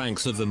 on the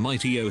banks of the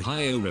mighty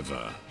Ohio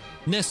River.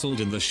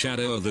 Nestled in the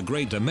shadow of the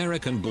Great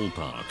American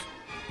Ballpark,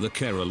 the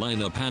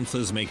Carolina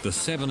Panthers make the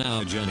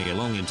 7-hour journey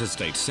along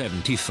Interstate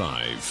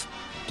 75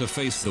 to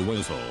face the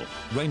woeful,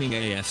 reigning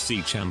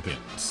AFC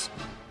champions.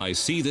 I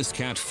see this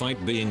cat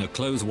fight being a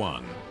close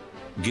one.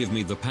 Give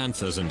me the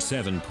Panthers and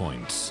 7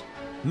 points.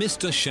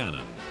 Mr.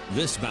 Shannon,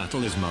 this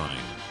battle is mine.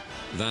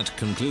 That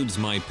concludes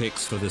my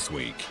picks for this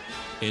week.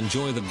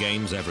 Enjoy the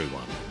games,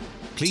 everyone.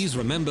 Please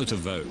remember to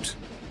vote.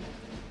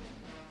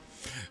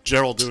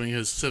 Gerald doing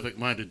his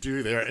civic-minded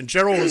duty there. And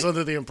Gerald was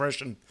under the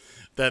impression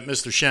that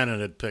Mr.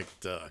 Shannon had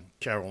picked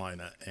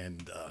Carolina.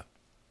 And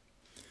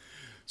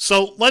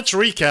so let's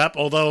recap,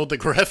 although the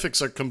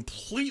graphics are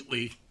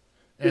completely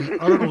and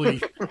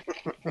utterly...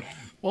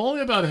 well,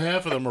 only about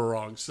half of them are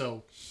wrong.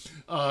 So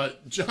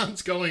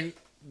John's going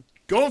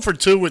for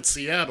 2 with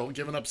Seattle,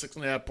 giving up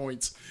 6.5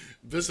 points,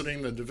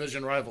 visiting the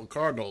division rival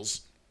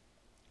Cardinals.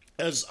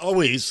 As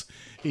always,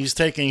 he's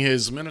taking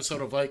his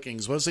Minnesota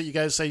Vikings. What is it you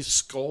guys say?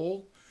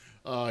 Skol?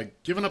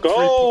 Giving up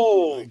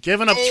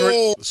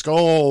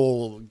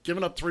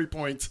 3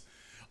 points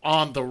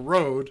on the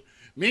road.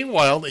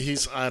 Meanwhile,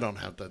 I don't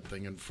have that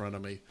thing in front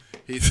of me.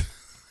 He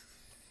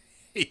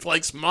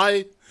likes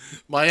my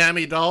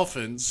Miami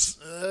Dolphins.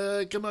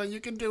 Come on, you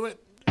can do it.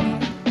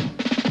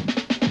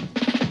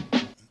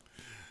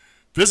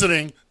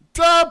 Visiting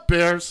the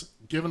Bears,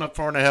 giving up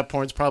 4.5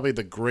 points, probably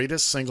the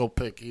greatest single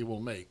pick he will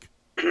make.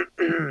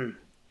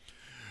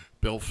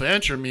 Bill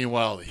Fancher,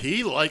 meanwhile,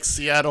 he likes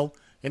Seattle,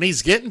 and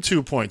he's getting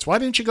 2 points. Why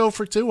didn't you go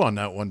for 2 on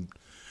that one?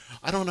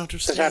 I don't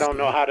understand. Because I don't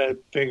know how to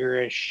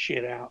figure this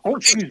shit out. Oh,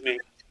 excuse me.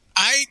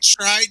 I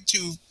tried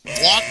to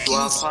walk You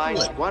are you fined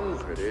through it. 1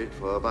 credit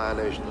for a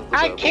violation of the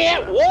I verbal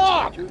can't ban.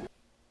 walk!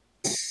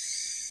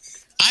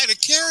 I'd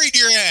have carried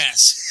your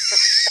ass.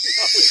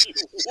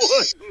 No,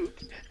 you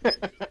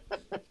wouldn't.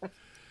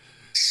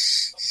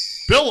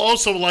 Bill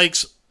also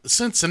likes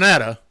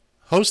Cincinnati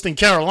hosting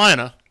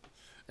Carolina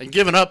and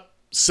giving up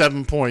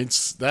 7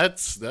 points.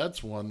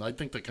 That's one. I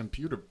think the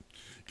computer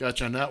got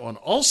you on that one.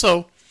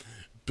 Also,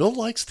 Bill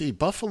likes the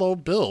Buffalo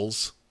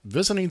Bills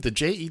visiting the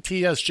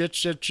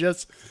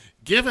Jets,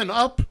 giving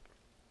up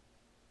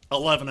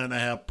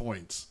 11.5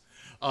 points.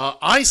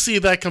 I see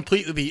that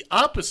completely the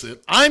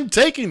opposite. I'm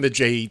taking the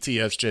Jets,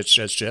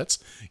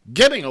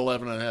 getting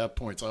 11.5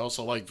 points. I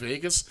also like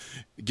Vegas,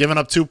 giving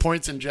up 2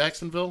 points in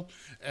Jacksonville.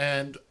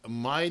 And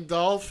my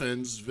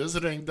Dolphins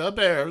visiting the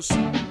Bears,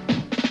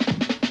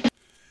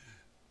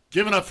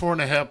 giving up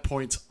 4.5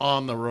 points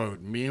on the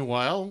road.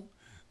 Meanwhile,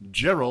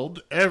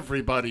 Gerald,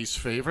 everybody's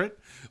favorite,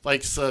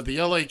 likes the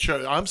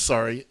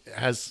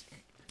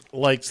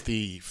likes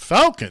the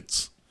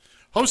Falcons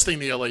hosting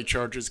the LA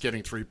Chargers,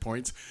 getting 3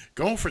 points.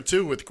 Going for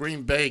 2 with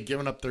Green Bay,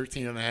 giving up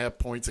 13.5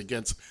 points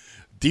against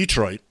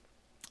Detroit.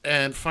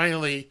 And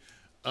finally,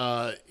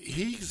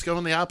 he's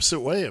going the opposite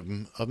way of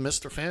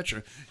Mr.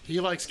 Fancher. He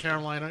likes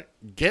Carolina,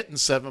 getting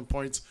 7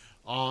 points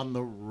on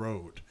the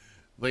road.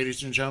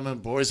 Ladies and gentlemen,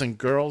 boys and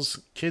girls,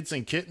 kids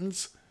and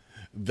kittens,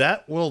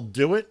 that will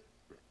do it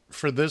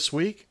for this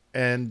week.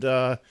 And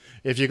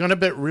if you're going to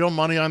bet real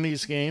money on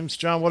these games,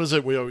 John, what is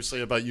it we always say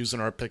about using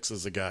our picks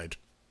as a guide?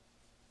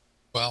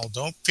 Well,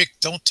 don't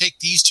take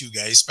these two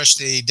guys,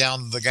 especially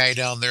the guy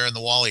down there in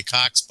the Wally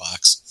Cox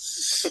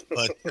box.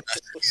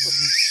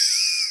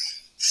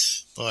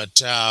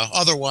 But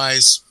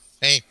otherwise,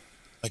 hey,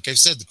 like I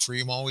said, the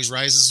cream always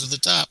rises to the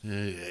top.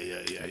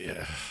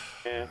 Yeah.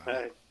 Yeah,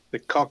 the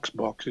Cox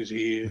box is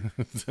here.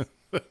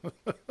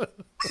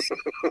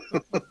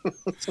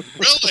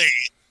 Really?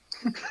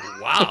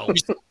 Wow.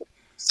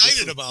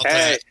 Excited about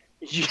that.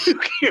 You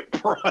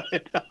brought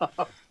it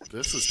up.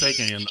 This is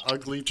taking an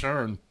ugly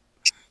turn.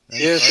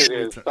 Yes, it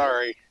is.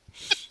 Sorry.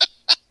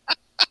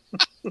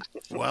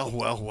 Well.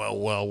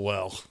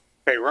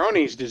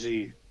 Peyronie's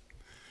disease.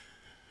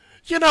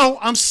 You know,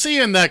 I'm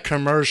seeing that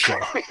commercial.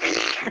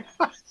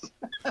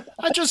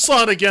 I just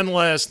saw it again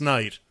last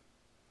night.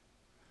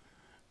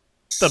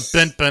 The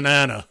bent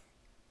banana.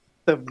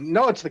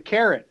 No, it's the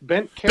carrot.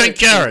 Bent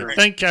carrot.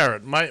 Bent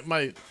carrot.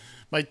 My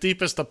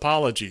deepest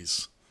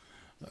apologies.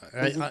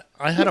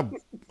 I had a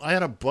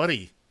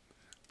buddy,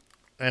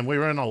 and we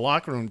were in a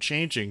locker room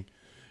changing,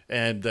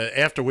 and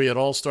after we had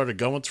all started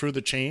going through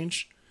the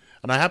change,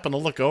 and I happened to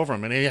look over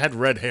him, and he had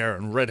red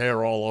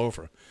hair all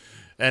over.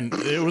 And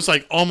it was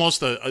like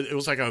it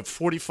was like a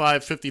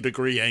 45, 50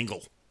 degree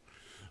angle.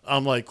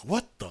 I'm like,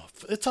 what the?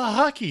 It's a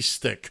hockey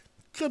stick.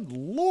 Good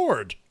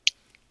Lord.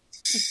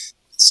 It's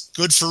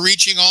good for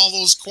reaching all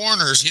those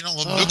corners, the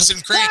nooks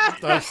and crannies.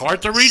 The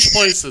hard to reach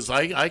places.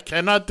 I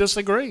cannot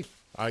disagree.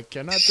 Oh.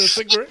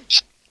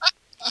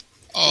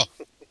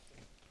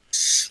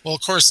 Well,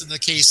 of course, in the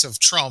case of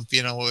Trump,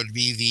 it would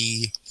be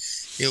the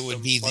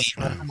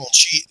normal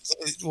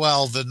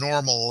the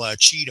normal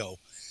Cheeto.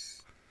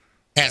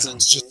 Has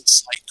just a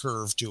slight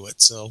curve to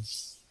it, so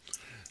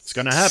it's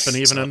going to happen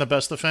even in the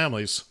best of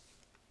families.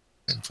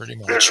 And pretty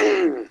much.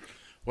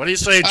 What do you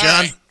say, John?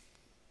 Right.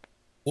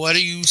 What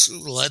do you?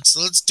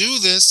 Let's do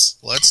this.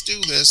 Let's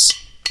do this.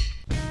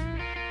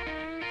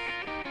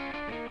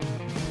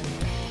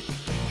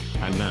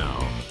 And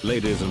now,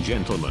 ladies and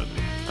gentlemen,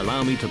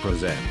 allow me to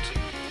present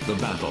the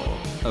Battle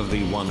of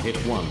the One-Hit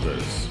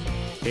Wonders.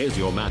 Here's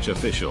your match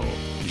official,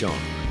 John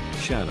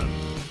Shannon.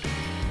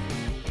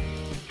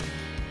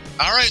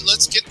 All right,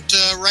 let's get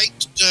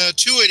right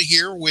to it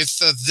here with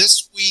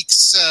this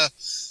week's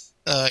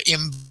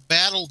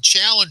embattled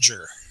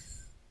challenger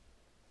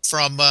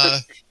from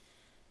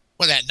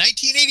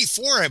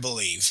 1984, I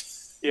believe.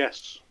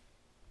 Yes.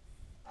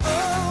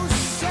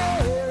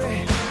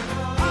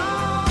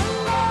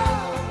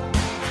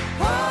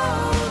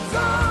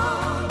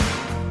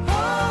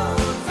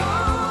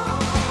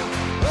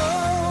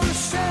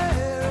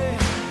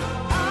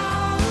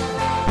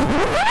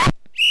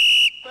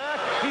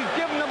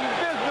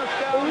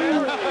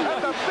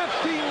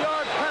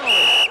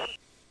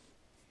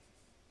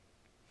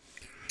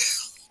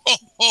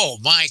 Oh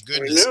my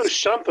goodness. We knew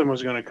something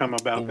was going to come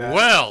about that.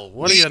 Well,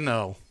 what do you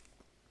know?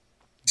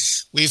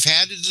 We've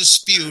had a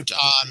dispute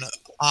on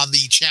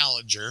the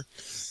challenger.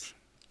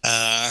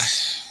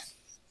 That's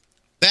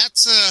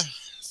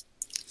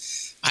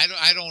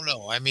I don't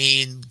know. I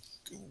mean,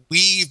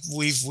 we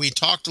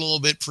talked a little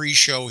bit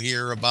pre-show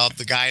here about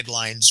the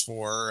guidelines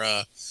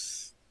for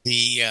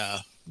the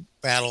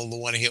Battle of the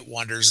One-Hit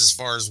Wonders as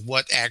far as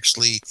what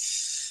actually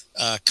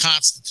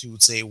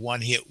constitutes a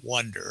one-hit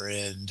wonder,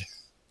 and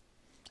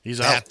he's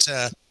out.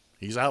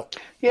 He's out.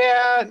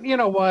 Yeah, you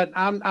know what?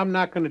 I'm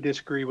not going to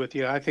disagree with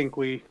you. I think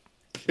we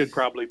should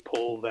probably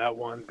pull that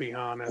one, be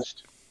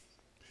honest.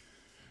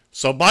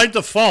 So by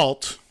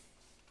default,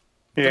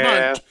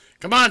 Yeah.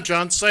 Come on,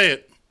 John, say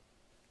it.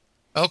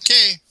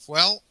 Okay.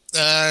 Well,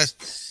 I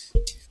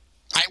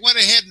went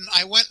ahead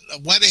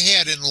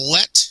and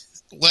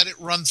let it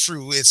run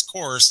through its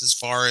course as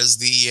far as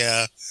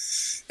the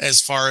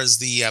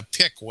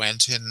pick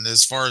went and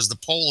as far as the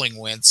polling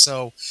went.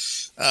 So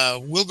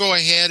we'll go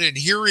ahead, and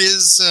here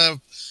is,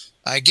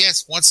 I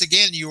guess, once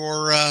again,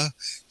 your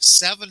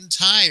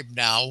 7-time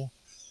now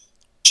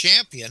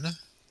champion,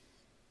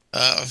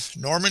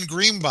 Norman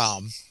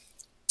Greenbaum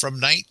from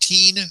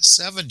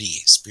 1970,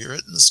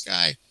 Spirit in the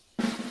Sky.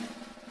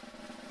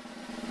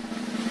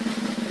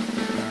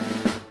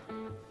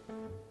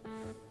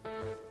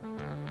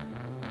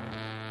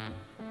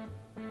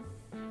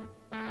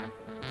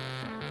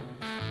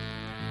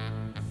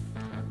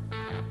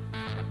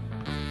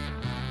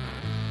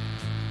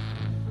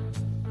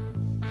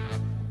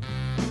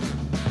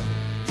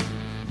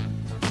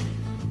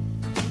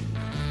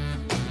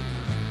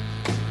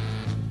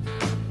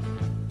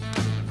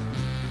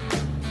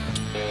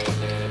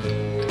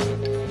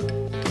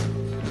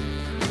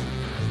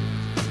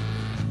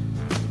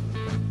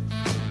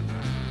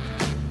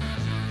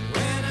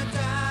 When I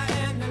die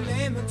and I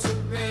lay me to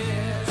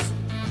rest,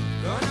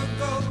 gonna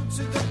go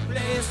to the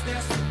place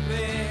that's the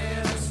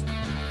best.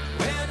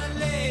 When I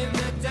lay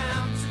me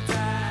down to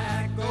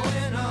die,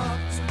 going up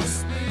to the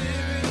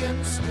spirit in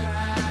the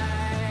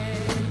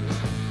sky.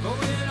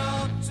 Going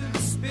up to the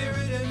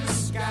spirit in the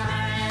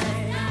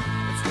sky.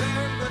 That's where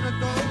I'm gonna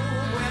go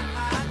when I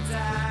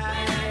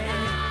die.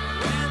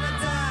 When I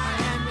die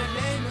and I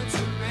lay me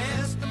to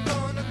rest, I'm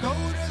gonna go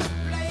to the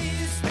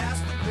place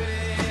that's the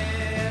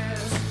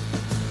best.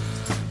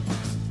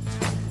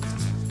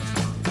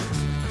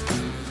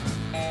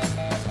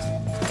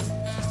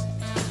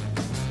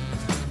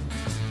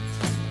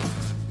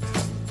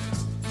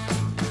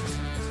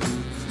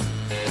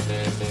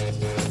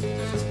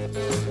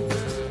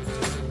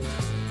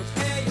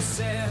 Prepare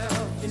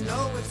yourself, you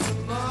know it's a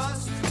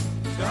must.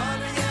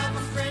 Gonna have a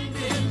friend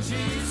in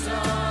Jesus.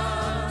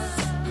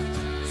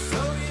 So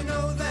you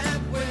know that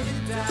when you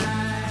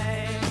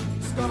die,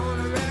 it's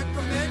gonna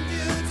recommend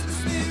you to the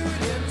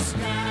spirit in the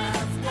sky.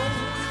 It's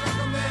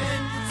gonna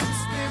recommend you to the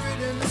spirit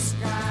in the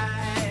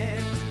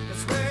sky.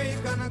 That's where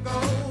you're gonna go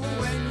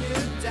when you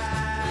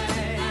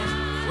die.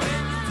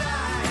 When you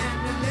die and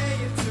they lay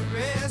you to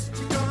rest,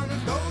 you're gonna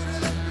go to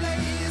the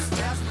place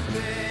that's the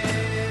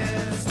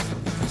best.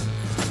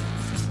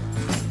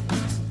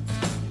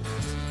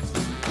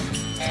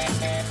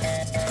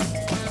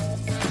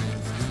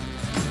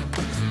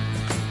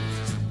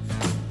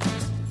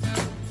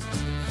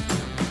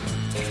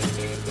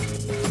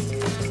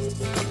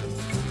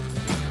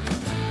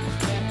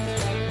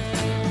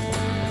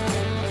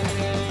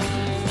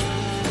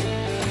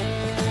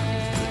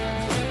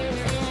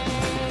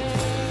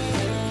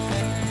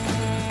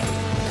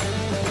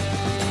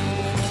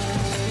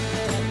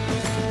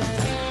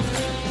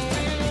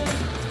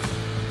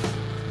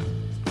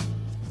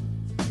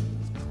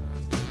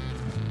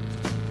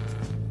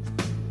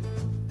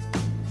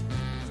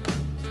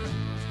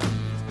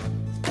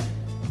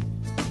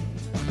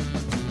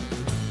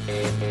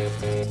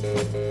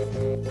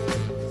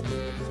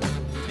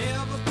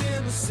 Never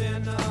been a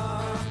sinner,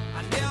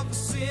 I never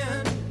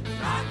sinned.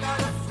 I got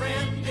a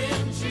friend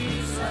in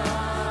Jesus.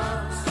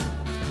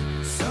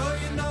 So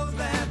you know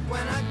that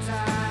when I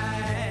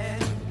die,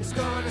 it's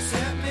gonna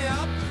set me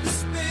up the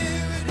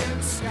spirit in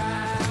the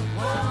sky.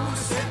 Oh,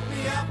 set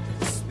me up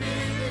the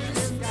spirit in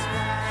the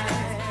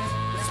sky.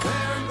 That's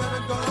where I'm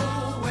gonna go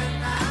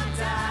when I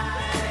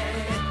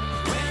die.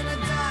 When I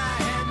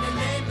die and they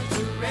lay me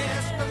to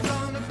rest, I'm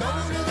gonna go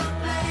to the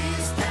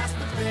place that's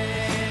the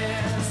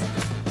best.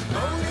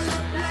 Go to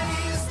the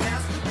place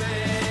that's the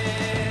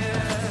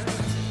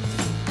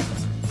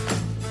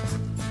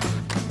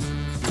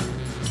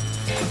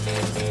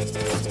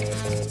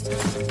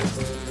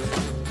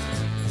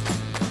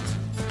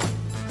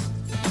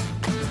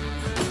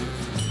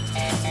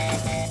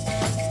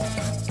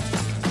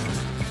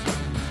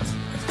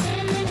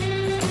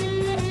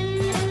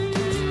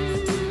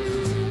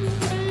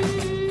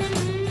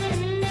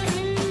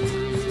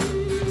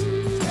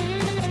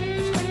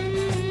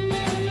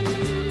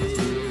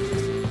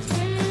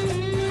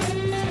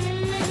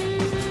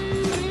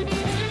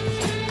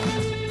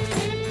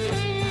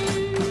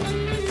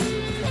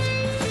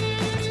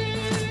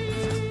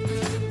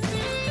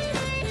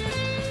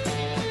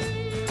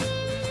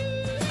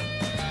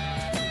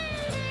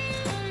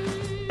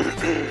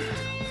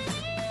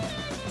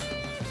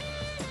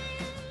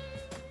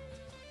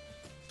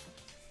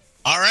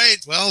All right.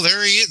 Well,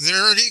 there it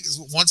is.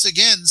 Once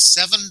again,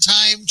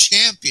 7-time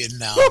champion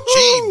now.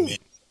 Gee, man.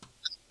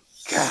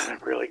 God, I'm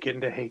really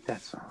getting to hate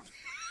that song.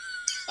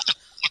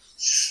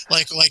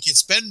 Like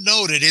it's been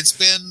noted, it's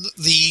been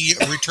the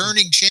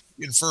returning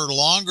champion for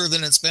longer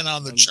than it's been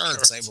on the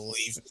charts, I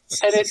believe.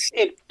 And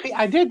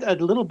I did a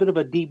little bit of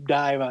a deep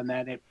dive on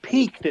that. It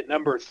peaked at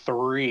number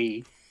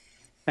 3,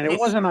 and it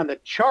wasn't on the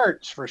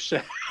charts for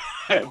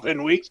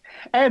 7 weeks.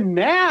 And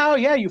now,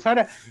 yeah, you find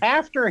out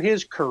after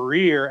his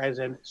career as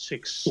a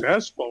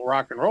successful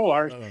rock and roll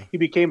artist, he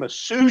became a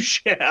sous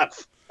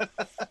chef.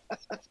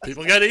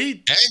 People got to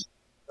eat. Hey,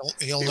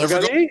 he'll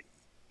never go. Eat.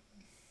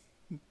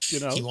 You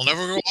know, he will never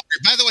go hungry.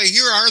 By the way,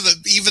 here are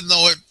even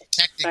though it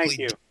technically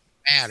doesn't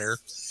matter,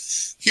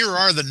 here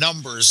are the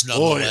numbers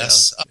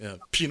nonetheless. Oh, yeah.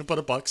 Peanut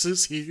butter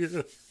boxes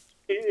here.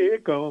 Here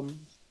it comes.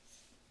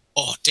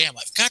 Oh, damn,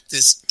 I've got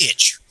this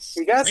itch.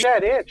 You got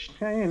that itch.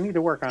 I need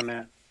to work on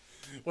that.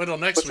 Wait till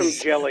next Put week.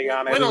 some jelly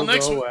on it. Wait till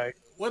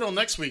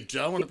Next week,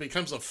 Joe, when it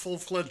becomes a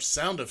full-fledged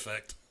sound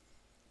effect.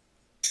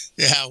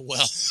 Yeah,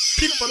 well.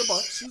 Peanut butter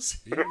boxes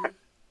here.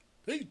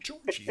 Hey,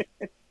 Georgie.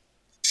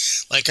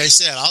 Like I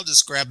said, I'll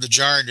just grab the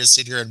jar and just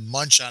sit here and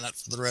munch on it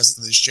for the rest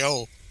of the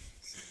show.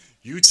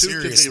 You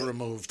too can be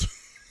removed.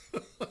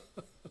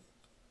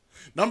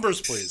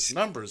 Numbers, please.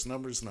 Numbers.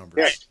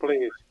 Yes,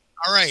 please.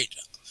 All right.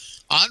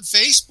 On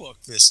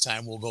Facebook this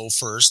time, we'll go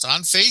first.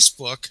 On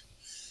Facebook,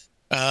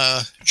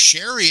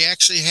 Sherry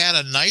actually had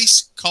a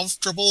nice,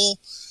 comfortable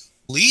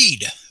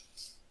lead.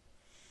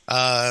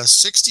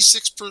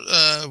 66.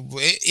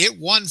 It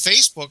won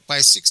Facebook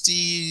by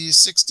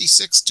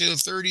 66 to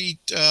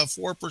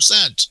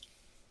 34%.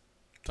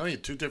 Tell you,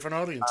 two different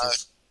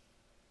audiences.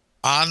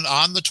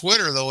 On the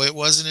Twitter, though, it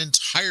was an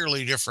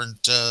entirely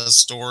different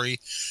story,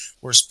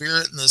 where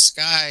Spirit in the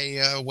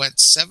Sky went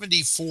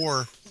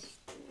 74%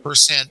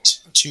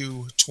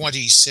 to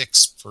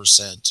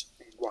 26%.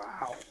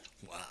 Wow.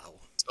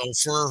 So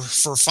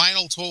for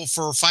final total,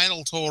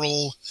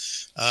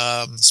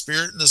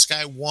 Spirit in the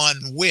Sky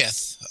won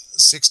with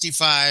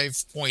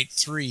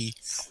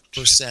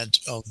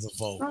 65.3% of the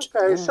vote.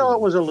 Okay, so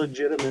it was a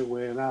legitimate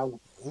win.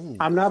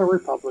 I'm not a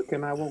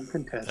Republican. I won't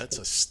contest. That's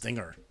a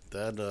stinger.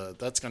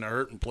 That's going to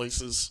hurt in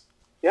places.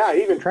 Yeah, I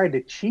even tried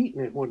to cheat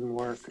and it wouldn't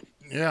work.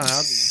 Yeah.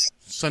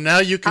 So now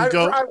you can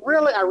go. I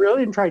really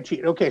didn't try to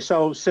cheat. Okay,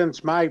 so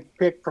since my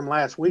pick from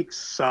last week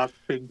sucked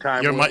big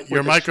time.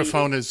 Your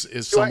microphone is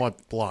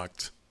somewhat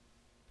blocked.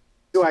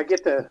 Do I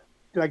get to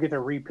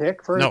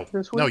repick for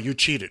this week? No, you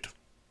cheated.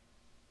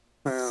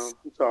 Oh,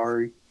 I'm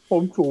sorry.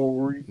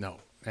 No,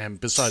 and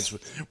besides,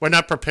 we're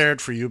not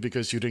prepared for you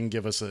because you didn't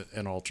give us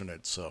an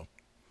alternate. So.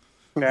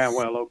 Yeah,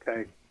 well,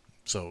 okay.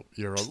 So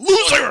you're a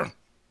loser.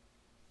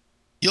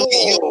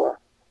 You'll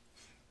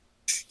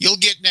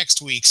get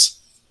next week's.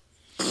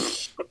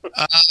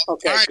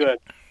 Okay, right. Good.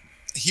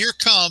 Here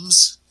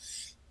comes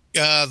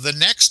the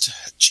next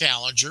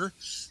challenger.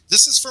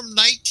 This is from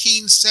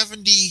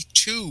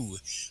 1972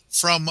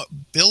 from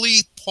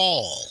Billy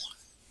Paul.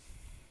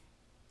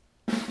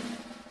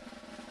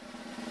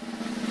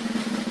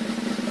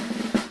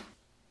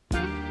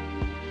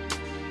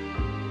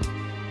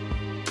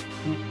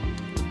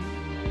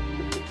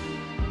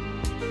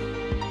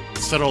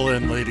 Settle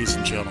in, ladies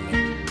and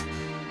gentlemen.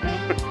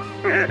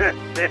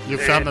 You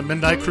found the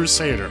Midnight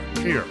Crusader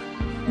here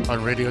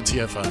on Radio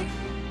TFI.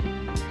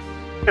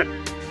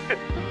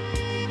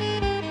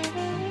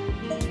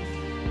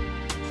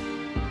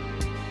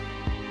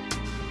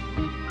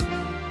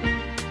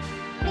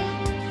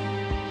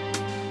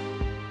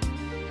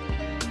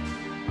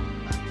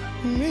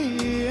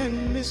 Me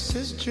and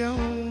Mrs.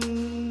 Jones,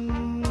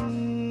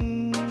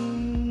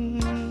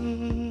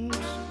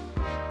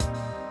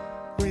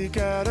 we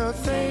got a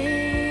thing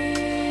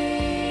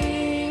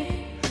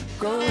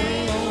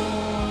going on.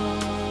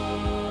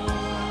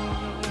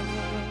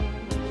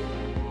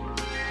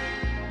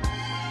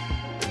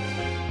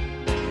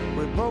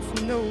 We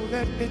both know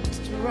that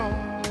it's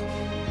wrong,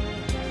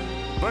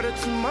 but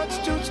it's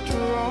much too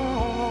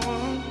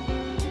strong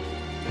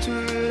to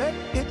let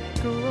it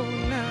go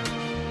now.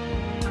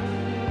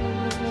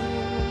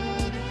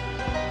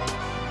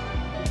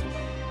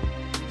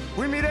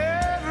 We meet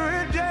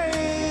every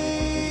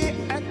day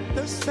at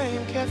the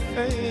same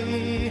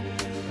cafe,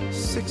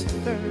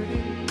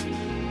 6:30,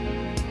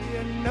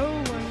 and no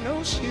one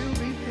knows she'll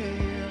be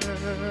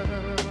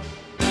there.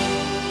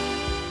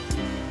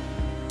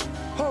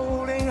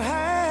 Holding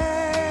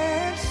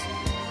hands,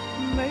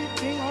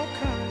 making all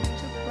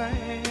kinds of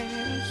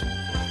plans,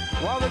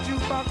 while the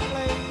jukebox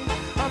plays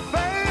a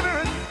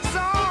favorite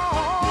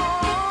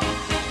song.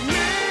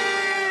 Me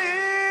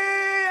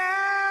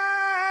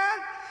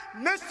and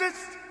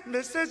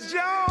Mrs.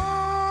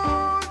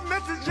 Jones,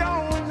 Mrs.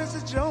 Jones,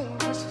 Mrs.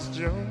 Jones, Mrs.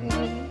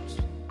 Jones,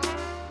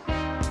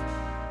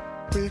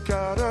 we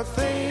got a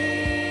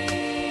thing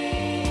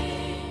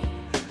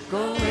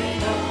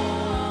going on.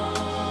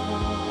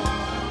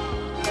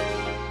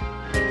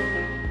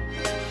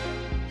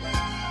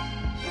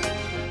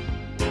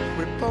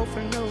 We both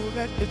know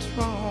that it's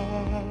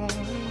wrong,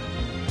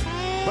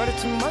 but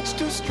it's much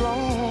too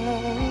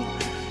strong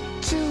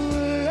to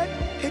let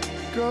it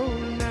go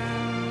now.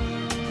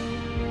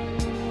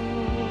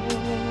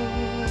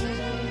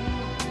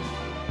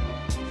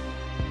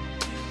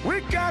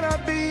 We gotta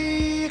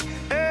be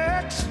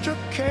extra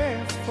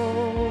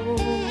careful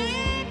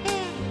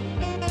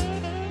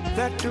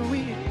that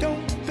we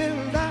don't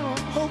build our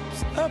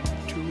hopes up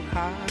too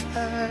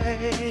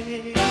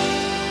high,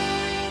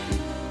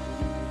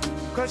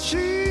 'cause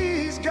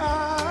she's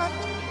got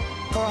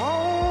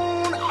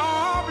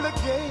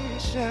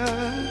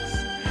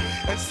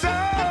and so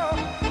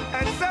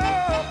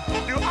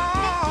do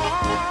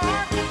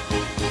I.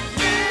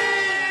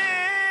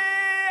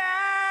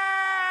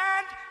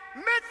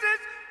 Me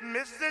and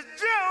Mrs.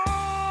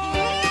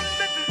 Jones,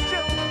 Mrs.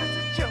 Jones,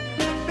 Mrs. Jones.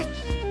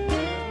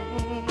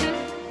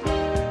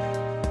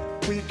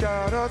 We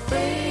got a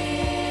thing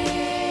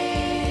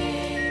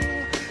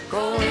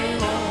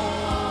going on.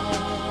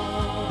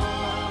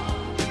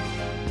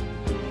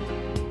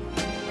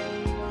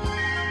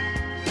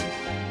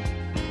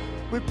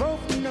 We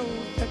both know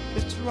that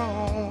it's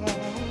wrong,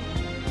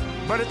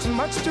 but it's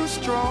much too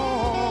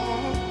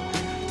strong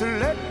to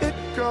let it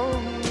go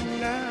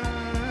now.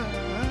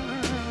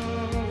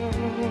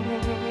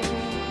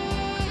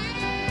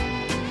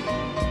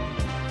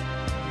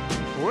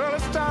 Well,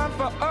 it's time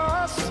for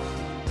us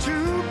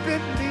to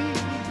believe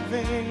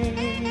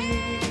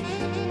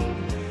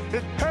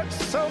it hurts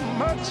so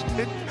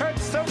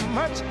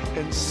much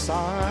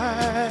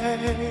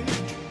inside.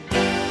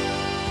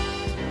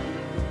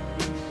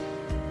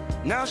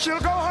 Now she'll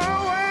go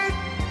her way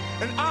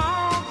and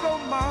I'll go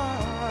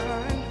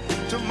mine.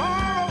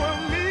 Tomorrow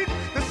we'll meet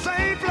the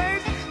same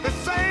place, the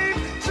same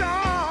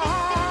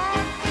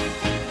time.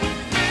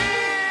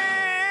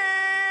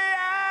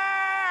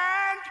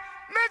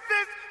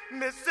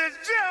 And Mrs.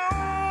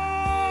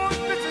 Jones,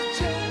 Mrs.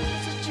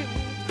 Jones,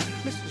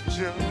 Mrs.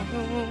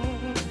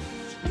 Jones,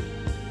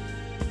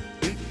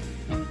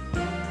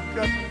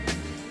 got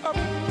a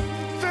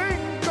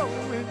thing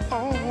going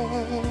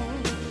on.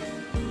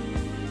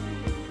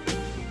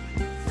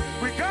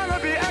 We gotta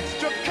be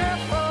extra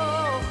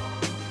careful.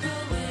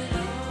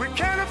 We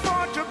can't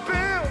afford to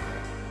build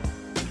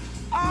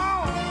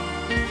our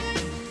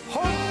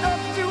hopes up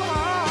too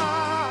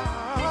high.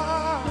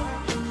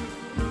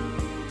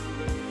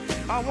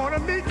 I wanna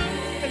meet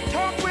and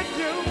talk with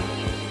you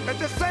at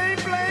the same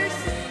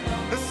place,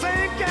 the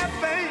same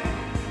cafe,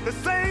 the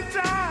same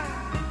time.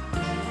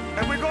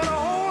 And we're gonna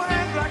hold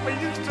hands like we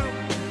used to.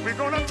 We're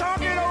gonna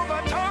talk it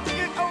over, talk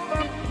it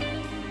over.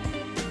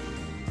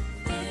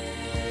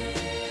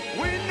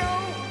 We know,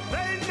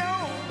 they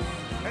know,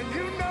 and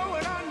you know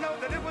and I know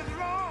that it was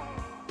wrong.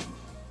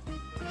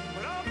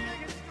 But I'm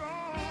thinking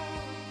strong.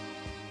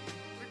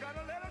 We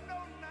gotta let them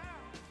know now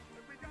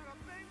that we got a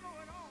thing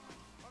going on.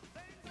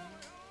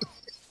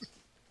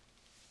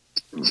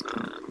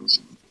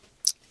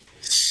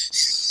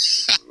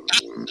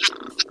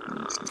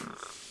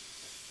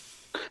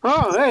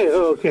 Oh, hey,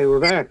 okay, we're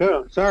back.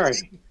 Oh, sorry.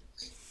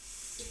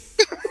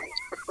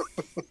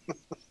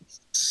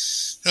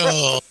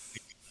 Oh,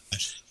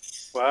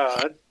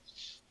 wow.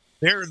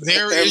 there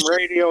FM is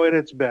radio at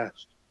its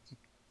best.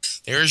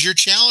 There's your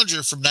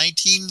challenger from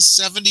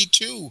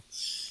 1972,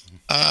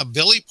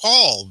 Billy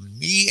Paul,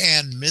 Me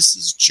and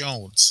Mrs.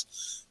 Jones.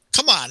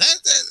 Come on,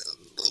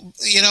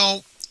 you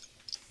know,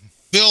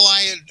 Bill.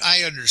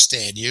 I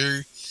understand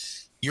you're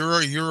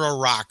a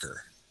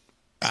rocker.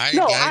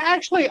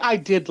 I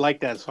did like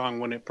that song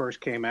when it first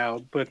came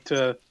out, but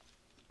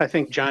I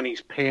think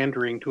Johnny's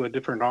pandering to a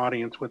different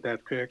audience with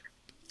that pick.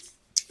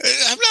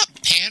 I'm not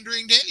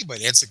pandering to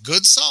anybody. It's a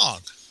good song.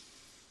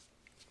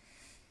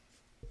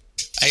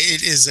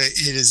 It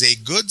is a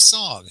good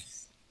song.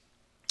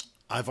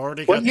 I've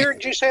already. What year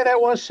did you say that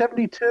was?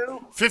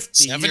 72?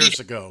 50 years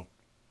ago.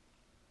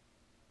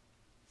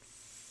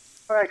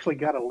 I actually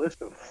got a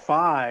list of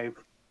 5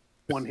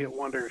 one-hit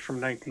wonders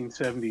from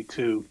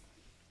 1972.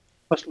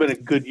 Must have been a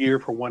good year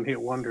for one-hit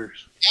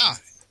wonders. Yeah.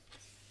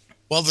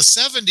 Well, the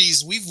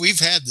 70s, we've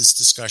had this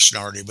discussion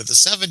already, but the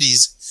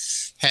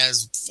 70s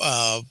has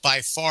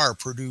by far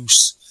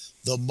produced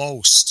the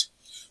most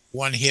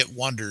one-hit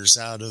wonders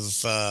out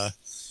of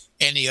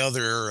any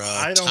other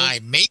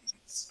time.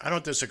 I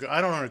don't disagree.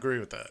 I don't agree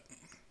with that.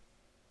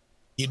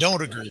 You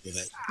don't agree with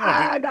it? No,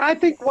 I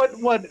think what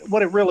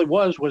it really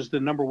was the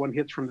number one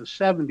hits from the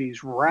 70s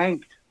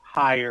ranked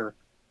higher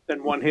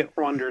than one-hit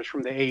wonders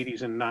from the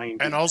 80s and 90s.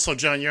 And also,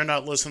 John, you're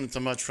not listening to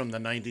much from the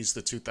 90s,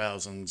 the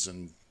 2000s,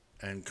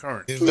 and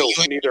current. No,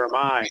 neither am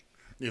I.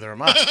 Neither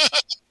am I.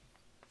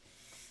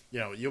 You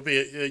know, you'll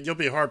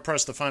be hard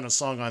pressed to find a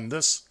song on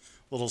this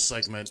little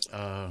segment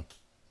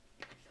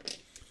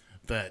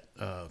that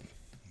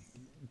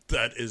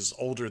is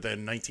older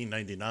than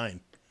 1999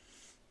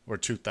 or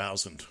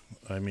 2000.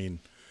 I mean,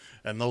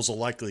 and those will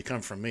likely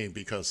come from me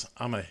because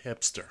I'm a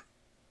hipster.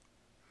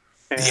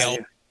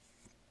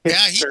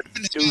 Yeah, he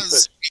even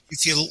has.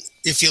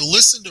 If you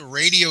listen to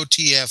Radio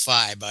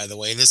TFI, by the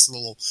way, this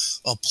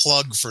is a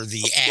plug for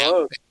the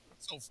app.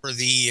 For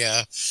the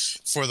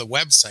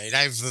website,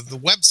 the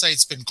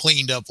website's been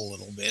cleaned up a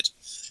little bit,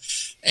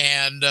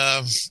 and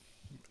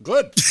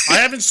good. I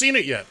haven't seen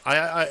it yet.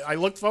 I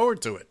look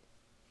forward to it.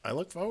 Yeah,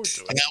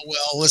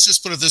 well, let's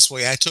just put it this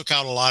way: I took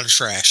out a lot of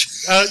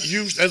trash.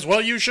 You as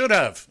well. You should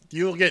have.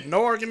 You'll get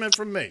no argument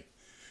from me.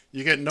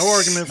 You get no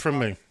argument from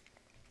me.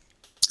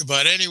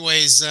 But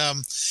anyways,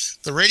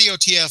 the Radio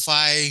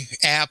TFI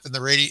app and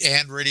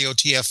Radio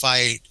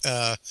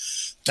TFI.com.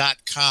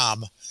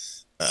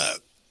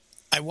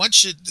 I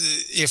want you to,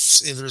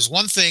 if there's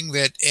one thing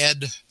that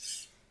Ed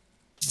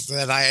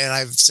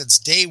I've since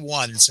day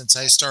one, since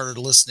I started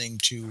listening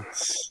to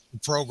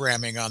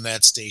programming on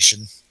that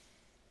station,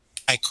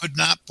 I could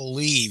not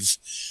believe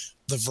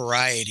the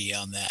variety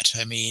on that.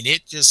 I mean,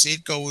 it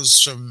goes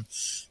from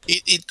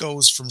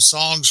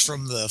songs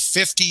from the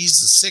 50s,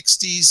 the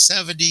 60s,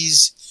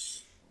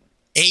 70s,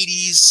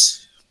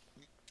 80s,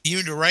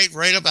 even to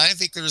right up. I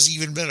think there's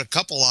even been a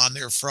couple on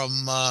there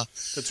from the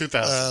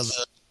 2000s.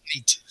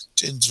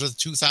 Into the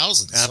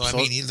 2000s. So, I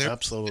mean,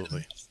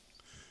 absolutely.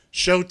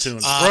 Show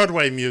tunes,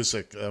 Broadway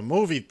music,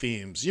 movie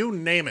themes, you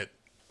name it.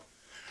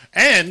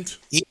 And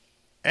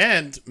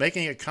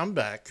making a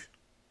comeback,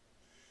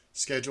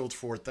 scheduled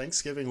for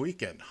Thanksgiving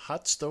weekend,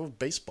 Hot Stove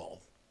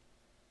Baseball.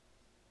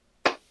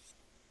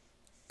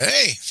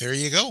 Hey, there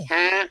you go.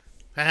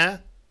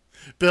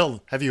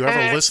 Bill, have you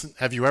ever listened?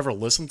 Have you ever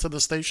listened to the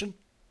station?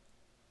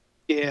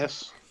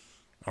 Yes.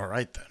 All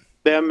right then.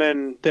 Them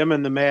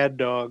and the Mad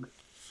Dog.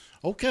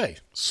 Okay,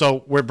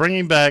 so we're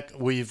bringing back.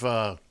 We've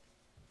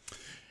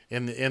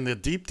in the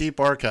deep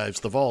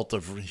archives, the vault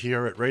of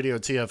here at Radio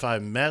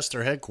TFI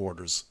Master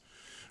Headquarters.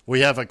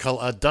 We have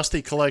a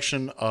dusty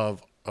collection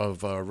of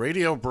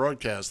radio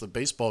broadcasts of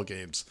baseball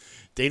games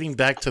dating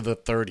back to the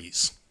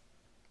 30s.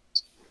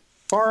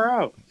 Far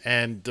out.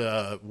 And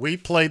we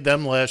played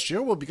them last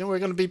year. We're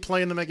going to be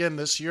playing them again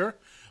this year.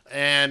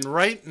 And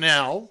right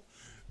now,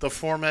 the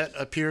format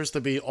appears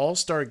to be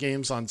all-star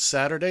games on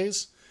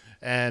Saturdays.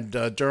 And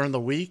during the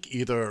week,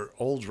 either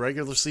old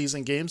regular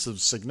season games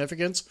of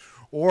significance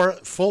or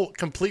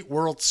complete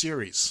World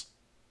Series.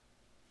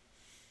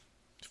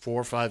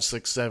 4, 5,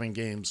 6, 7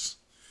 games,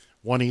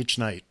 one each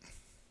night.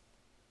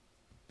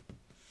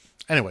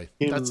 Anyway,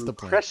 that's the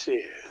plan.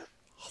 Impressive.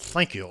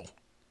 Thank you.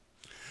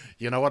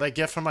 You know what I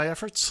get for my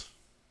efforts?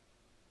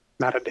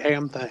 Not a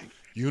damn thing.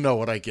 You know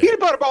what I get. Peanut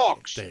butter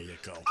box. There you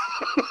go.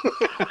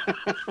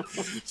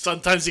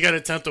 Sometimes you got to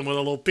tempt them with a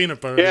little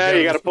peanut butter. Yeah,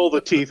 you got to pull the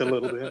teeth a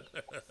little bit.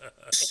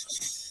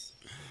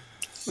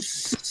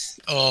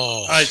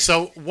 Oh. All right,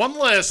 so one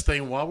last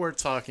thing while we're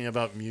talking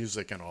about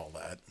music and all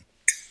that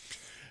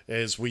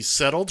is we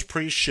settled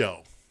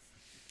pre-show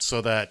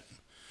so that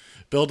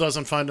Bill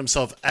doesn't find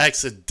himself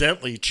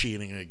accidentally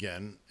cheating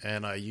again,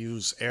 and I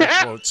use air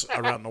quotes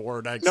around the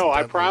word accidentally. No,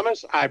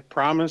 I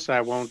promise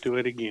I won't do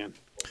it again.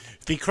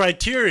 The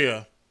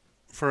criteria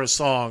for a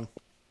song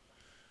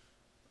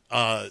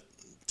to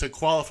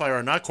qualify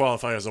or not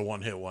qualify as a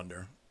one-hit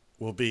wonder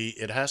will be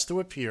it has to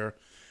appear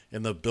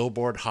in the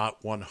Billboard Hot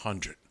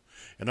 100.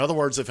 In other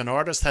words, if an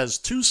artist has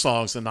 2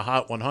 songs in the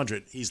Hot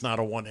 100, he's not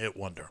a one-hit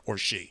wonder, or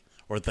she,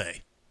 or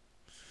they.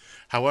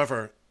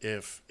 However,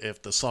 if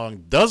the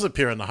song does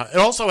appear in the Hot, it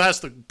also has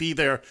to be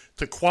there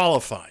to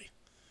qualify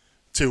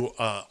to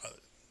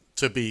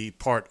be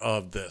part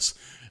of this.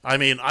 I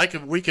mean,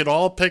 we could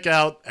all pick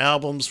out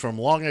albums from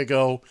long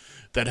ago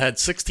that had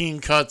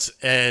 16 cuts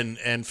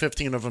and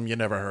 15 of them you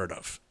never heard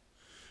of.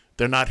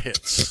 They're not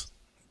hits.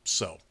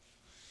 So,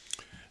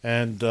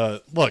 and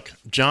look,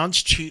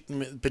 John's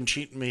been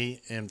cheating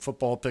me in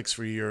football picks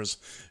for years.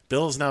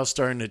 Bill's now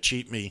starting to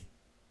cheat me.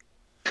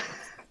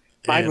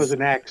 Mine was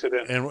an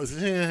accident. And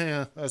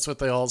yeah, that's what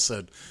they all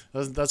said.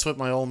 That's what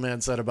my old man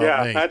said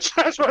about me. Yeah,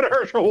 that's what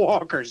Herschel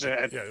Walker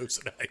said. Yeah, it was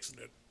an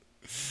accident.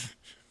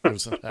 It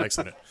was an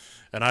accident.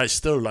 And I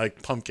still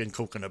like pumpkin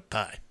coconut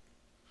pie.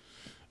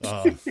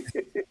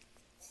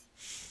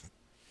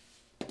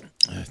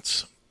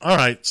 It's all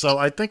right. So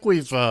I think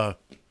we've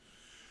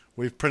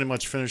pretty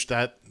much finished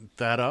that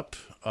up.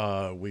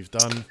 We've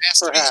done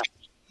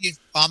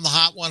on the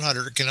Hot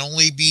 100. It can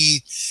only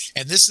be,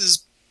 and this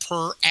is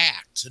per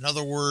act. In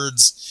other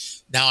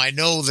words, now I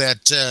know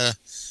that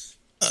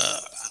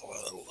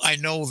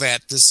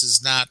this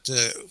is not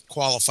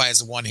qualify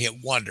as a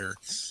one-hit wonder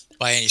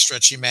by any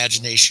stretch of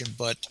imagination,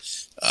 but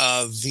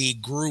the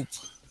group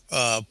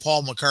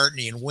Paul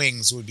McCartney and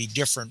Wings would be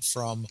different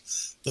from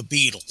the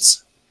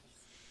Beatles.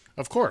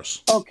 Of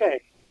course.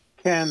 Okay.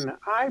 Can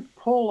I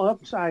pull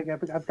up?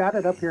 I've got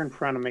it up here in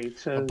front of me. It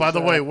says, by the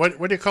way, what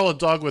do you call a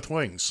dog with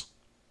wings?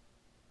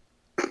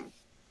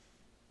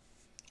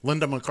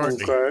 Linda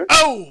McCartney. Okay.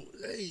 Oh!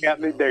 Yeah,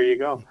 there you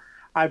go.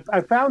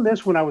 I found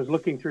this when I was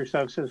looking through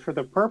stuff. It says, for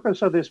the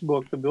purpose of this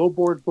book, the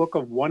Billboard Book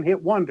of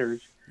One-Hit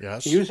Wonders,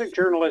 yes. Music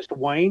journalist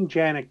Wayne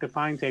Janik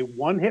defines a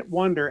one-hit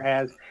wonder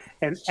as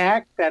an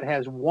act that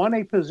has won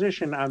a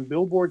position on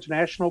Billboard's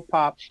National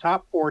Pop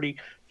Top 40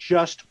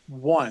 just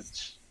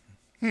once.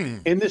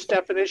 In this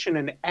definition,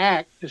 an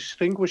act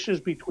distinguishes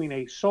between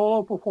a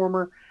solo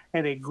performer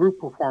and a group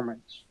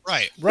performance.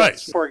 Right.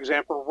 For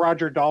example,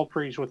 Roger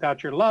Daltrey's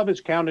Without Your Love is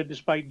counted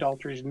despite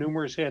Daltrey's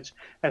numerous hits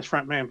as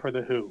frontman for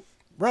The Who.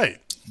 Right.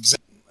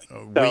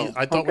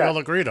 I thought we all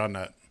agreed on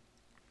that.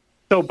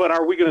 So, but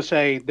are we going to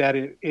say that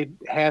it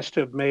has to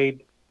have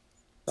made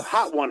the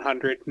Hot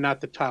 100, not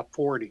the Top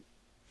 40?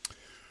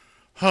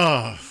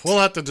 We'll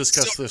have to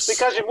discuss this.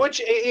 Because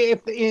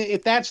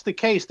if that's the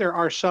case, there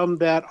are some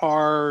that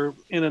are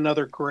in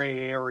another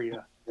gray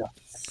area. Yeah.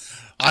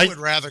 I would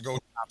rather go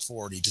top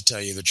 40, to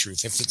tell you the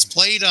truth. If it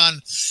played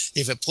on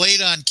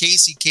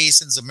Casey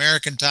Kasem's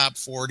American Top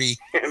 40,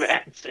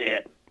 that's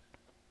it.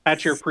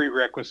 That's your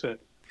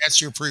prerequisite. That's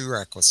your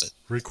prerequisite.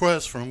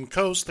 Request from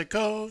coast to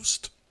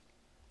coast.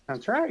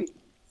 That's right.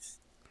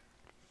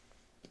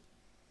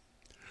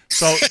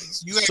 So I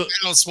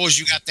don't suppose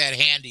you got that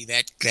handy,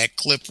 that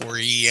clip where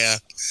he I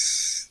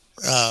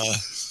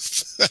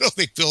don't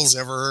think Bill's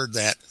ever heard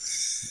that.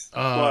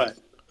 What?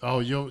 Oh,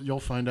 you'll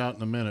find out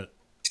in a minute.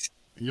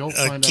 You'll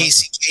find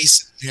Casey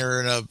Kasem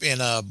here on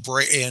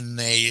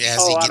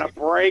a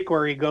break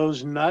where he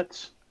goes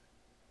nuts.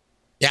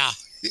 Yeah.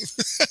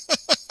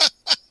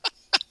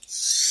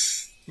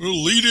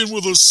 We'll lead in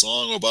with a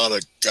song about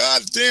a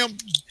goddamn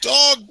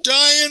dog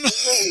dying.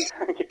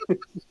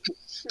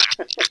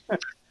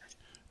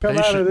 Come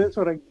out of this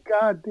with a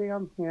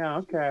goddamn... Yeah,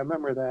 okay, I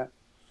remember that.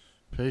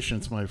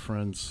 Patience, my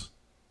friends.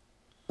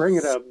 Bring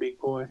it up, big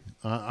boy.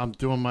 I'm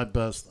doing my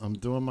best.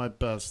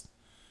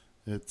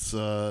 It's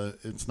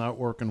not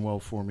working well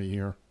for me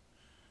here.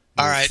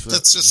 All right,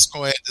 let's just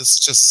go ahead.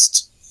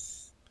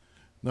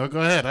 No,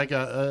 go ahead. I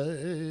got... All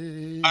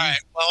right,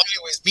 well,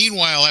 anyways,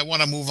 meanwhile, I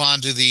want to move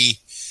on to the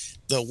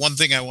one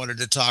thing I wanted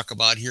to talk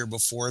about here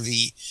before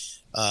the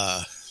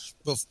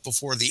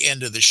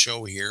end of the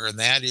show here, and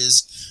that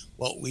is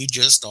what we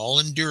just all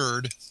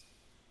endured.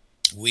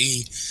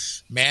 We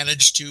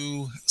managed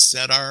to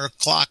set our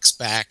clocks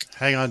back.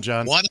 Hang on,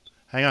 John. What?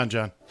 Hang on,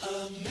 John.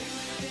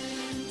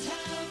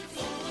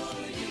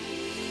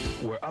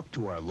 We're up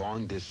to our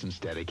long-distance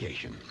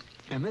dedication.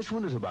 And this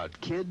one is about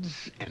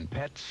kids and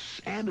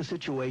pets and a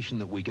situation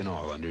that we can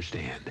all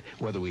understand,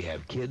 whether we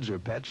have kids or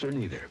pets or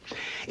neither.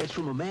 It's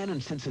from a man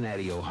in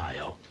Cincinnati,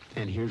 Ohio.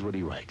 And here's what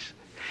he writes.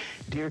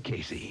 Dear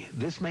Casey,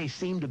 this may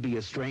seem to be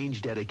a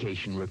strange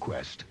dedication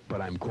request, but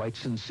I'm quite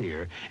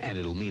sincere, and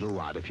it'll mean a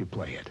lot if you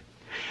play it.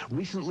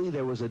 Recently,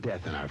 there was a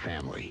death in our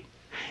family.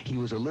 He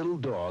was a little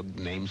dog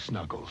named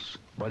Snuggles,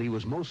 but he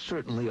was most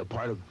certainly a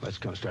part of... Let's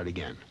start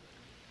again.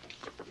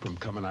 From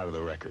coming out of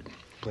the record.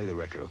 Play the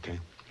record, okay?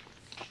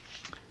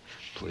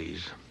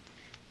 Please.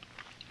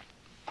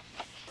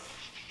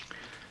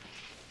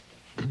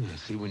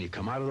 See, when you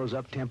come out of those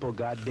up-tempo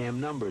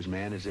goddamn numbers,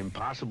 man, it's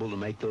impossible to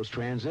make those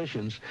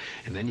transitions.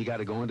 And then you got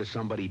to go into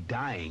somebody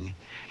dying.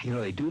 You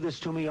know, they do this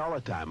to me all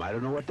the time. I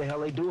don't know what the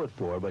hell they do it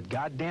for, but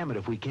goddamn it,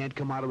 if we can't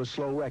come out of a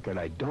slow record,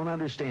 I don't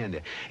understand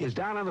it. Is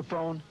Don on the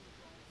phone?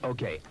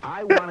 Okay,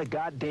 I want a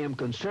goddamn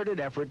concerted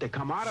effort to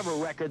come out of a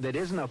record that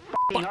isn't a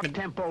fucking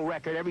up-tempo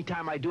record every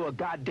time I do a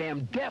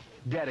goddamn death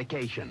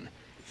dedication.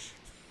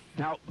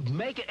 Now,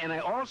 make it, and I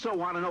also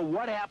want to know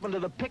what happened to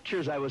the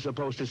pictures I was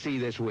supposed to see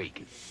this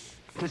week.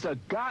 This is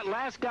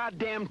last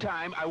goddamn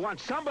time. I want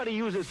somebody to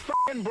use his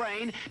fucking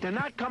brain to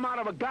not come out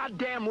of a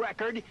goddamn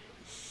record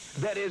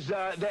that is,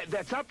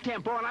 that's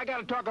up-tempo, and I got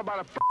to talk about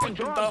a fucking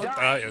dog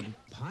dying.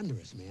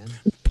 Ponderous, man.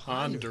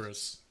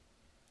 Ponderous.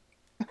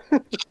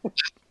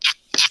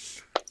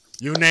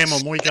 You name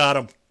them, we got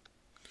them.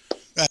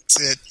 That's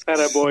it.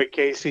 That boy,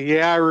 Casey.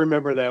 Yeah, I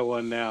remember that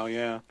one now,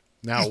 yeah.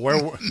 Now,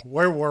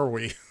 where were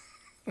we?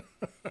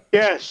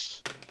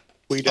 Yes,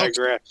 we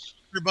digress.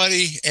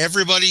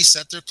 Everybody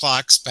set their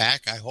clocks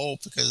back, I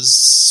hope,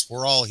 because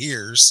we're all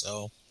here,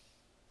 so.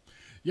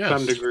 Yes. To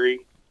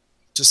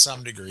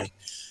some degree.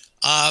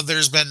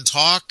 There's been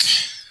talk,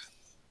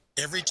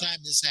 every time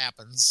this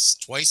happens,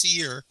 twice a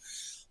year,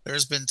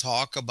 there's been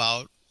talk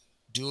about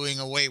doing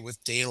away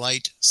with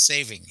daylight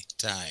saving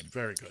time.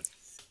 Very good.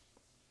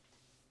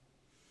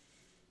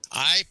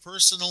 I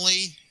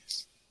personally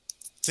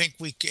think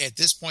at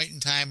this point in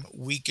time,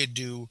 we could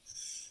do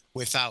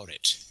without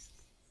it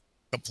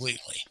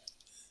completely.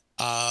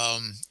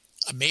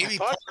 Maybe I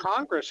thought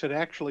Congress had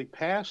actually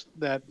passed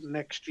that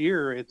next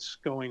year. It's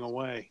going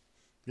away.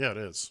 Yeah, it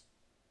is.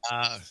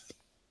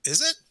 Is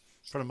it?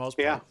 For the most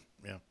part.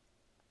 Yeah.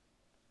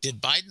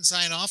 Did Biden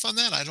sign off on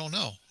that? I don't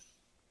know.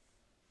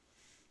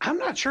 I'm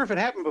not sure if it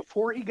happened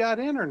before he got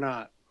in or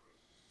not.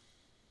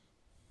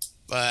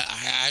 But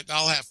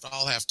I'll have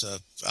to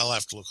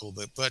look a little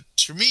bit. But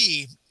to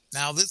me,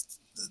 now this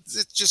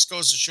just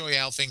goes to show you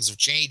how things have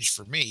changed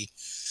for me.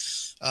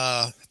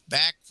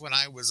 Back when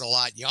I was a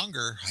lot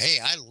younger, hey,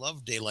 I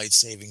loved daylight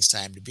savings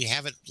time. To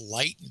have it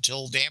light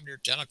until damn near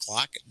 10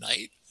 o'clock at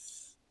night.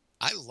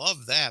 I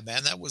loved that,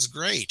 man. That was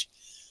great.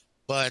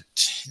 But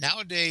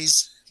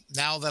nowadays,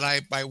 now that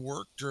I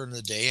work during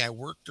the day, I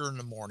work during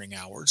the morning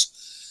hours,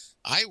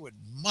 I would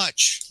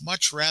much,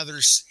 much rather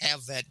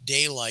have that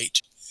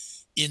daylight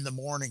in the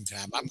morning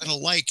time. I'm going to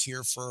like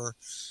here for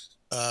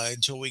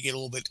until we get a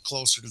little bit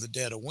closer to the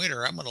dead of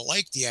winter. I'm going to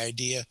like the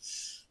idea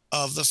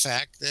of the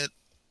fact that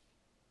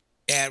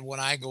when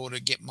I go to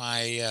get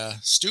my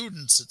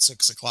students at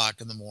 6 o'clock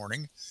in the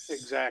morning,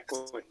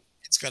 exactly,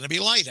 it's going to be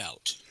light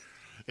out.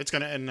 It's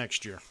going to end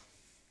next year.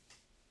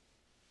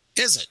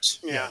 Is it?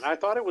 Yeah, and I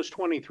thought it was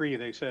 23.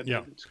 They said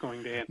it's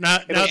going to end.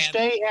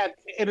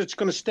 It's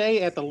going to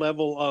stay at the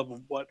level of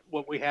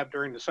what we have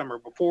during the summer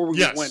before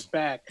we went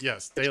back.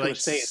 Yes, daylight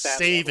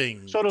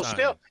saving. So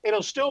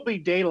it'll still be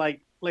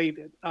daylight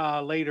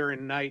later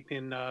in night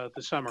in the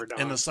summer. Don.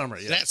 In the summer,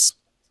 yes.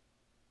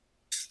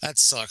 That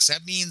sucks.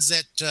 That means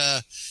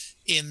that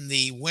in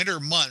the winter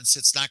months,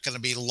 it's not going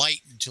to be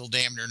light until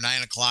damn near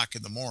 9 o'clock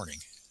in the morning.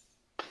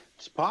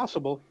 It's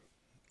possible.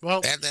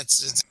 Well,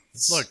 that's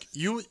look,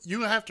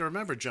 you have to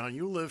remember, John,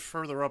 you live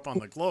further up on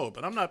the globe,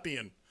 and I'm not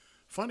being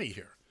funny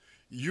here.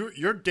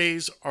 Your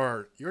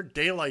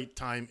daylight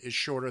time is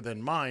shorter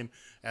than mine,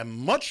 and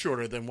much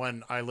shorter than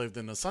when I lived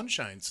in the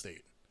Sunshine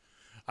State.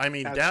 I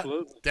mean,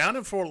 down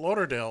in Fort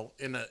Lauderdale,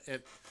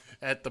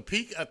 at the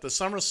peak, at the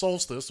summer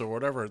solstice or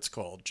whatever it's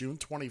called, June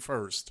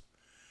 21st,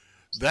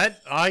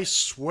 that I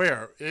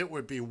swear it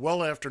would be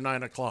well after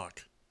 9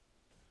 o'clock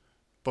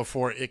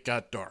before it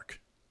got dark.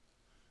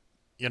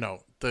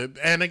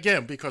 And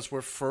again, because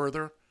we're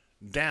further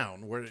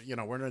down, we're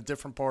in a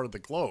different part of the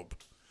globe.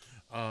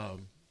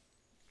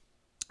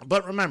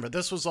 But remember,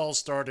 this was all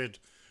started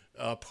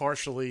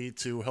partially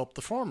to help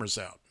the farmers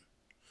out,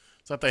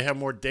 so that they have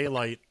more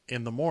daylight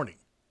in the morning.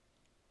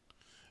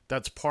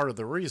 That's part of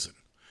the reason.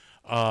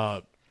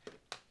 I've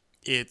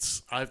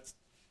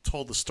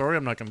told the story.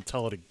 I'm not going to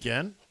tell it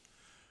again.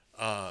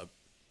 I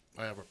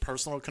have a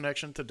personal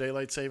connection to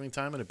daylight saving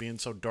time and it being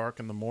so dark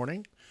in the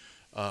morning.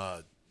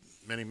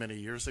 Many, many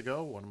years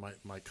ago, one of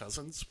my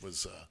cousins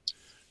was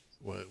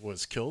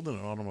killed in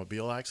an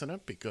automobile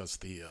accident because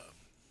the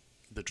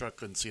truck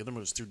couldn't see them.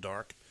 It was too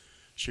dark.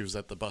 She was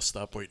at the bus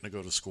stop waiting to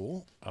go to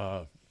school.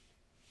 We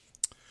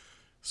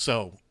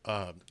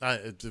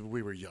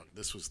were young.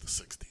 This was the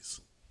 60s.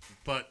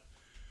 But,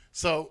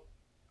 so,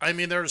 I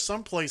mean, there are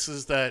some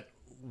places that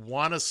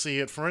want to see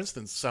it. For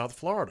instance, South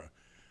Florida.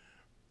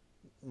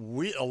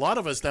 A lot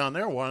of us down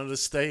there wanted to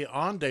stay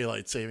on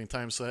daylight saving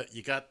time so that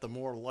you got the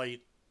more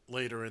light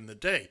later in the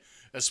day,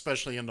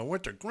 especially in the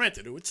winter.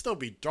 Granted, it would still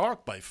be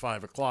dark by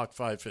 5 o'clock,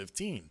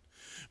 5:15,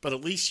 but at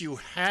least you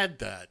had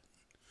that.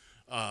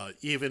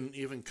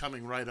 Even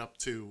coming right up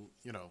to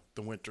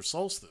the winter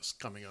solstice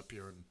coming up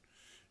here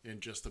in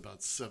just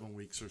about 7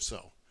 weeks or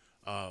so,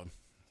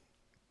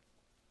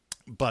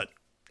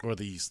 or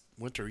these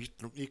winter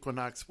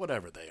equinox,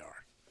 whatever they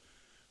are.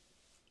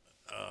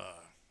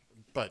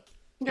 But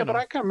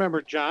I can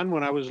remember, John,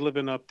 when I was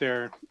living up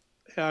there.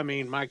 I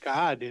mean, my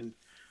God, in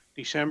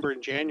December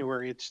and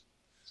January, it's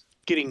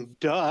getting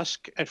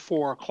dusk at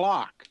 4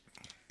 o'clock.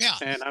 Yeah.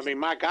 And I mean,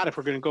 my God, if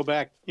we're going to go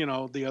back,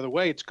 the other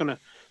way, it's going to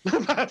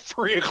about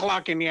 3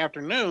 o'clock in the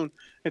afternoon.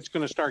 It's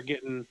going to start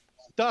getting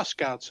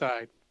dusk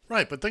outside.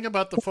 Right, but think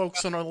about the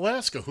folks in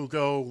Alaska who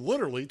go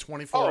literally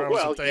 24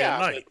 hours a day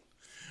and night.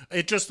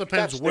 It just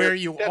depends where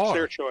you are. That's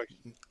their choice.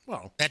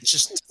 Well, that's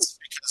just because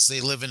they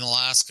live in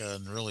Alaska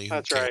and really.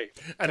 That's right.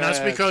 And that's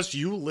because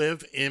you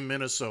live in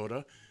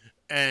Minnesota,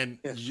 and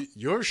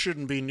yours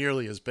shouldn't be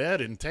nearly as bad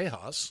in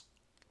Tejas.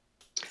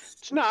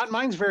 It's not.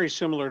 Mine's very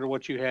similar to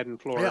what you had in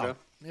Florida.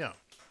 Yeah.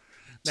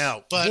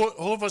 Now, who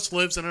of us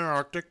lives in an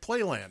Arctic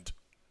playland?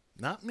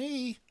 Not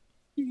me.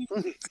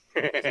 The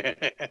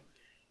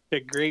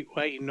Great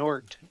White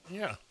North.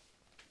 Yeah.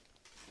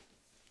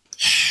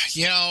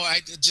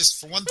 I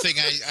just, for one thing,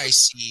 I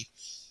see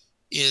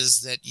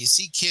is that you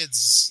see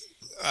kids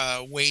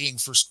waiting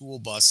for school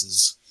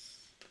buses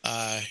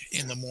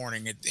in the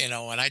morning, and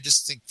I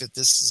just think that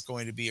this is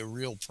going to be a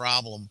real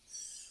problem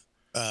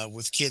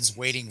with kids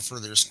waiting for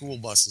their school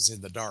buses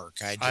in the dark.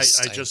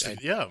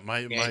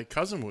 My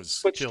cousin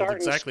was killed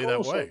exactly that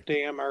way. So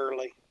damn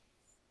early.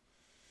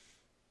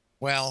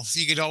 Well,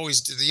 you could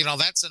always,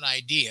 that's an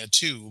idea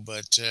too,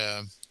 but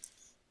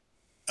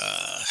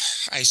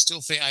I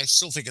still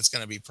think it's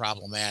going to be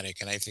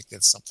problematic, and I think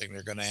that's something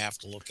they're going to have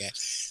to look at.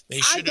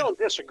 I don't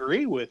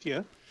disagree with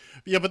you.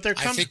 Yeah, but there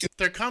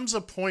comes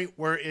a point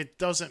where it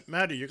doesn't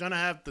matter. You're going to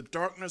have the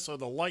darkness or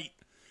the light.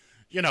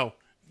 You're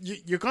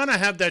going to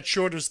have that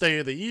shortest day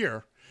of the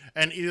year,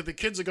 and either the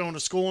kids are going to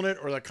school in it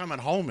or they're coming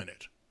home in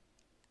it.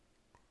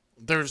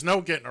 There's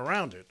no getting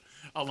around it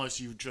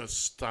unless you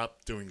just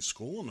stop doing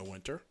school in the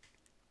winter.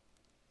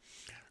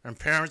 And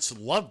parents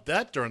loved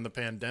that during the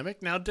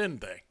pandemic, now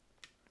didn't they?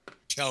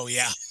 Oh,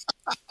 yeah.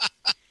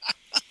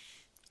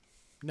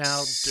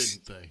 Now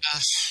didn't they?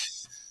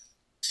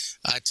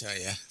 I tell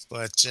you.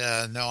 But,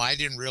 no, I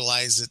didn't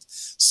realize it.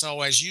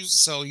 So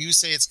you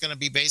say it's going to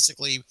be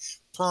basically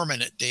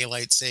permanent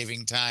daylight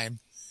saving time.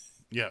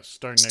 Yes,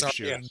 starting next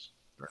year. Yes.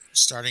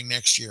 Starting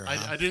next year.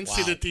 I didn't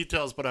see the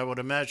details, but I would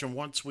imagine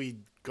once we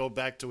go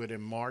back to it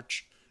in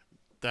March,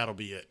 that'll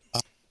be it.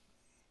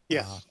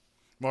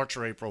 March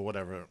or April,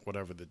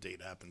 whatever the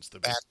date happens to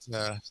be.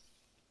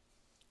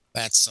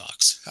 That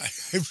sucks. I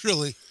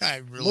really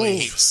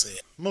hate to say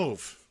it.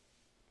 Move.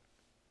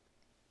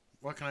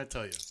 What can I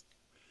tell you?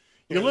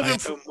 You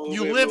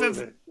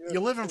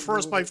live in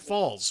Frostbite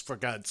Falls, for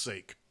God's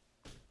sake.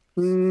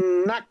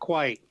 Not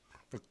quite.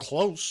 But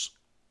close.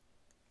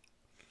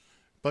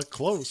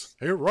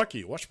 Hey,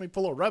 Rocky, watch me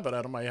pull a rabbit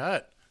out of my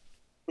hat.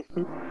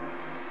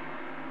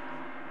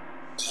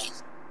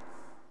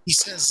 He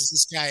says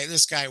this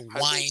guy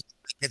whines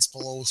it's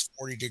below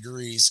 40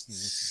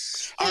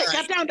 degrees. It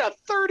got down to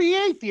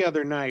 38 the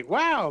other night.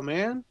 Wow,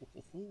 man.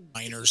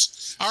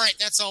 Miners. All right,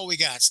 that's all we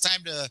got. It's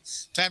time to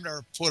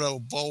put a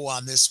bow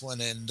on this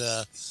one and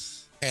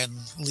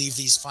leave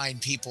these fine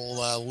people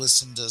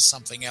listen to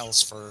something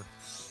else for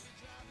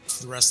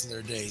the rest of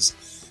their days.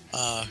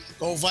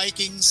 Go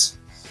Vikings.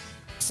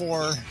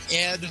 For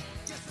Ed,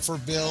 for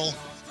Bill,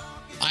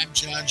 I'm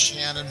John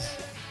Shannon,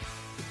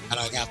 and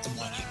I got the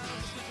money.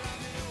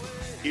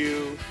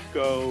 You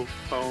go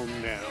home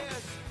now.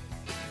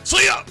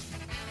 See ya!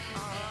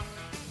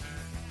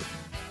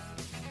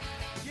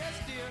 Yes,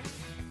 dear.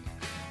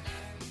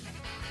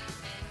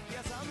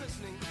 Yes, I'm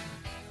listening.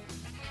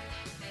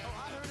 Oh,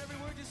 I heard every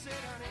word you said,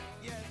 honey.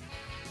 Yes.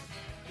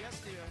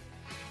 Yes, dear.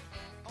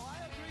 Oh,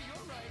 I agree.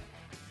 You're right.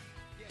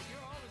 Yeah,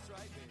 you're always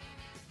right, baby.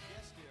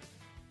 Yes, dear.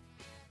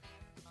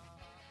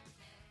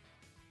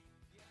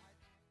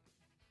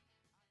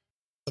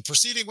 The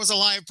proceeding was a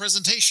live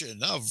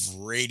presentation of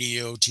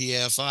Radio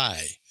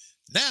TFI.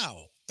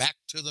 Now, back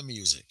to the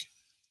music.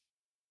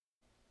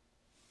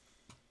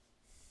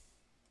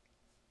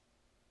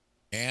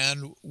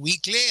 And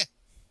weekly.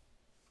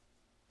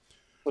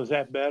 Was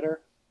that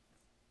better?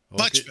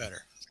 Much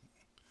better.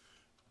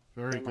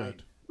 Very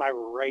good. My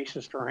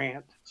racist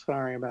rant.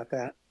 Sorry about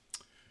that.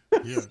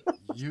 Yeah,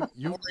 you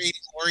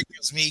Lori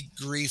gives me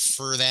grief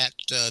for that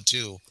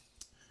too.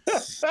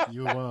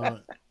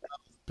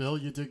 Bill,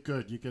 you did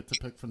good. You get to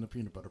pick from the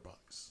peanut butter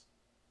box.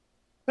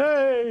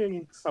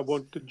 Hey, I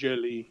want the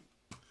jelly.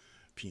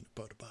 Peanut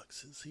butter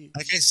boxes here.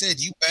 Like I said,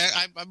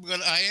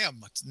 I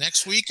am.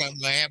 Next week, I'm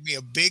gonna have me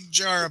a big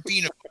jar of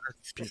peanut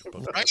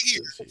butter right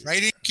here,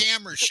 right in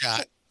camera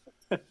shot.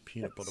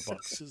 Peanut butter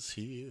boxes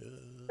here.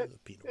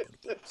 Peanut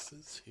butter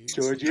boxes here.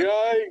 Georgie,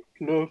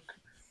 look.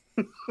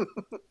 I'm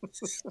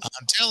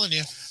telling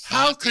you.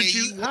 How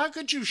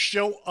could you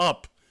show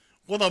up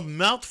with a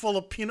mouthful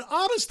of peanut?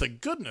 Honest to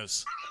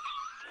goodness.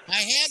 I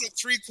had it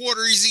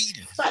 3/4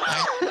 eaten.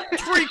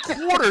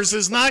 3/4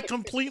 is not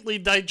completely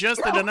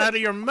digested and out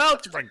of your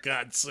mouth, for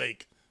God's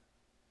sake.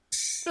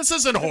 This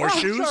isn't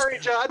horseshoes. I'm sorry,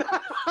 John.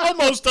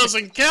 Almost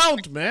doesn't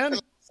count, man.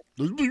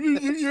 Go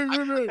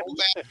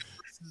back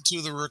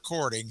to the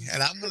recording,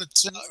 and I'm going to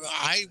tell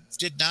I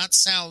did not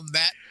sound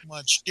that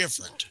much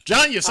different.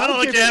 John, you sounded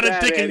like you had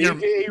a dick in your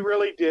mouth. He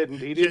really didn't.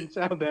 He didn't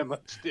sound that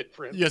much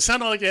different. You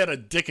sounded like you had a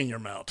dick in your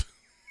mouth.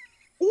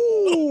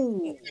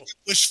 Ooh.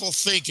 Wishful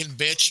thinking,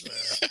 bitch.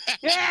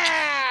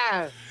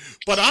 Yeah!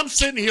 But I'm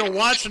sitting here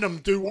watching him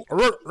do.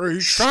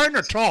 He's trying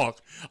to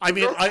talk. I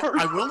mean, I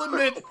will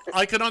admit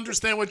I could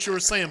understand what you were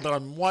saying, but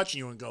I'm watching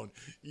you and going,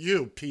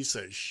 "You piece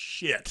of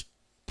shit!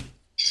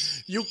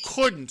 You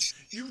couldn't.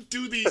 You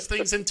do these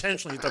things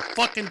intentionally to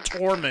fucking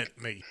torment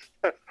me."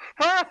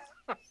 I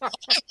won't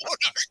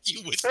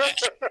argue with that.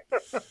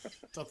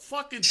 To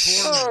fucking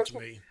torment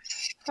me.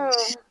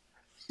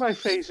 My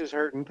face is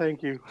hurting.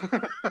 Thank you.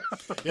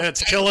 Yeah,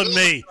 it's killing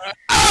me.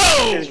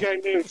 Oh!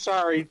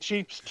 Sorry,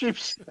 cheap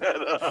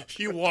setup.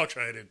 You walked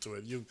right into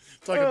it. You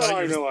talk about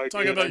I your know I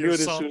talk did. about I your knew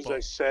it as soon as I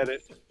softball. said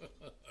it.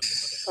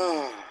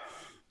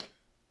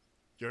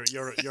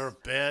 You're a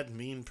bad,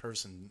 mean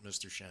person,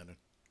 Mr. Shannon.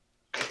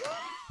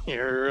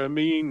 You're a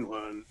mean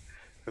one,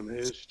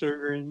 Mr.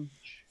 Grinch.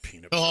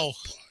 Peanut butter.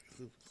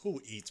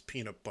 Who eats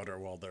peanut butter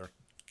while they're...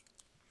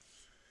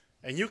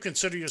 And you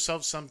consider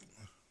yourself some...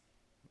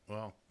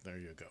 Well, there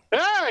you go.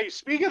 Hey,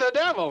 speak of the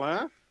devil,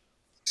 huh?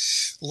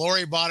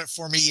 Lori bought it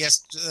for me.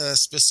 Yes,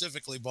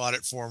 specifically bought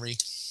it for me.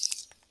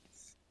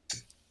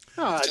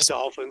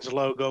 Dolphins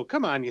logo.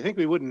 Come on, you think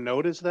we wouldn't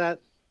notice that?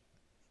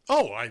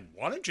 Oh, I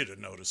wanted you to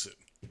notice it.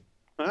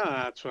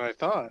 That's what I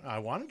thought. I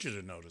wanted you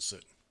to notice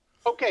it.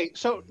 Okay,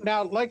 so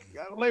now, like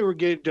we're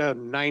getting a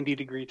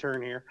 90-degree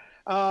turn here.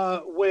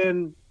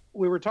 When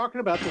we were talking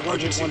about the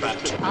emergency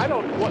bat, I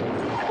don't what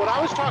I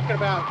was talking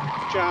about,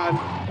 John.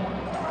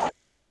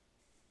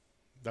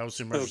 That was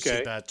the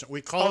emergency bat. We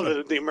call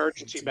it the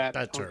emergency bat.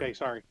 term. Okay,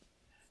 sorry.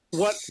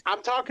 What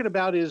I'm talking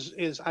about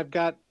is I've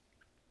got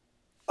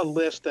a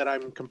list that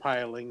I'm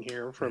compiling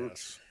here from.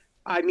 Yes.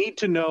 I need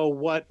to know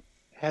what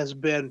has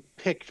been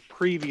picked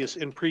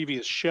in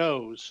previous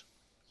shows.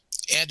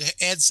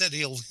 Ed said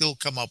he'll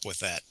come up with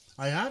that.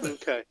 I have it.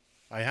 Okay.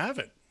 I have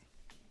it.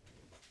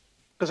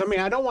 Because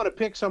I don't want to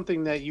pick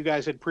something that you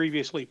guys had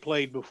previously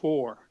played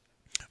before.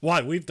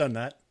 Why? We've done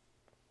that.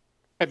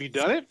 Have you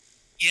done it?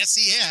 Yes,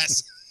 he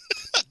has.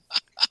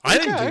 I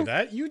didn't do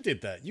that. You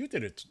did that. You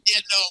did it. Yeah,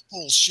 no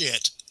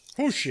bullshit.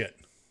 Who shit?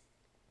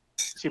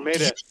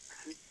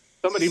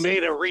 Somebody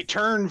made a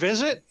return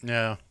visit?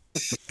 Yeah.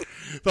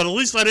 But at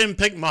least I didn't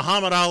pick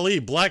Muhammad Ali,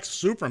 Black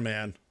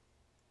Superman.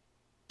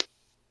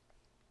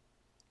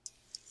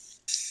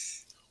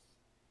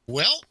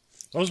 Well,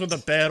 those were the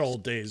bad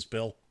old days,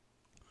 Bill.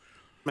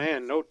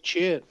 Man, no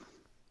shit.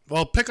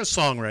 Well, pick a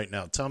song right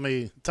now. Tell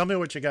me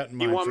what you got in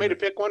mind. You want me to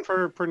pick one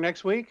for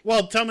next week?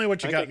 Well, tell me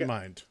what you got in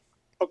mind.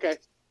 Okay.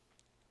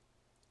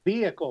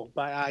 Vehicle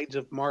by Ides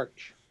of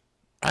March.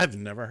 I've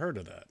never heard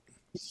of that.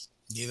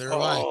 Neither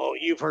have I. Oh,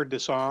 you've heard the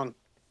song.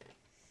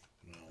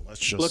 Well, let's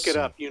just look it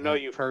up. You know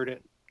you've heard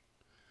it.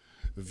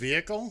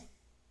 Vehicle?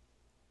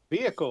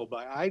 Vehicle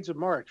by Ides of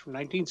March from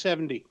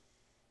 1970.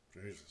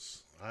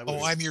 Jesus.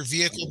 I'm your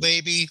vehicle,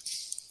 baby.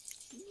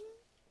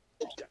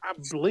 I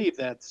believe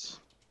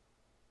that's...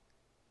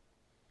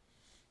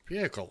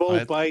 Vehicle.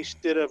 Bo Bice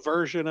did a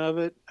version of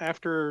it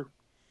after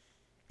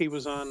he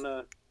was on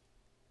the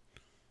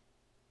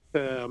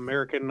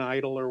American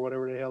Idol or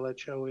whatever the hell that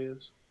show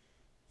is.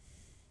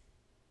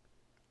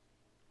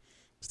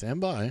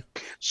 Stand by.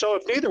 So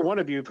if neither one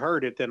of you have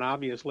heard it, then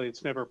obviously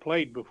it's never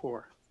played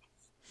before.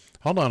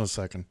 Hold on a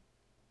second.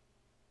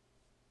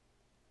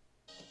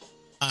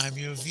 I'm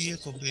your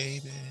vehicle,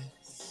 baby.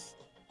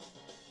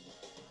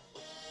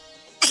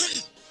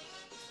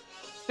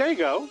 There you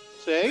go.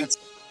 See?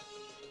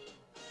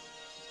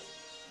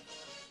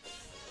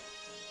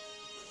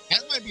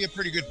 That might be a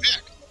pretty good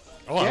pick.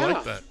 Oh, I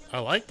like that. I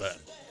like that.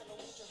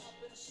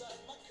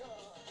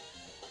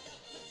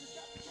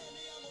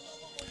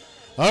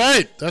 All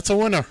right, that's a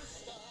winner.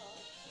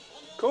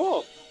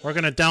 Cool. We're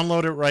going to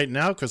download it right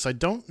now because I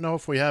don't know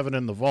if we have it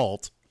in the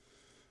vault.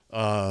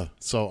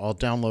 So I'll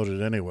download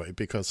it anyway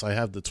because I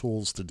have the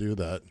tools to do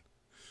that.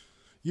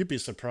 You'd be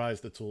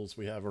surprised the tools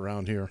we have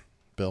around here,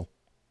 Bill.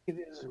 It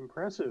is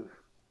impressive.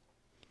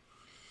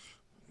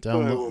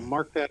 Download. So I will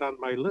mark that on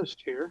my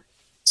list here.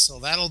 So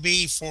that'll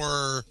be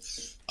for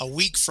a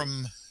week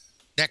from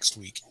next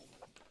week.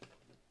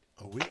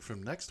 A week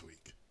from next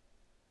week?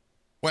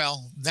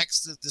 Well,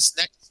 this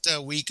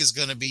next week is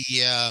going to be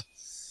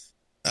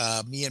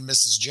me and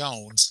Mrs.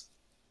 Jones,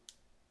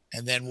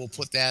 and then we'll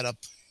put that up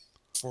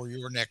for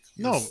your next.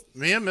 No,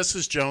 me and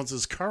Mrs. Jones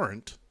is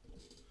current.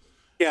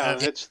 Yeah,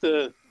 it's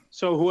the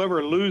so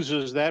whoever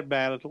loses that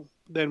battle,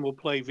 then we'll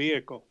play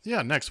vehicle.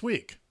 Yeah, next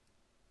week.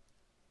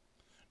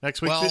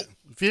 Next week, Well-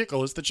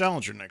 vehicle is the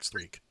challenger next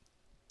week.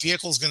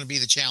 Vehicle's going to be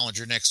the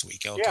challenger next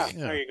week. Okay. Yeah,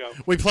 there you go.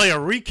 We play a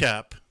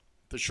recap,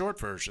 the short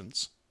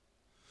versions.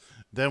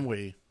 Then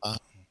we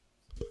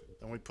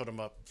put them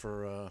up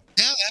for. Yeah,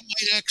 that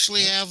might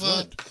actually have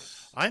a.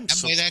 Might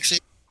actually have a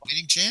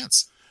fighting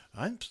chance.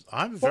 I'm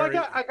Well, very.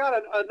 I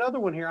got another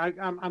one here.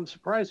 I'm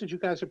surprised that you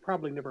guys have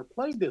probably never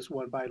played this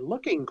one by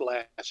Looking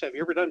Glass. Have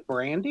you ever done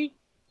Brandy?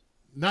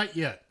 Not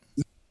yet.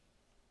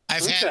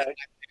 I've had it in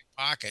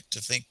my pocket to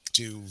think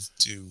to.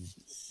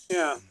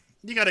 Yeah.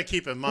 You got to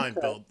keep in mind,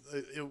 Bill.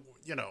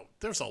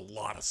 There's a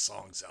lot of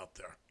songs out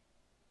there.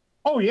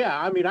 Oh yeah,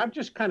 I mean, I've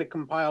just kind of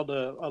compiled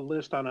a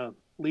list on a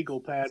legal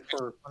pad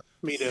for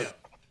me to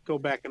go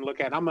back and look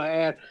at. I'm gonna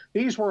add.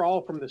 These were all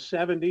from the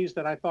 '70s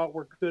that I thought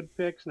were good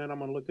picks, and then I'm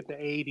gonna look at the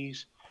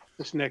 '80s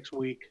this next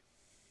week.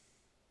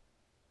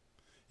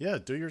 Yeah,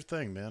 do your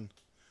thing, man.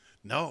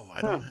 No,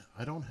 I don't.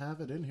 I don't have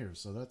it in here,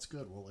 so that's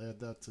good. We'll add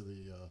that to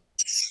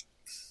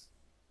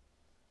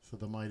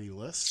the mighty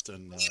list,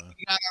 and We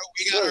got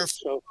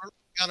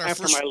our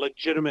After first. my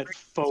legitimate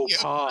faux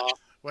pas.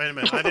 Wait a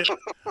minute.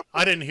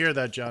 I didn't hear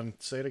that, John.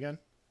 Say it again.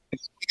 We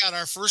got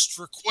our first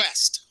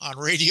request on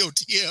Radio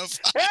TF.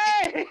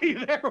 Hey,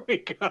 there we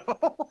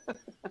go.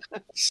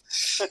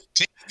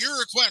 Take your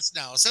request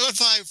now.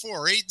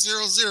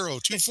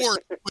 754-800-24.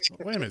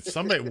 Wait a minute.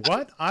 Somebody.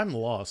 What? I'm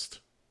lost.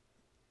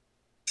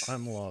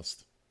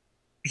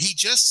 He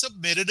just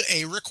submitted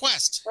a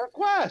request.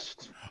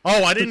 Request.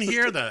 Oh, I didn't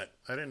hear that.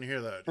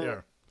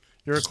 Yeah.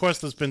 Your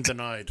request has been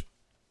denied.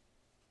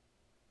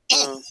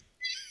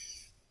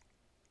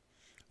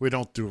 We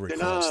don't do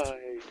requests. Denied.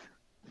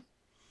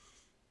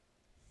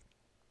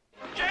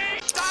 Jay,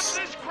 stop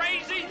this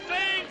crazy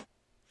thing!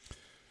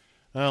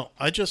 Well,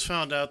 I just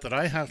found out that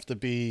I have to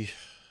be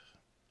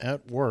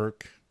at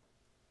work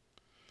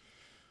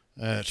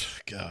at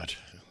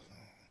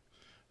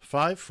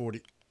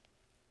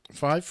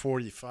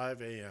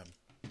 5:45 a.m.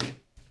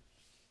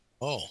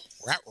 Oh,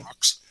 rat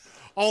rocks.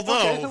 Although,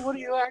 Okay, so what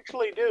do you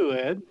actually do,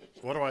 Ed?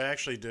 what do I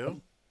actually do?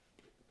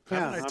 Yeah,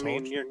 Haven't I I told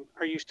mean, you?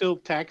 are you still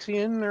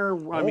taxiing,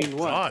 or I mean,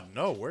 what? God,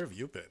 no. Where have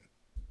you been?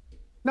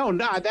 No,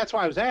 that's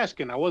why I was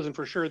asking. I wasn't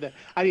for sure that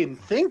I didn't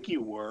think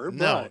you were.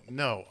 But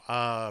No.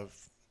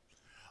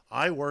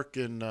 I work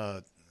in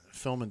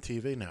film and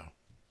TV now.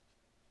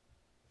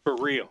 for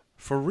real.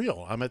 For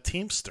real, I'm a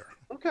Teamster.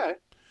 Okay.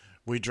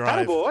 We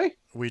drive. Attaboy.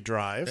 We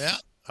drive. Yeah.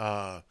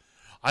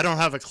 I don't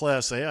have a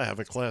Class A. I have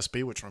a Class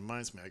B, which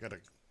reminds me, I gotta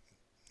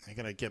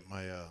get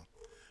my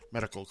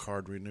medical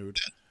card renewed.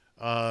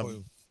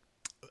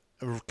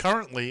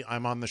 Currently,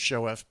 I'm on the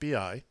show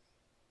FBI.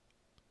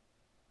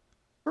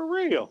 For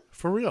real.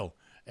 For real,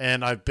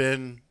 and I've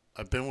been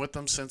with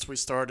them since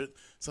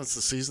the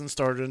season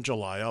started in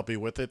July. I'll be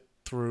with it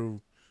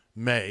through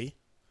May,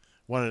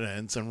 when it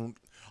ends. And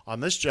on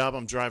this job,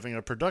 I'm driving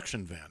a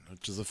production van,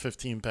 which is a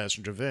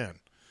 15-passenger van.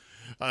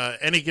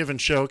 Any given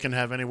show can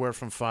have anywhere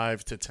from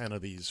 5 to 10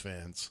 of these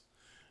vans.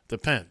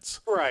 Depends.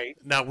 Right.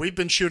 Now, we've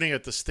been shooting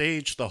at the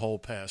stage the whole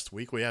past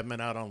week. We haven't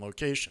been out on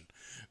location.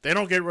 They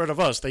don't get rid of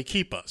us. They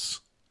keep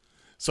us.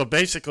 So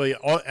basically,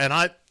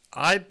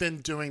 I've been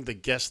doing the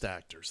guest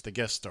actors, the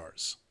guest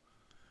stars.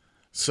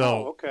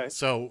 So, okay.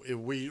 So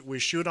we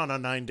shoot on a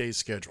 9-day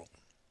schedule.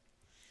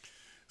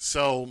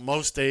 So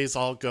most days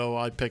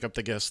I pick up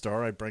the guest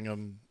star. I bring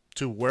them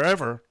to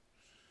wherever,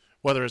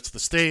 whether it's the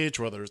stage,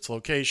 whether it's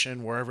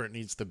location, wherever it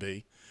needs to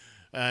be,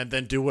 and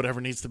then do whatever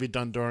needs to be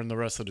done during the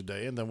rest of the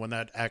day. And then when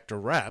that actor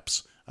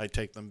wraps, I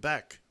take them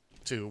back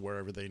to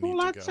wherever they need Well,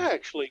 to that's go.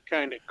 actually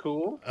kind of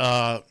cool.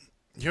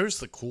 Here's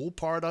the cool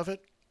part of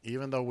it.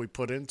 Even though we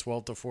put in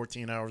 12 to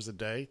 14 hours a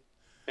day,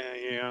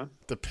 Yeah.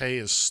 the pay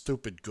is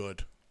stupid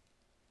good.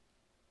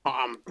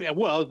 Yeah,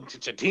 well,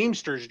 it's a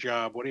Teamster's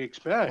job. What do you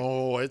expect?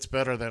 Oh, it's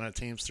better than a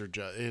Teamster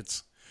job.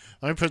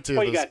 Let me put to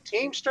Well, you you this. got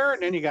Teamster,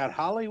 and then you got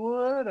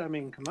Hollywood. I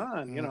mean, come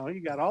on,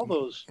 you got all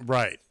those.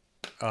 Right.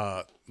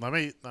 Let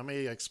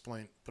me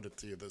explain. Put it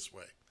to you this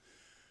way.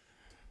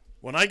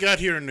 When I got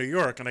here in New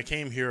York, and I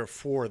came here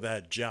for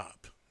that job,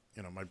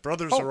 my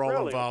brothers are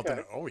all involved in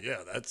it. Oh yeah,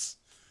 that's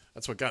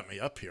what got me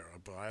up here.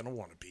 But I don't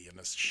want to be in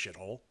this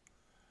shithole.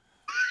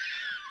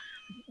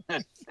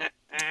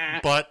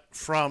 But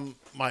from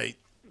my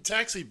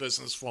taxi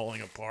business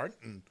falling apart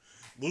and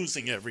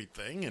losing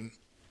everything, and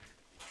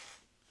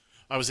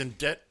I was in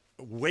debt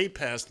way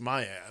past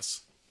my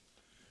ass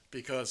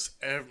because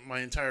my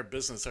entire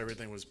business,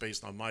 everything was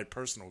based on my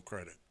personal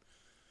credit.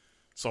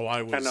 So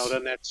I was. I know,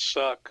 doesn't that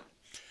suck?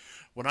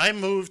 When I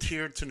moved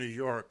here to New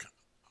York,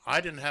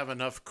 I didn't have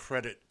enough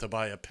credit to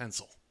buy a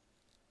pencil.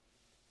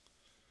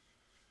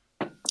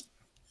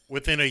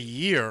 Within a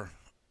year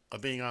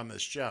of being on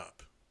this job,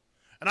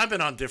 and I've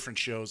been on different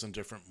shows and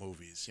different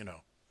movies,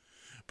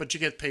 but you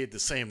get paid the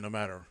same no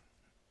matter.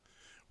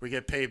 We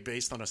get paid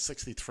based on a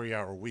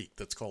 63-hour week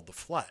that's called the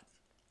flat.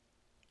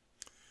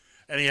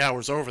 Any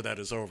hours over that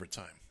is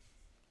overtime.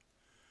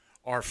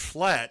 Our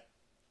flat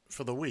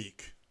for the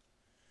week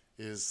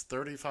is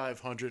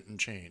 $3,500 and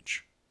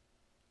change.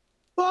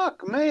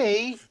 Fuck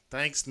me.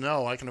 Thanks,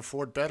 no. I can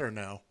afford better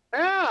now.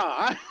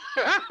 Yeah.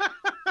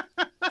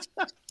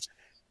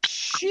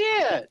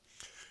 Shit.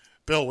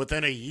 Bill,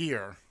 within a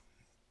year,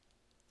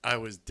 I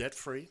was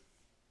debt-free.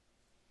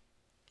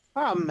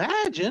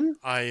 Imagine.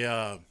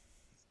 I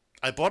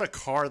bought a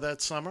car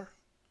that summer,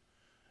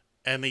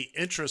 and the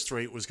interest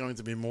rate was going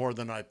to be more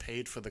than I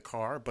paid for the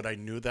car, but I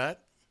knew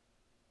that.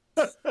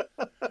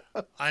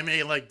 I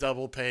made like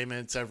double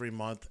payments every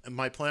month, and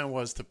my plan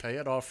was to pay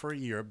it off for a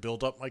year,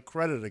 build up my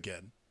credit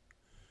again.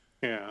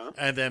 Yeah.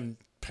 And then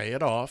pay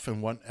it off.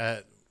 And when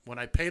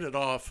I paid it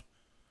off,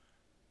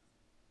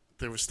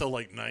 there was still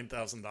like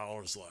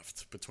 $9,000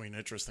 left between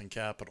interest and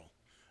capital.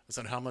 I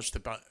said, how much to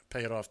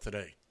pay it off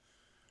today?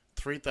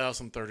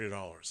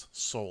 $3,030.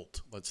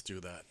 Sold. Let's do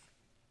that.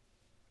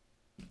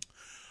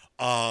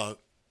 I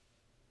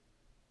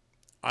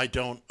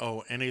don't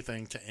owe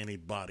anything to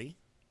anybody.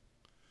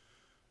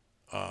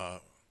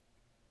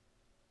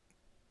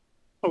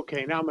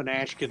 Okay, now I'm going to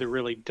ask you the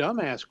really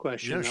dumbass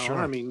question. Yeah, though. sure.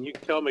 I mean, you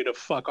can tell me to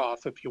fuck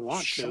off if you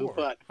want Sure. to,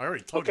 but I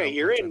already told okay, you.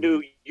 you're in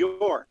New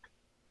York.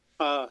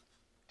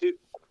 Dude,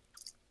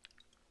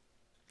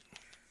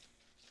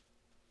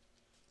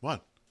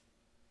 What?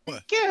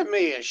 give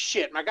me a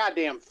shit. My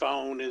goddamn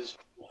phone is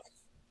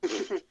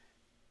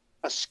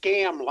a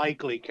scam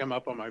likely come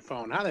up on my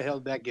phone. How the hell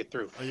did that get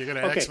through? Are you going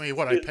to ask me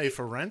what I pay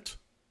for rent?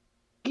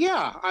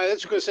 Yeah, I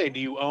was going to say, do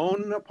you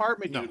own an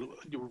apartment? No. Do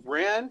you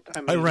rent?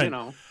 I mean, I rent. you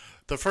know.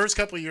 The first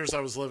couple of years I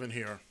was living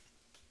here,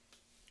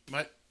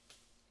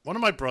 one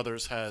of my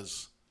brothers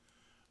has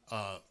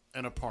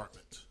an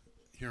apartment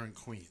here in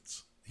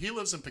Queens. He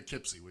lives in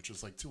Poughkeepsie, which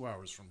is like 2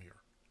 hours from here.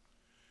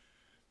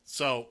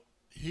 So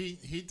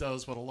he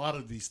does what a lot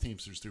of these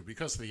Teamsters do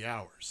because of the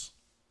hours.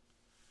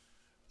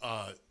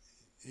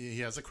 He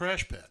has a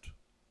crash pad.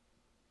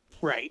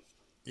 Right.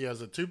 He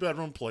has a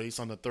 2-bedroom place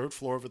on the 3rd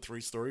floor of a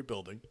 3-story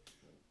building.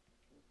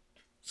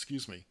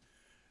 Excuse me.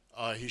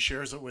 He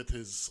shares it with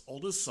his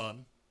oldest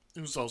son,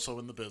 who's also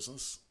in the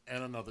business,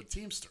 and another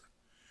Teamster.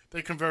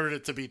 They converted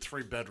it to be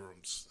 3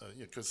 bedrooms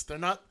because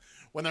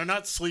when they're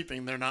not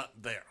sleeping, they're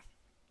not there.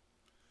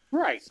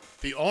 Right.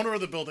 The owner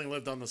of the building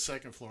lived on the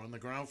 2nd floor, and the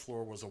ground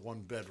floor was a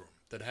 1-bedroom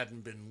that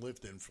hadn't been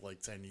lived in for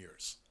like 10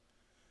 years.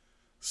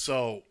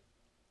 So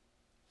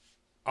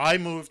I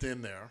moved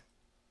in there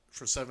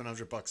for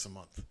 $700 a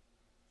month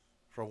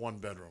for a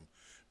 1-bedroom.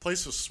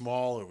 Place was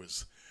small.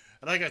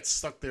 And I got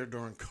stuck there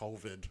during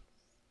COVID.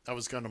 I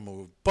was going to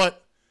move,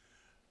 but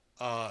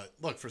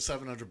look, for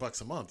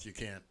 $700 a month, you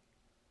can't.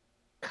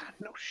 God,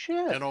 no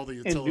shit. And all the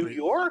utility in New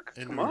York.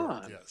 In Come New York,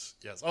 on.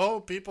 yes. Oh,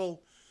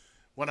 people,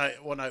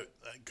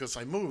 because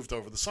I moved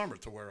over the summer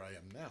to where I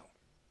am now.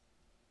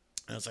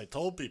 As I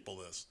told people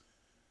this,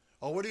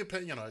 oh, what do you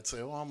pay? I'd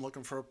say, oh, I'm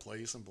looking for a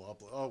place and blah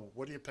blah. Oh,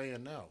 what are you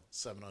paying now?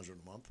 $700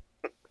 a month.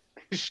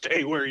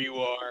 Stay where you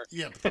are.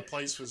 Yeah, but the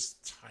place was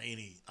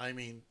tiny. I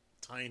mean,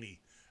 tiny.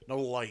 No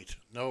light.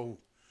 No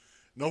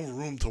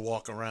room to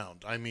walk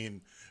around. I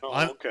mean,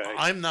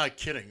 I'm not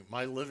kidding.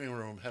 My living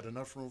room had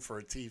enough room for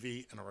a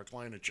TV and a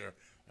recliner chair,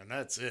 and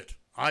that's it.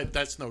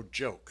 That's no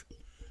joke.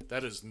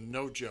 That is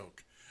no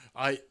joke.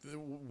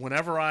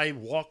 Whenever I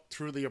walked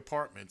through the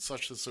apartment,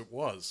 such as it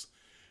was,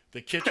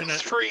 the kitchen.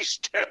 3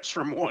 steps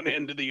from one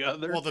end to the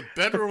other. Well, the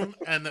bedroom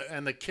and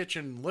the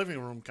kitchen living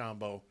room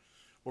combo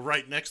were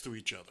right next to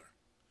each other.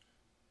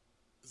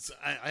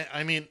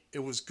 I mean, it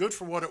was good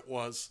for what it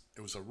was.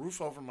 It was a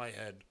roof over my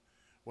head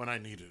when I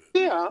needed it.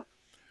 Yeah.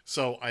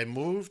 So I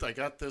moved. I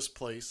got this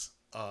place.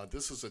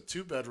 This is a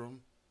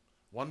 2-bedroom,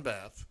 1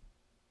 bath.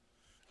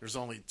 There's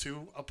only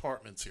 2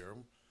 apartments here.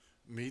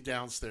 Me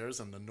downstairs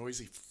and the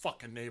noisy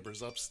fucking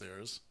neighbors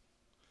upstairs.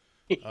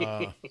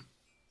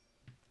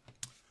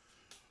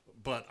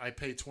 But I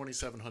pay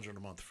 $2,700 a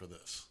month for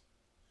this.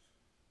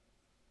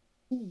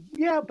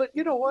 Yeah, but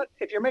you know what?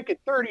 If you're making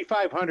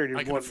 $3,500 in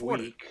 1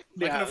 week,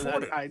 I can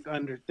afford it. I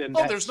understand.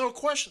 Oh, there's no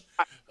question.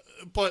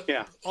 But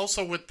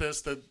also with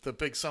this, the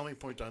big selling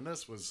point on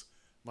this was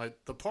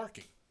the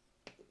parking.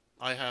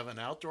 I have an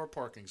outdoor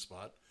parking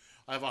spot.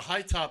 I have a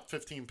high top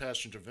 15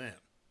 passenger van.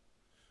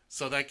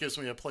 So that gives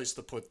me a place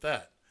to put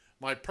that.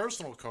 My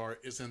personal car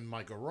is in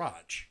my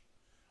garage.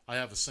 I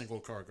have a single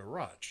car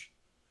garage.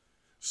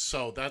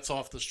 So that's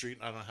off the street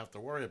and I don't have to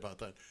worry about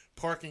that.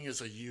 Parking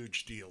is a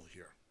huge deal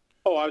here.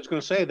 Oh, I was going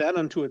to say that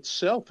unto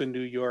itself in New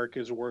York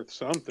is worth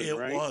something,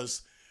 right? It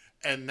was.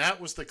 And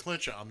that was the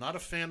clincher. I'm not a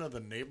fan of the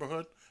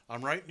neighborhood.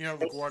 I'm right near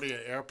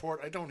LaGuardia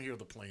Airport. I don't hear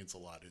the planes a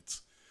lot.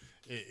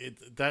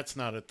 That's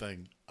not a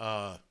thing.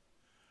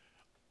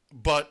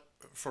 But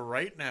for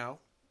right now,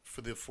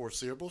 for the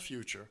foreseeable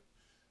future,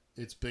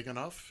 it's big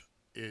enough.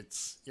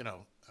 It's,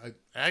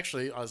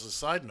 actually, as a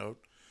side note,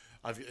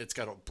 it's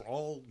got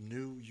all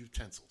new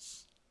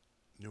utensils,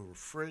 new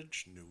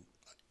fridge,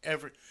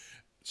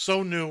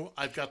 so new.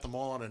 I've got them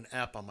all on an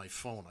app on my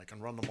phone. I can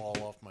run them all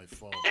off my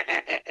phone.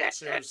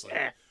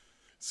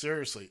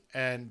 Seriously.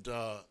 And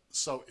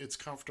so it's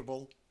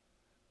comfortable.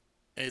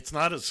 It's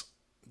not as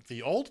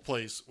the old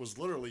place was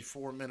literally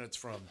 4 minutes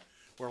from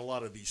where a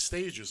lot of these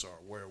stages are,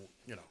 where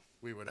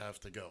we would have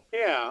to go.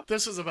 Yeah.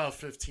 This is about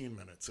 15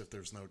 minutes if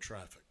there's no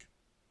traffic.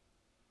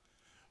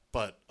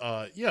 But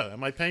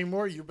am I paying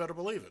more? You better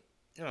believe it.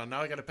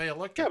 Now I got to pay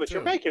electric. Yeah, but too.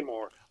 you're making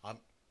more.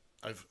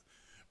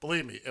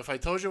 Believe me, if I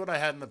told you what I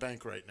had in the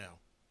bank right now,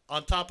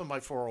 on top of my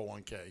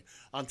 401k,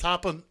 on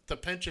top of the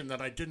pension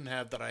that I didn't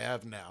have that I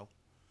have now,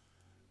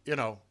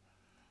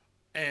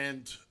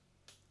 and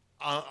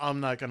I'm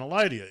not going to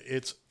lie to you,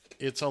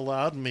 it's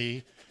allowed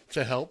me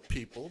to help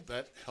people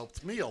that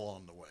helped me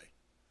along the way.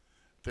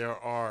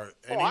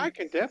 I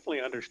can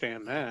definitely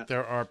understand that.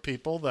 There are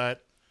people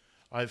that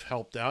I've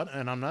helped out,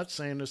 and I'm not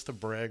saying this to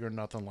brag or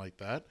nothing like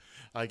that.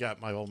 I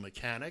got my old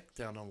mechanic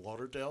down in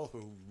Lauderdale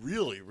who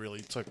really,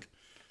 really took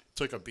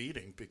a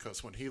beating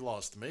because when he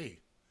lost me,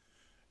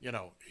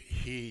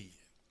 he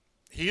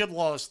had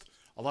lost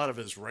a lot of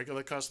his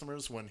regular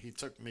customers when he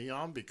took me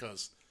on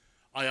because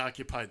I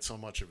occupied so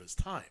much of his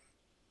time.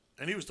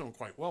 And he was doing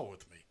quite well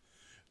with me.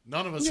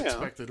 None of us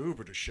expected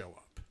Uber to show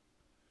up.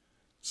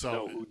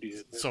 So, who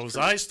did? So as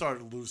I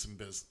started losing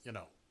business,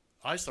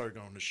 I started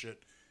going to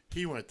shit.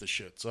 He went to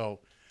shit. So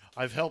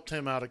I've helped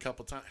him out a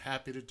couple times.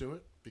 Happy to do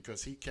it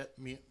because he kept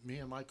me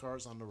and my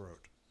cars on the road.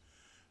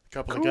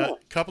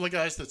 Couple of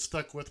guys that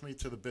stuck with me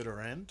to the bitter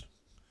end.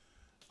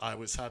 I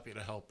was happy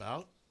to help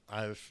out.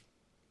 I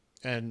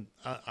don't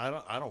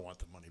want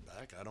the money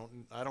back.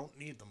 I don't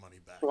need the money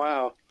back.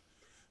 Wow.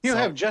 You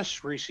have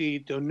just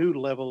received a new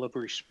level of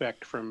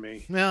respect from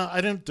me. No, I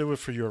didn't do it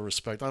for your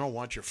respect. I don't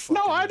want your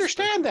fucking No, I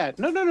understand respect.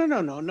 that.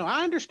 No.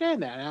 I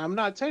understand that. I'm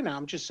not saying that.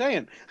 I'm just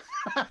saying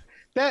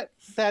that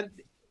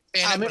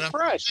I'm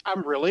impressed.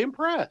 I'm really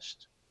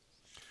impressed.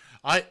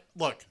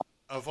 Look,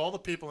 of all the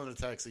people in the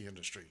taxi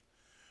industry,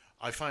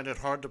 I find it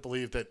hard to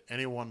believe that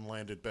anyone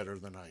landed better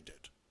than I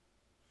did.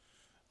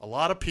 A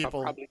lot of people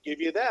I'll probably give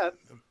you that.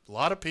 A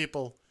lot of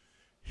people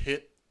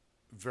hit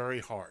very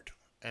hard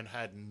and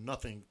had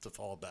nothing to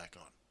fall back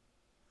on.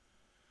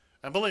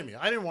 And believe me,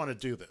 I didn't want to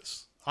do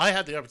this. I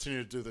had the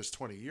opportunity to do this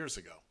 20 years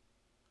ago.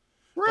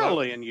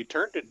 Really? And you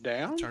turned it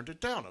down? I turned it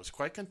down. I was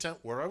quite content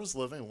where I was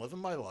living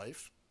my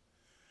life,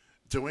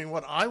 doing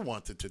what I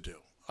wanted to do.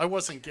 I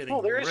wasn't getting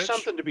rich. There is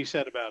something to be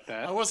said about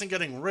that. I wasn't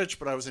getting rich,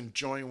 but I was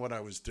enjoying what I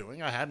was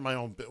doing. I had my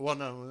own...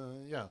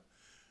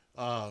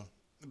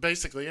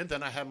 basically, and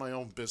then I had my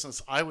own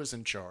business. I was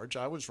in charge.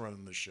 I was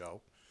running the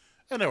show.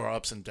 And there were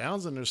ups and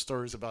downs, and there's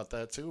stories about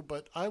that too,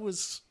 but I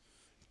was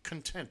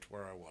content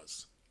where I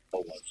was.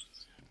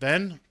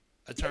 Then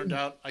it turned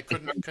out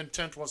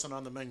content wasn't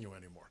on the menu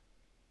anymore.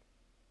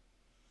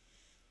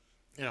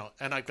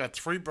 And I've got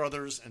 3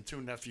 brothers and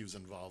 2 nephews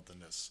involved in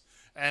this,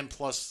 and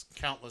plus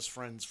countless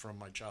friends from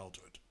my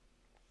childhood.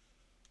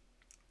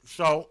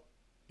 So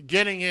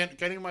getting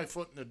my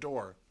foot in the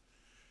door,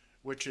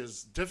 which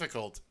is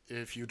difficult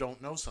if you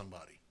don't know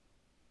somebody.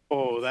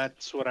 Oh,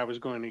 that's what I was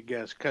going to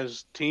guess.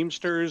 Because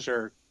Teamsters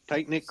are a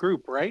tight-knit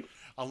group, right?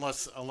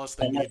 Unless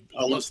they need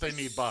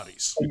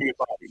bodies.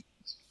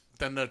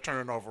 Then they're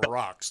turning over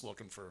rocks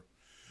looking for.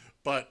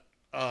 But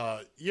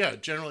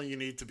generally you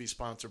need to be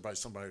sponsored by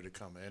somebody to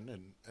come in.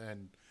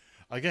 And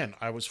again,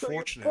 I was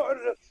fortunate. You're part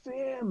of the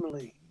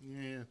family.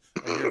 Yeah,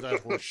 I hear that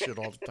horse shit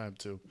all the time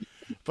too.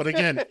 But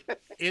again,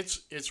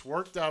 it's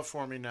worked out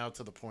for me now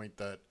to the point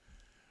that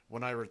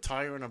when I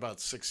retire in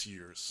about 6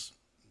 years,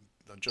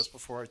 just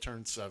before I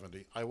turn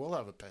 70, I will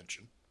have a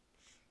pension.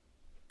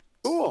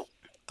 Cool.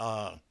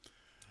 I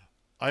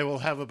will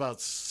have about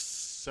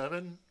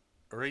 7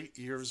 or 8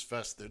 years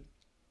vested.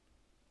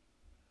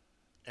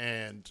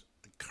 And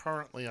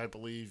currently, I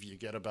believe you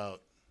get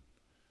about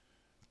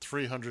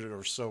 $300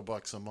 or so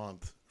bucks a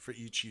month for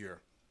each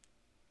year.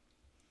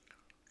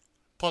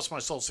 Plus my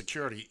Social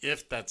Security,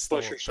 if that's still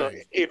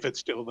if it's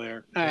still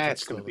there.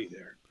 It's going to be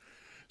there.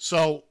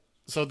 So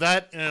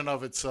that in and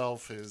of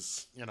itself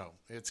is,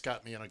 it's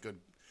got me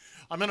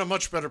I'm in a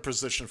much better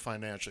position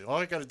financially. All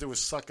I got to do is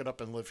suck it up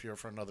and live here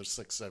for another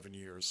 6-7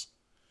 years.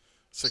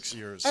 6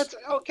 years. That's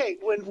okay.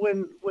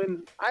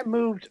 When I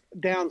moved,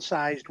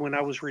 downsized when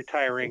I was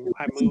retiring,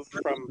 I moved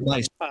from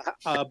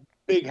a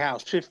big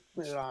house,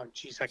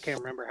 I can't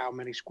remember how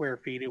many square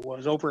feet it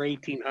was, over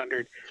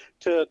 1,800,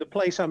 to the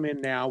place I'm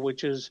in now,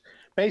 which is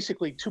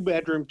basically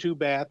 2-bedroom,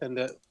 2-bath, and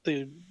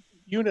the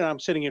unit I'm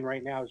sitting in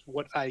right now is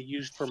what I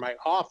used for my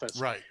office.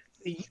 Right.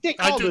 They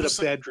called it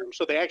a bedroom,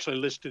 so they actually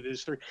listed it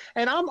as 3.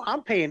 And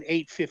I'm paying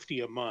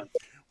 $850 a month.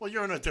 Well,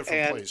 you're in a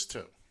different place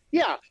too.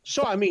 Yeah.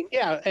 So I mean,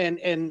 yeah,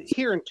 and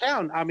here in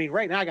town, I mean,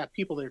 right now I got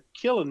people that are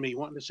killing me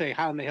wanting to say,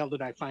 "How in the hell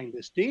did I find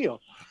this deal?"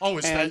 Oh,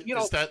 is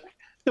that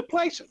the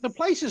place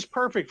is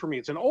perfect for me.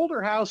 It's an older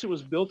house. It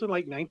was built in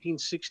like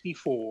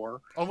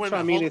 1964. Oh, wait a minute. So,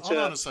 I mean, hold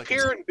on a second.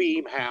 pier and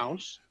beam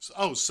house.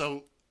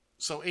 So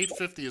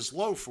 $850 is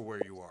low for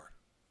where you are.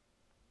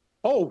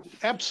 Oh,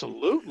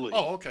 absolutely.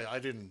 Oh, okay. I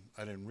didn't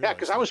realize. Yeah,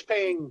 because I was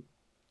paying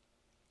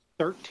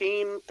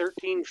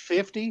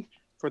 $13.50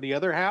 for the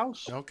other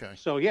house. Okay.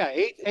 So yeah,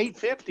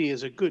 $850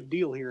 is a good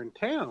deal here in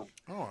town.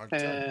 Oh,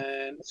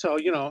 and so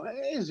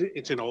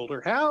it's an older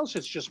house.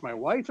 It's just my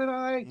wife and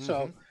I. Mm-hmm.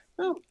 So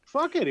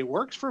fuck it, it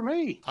works for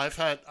me. I've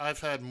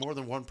had more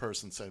than one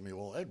person say to me,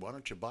 "Well, Ed, why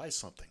don't you buy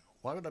something?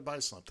 Why would I buy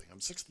something?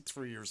 I'm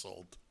 63 years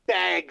old."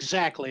 Yeah,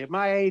 exactly. At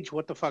my age,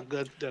 what the fuck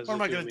good does what it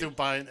am I do going to do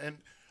buying? And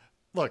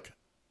look,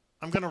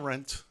 I'm going to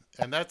rent,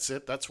 and that's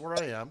it. That's where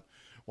I am.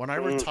 When I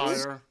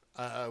retire,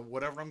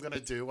 whatever I'm going to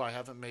do, I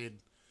haven't made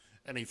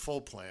any full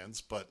plans,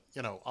 but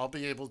I'll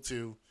be able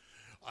to.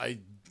 I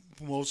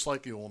most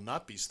likely will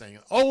not be staying.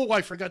 Oh,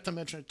 I forgot to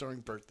mention it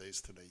during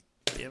birthdays today.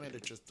 Damn it!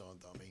 It just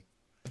dawned on me.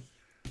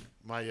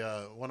 My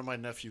one of my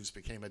nephews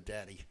became a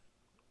daddy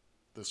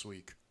this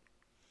week.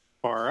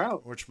 Far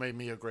out. Which made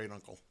me a great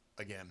uncle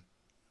again,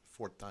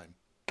 4th time.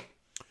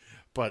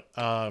 But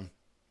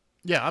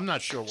yeah, I'm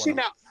not sure what. See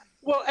now.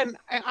 Well, and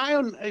I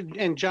own,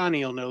 and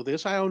Johnny will know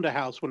this. I owned a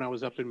house when I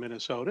was up in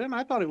Minnesota, and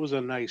I thought it was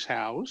a nice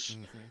house.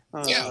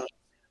 Mm-hmm. Yeah.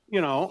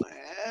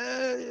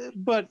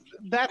 But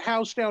that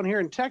house down here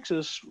in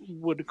Texas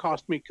would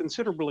cost me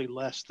considerably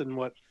less than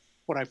what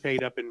I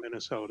paid up in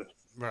Minnesota.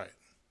 Right.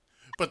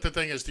 But the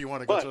thing is, do you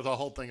want to go through the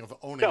whole thing of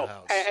owning a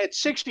house? At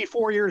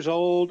 64 years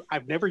old,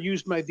 I've never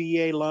used my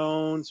VA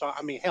loan. So,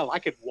 I mean, hell, I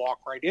could walk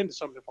right into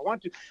something if I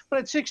want to. But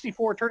at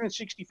 64, turning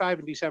 65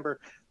 in December,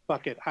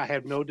 fuck it. I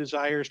have no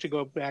desires to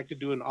go back to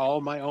doing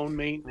all my own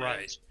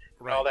maintenance.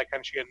 Right. All that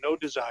kind of shit. No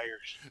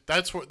desires.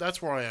 That's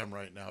where I am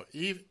right now.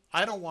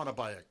 I don't want to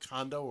buy a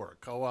condo or a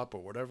co-op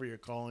or whatever you're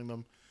calling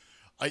them.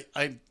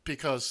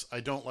 Because I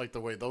don't like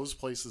the way those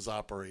places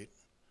operate.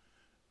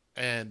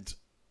 And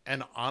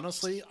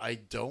honestly, I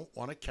don't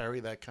want to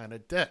carry that kind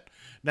of debt.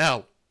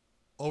 Now,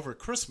 over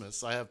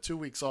Christmas, I have 2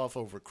 weeks off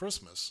over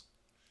Christmas.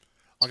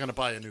 I'm going to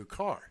buy a new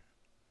car.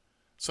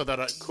 So that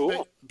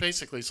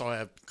basically,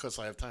 because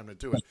I have time to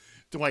do it.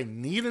 Do I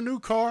need a new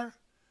car?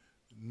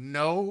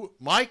 No.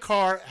 My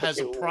car has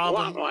a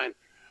problem.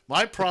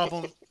 My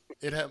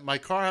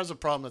car has a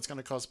problem that's going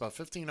to cost about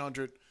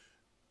 $1,500,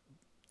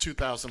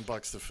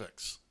 $2,000 to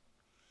fix.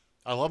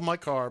 I love my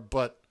car,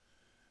 but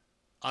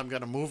I'm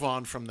going to move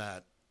on from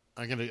that.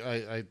 I don't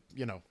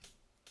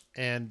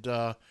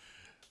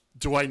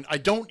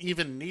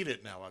even need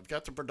it now. I've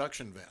got the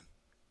production van.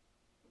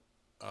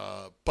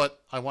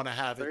 But I want to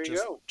have it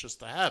just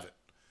to have it.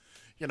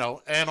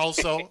 And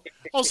also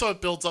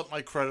it builds up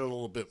my credit a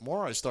little bit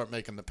more. I start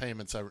making the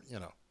payments,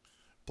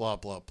 blah,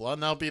 blah, blah.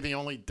 And that'll be the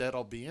only debt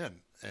I'll be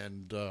in.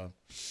 And,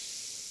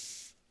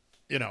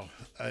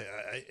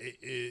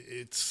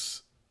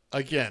 it's,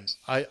 again,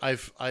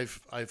 I've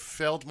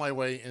failed my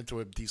way into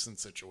a decent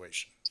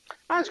situation.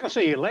 I was going to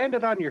say, you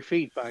landed on your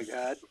feet, by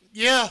God.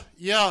 Yeah.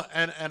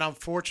 And I'm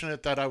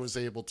fortunate that I was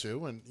able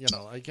to. And,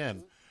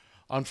 again,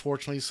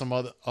 unfortunately, some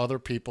other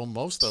people,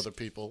 most other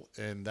people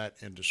in that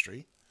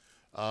industry,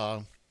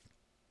 we're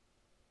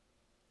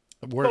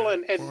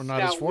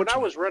not as fortunate. When I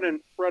was running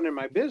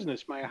my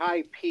business, my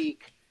high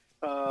peak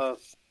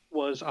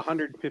was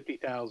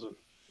 $150,000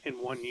 in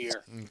 1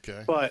 year.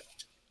 Okay. But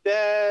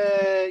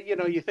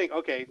you think,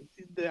 okay,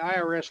 the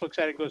IRS looks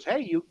at it and goes,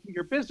 "Hey,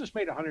 your business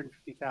made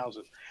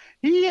 $150,000."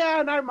 Yeah,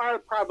 and I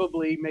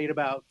probably made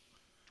about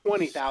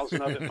 $20,000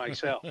 of it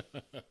myself.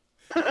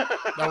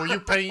 Now, were you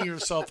paying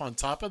yourself on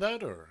top of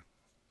that, or?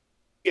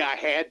 Yeah, I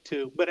had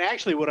to. But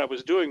actually, what I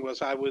was doing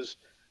was I was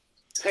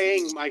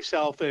paying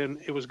myself, and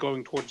it was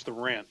going towards the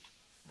rent.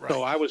 Right.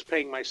 So I was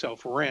paying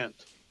myself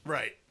rent.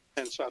 Right.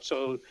 And stuff.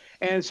 So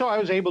I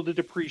was able to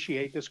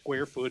depreciate the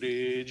square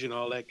footage and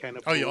all that kind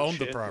of. Oh, you owned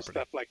the property,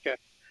 stuff like that.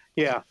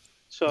 Yeah.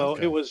 So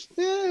okay. it was,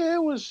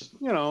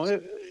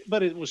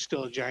 but it was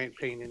still a giant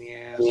pain in the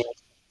ass.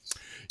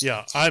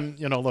 Yeah,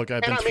 look,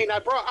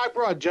 I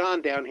brought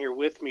John down here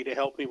with me to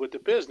help me with the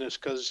business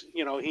because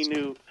he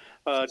knew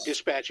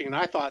dispatching, and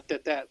I thought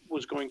that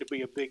was going to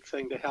be a big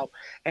thing to help.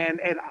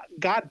 And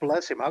God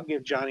bless him, I'll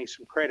give Johnny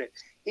some credit.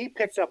 He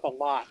picked up a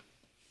lot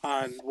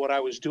on what I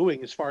was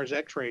doing as far as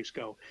X-rays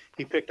go.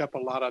 He picked up a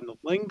lot on the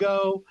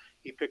lingo.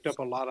 He picked up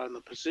a lot on the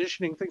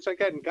positioning, things like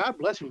that. And God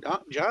bless him,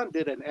 John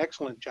did an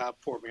excellent job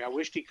for me. I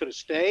wished he could have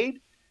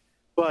stayed,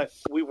 but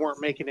we weren't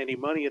making any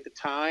money at the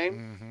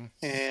time,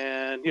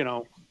 and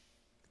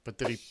But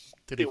did he?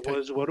 It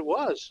was what it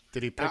was.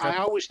 Did he pick I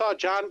up? always thought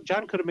John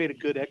could have made a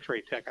good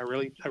X-ray tech. I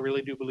really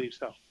do believe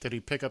so. Did he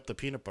pick up the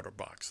peanut butter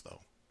box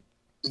though?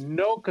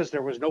 No, because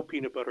there was no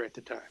peanut butter at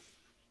the time.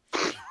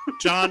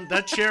 John,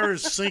 that chair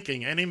is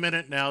sinking. Any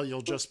minute now,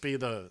 you'll just be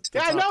the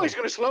Yeah, I know top he's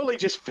going to slowly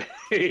just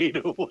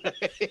fade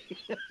away.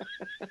 You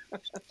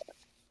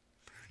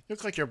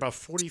look like you're about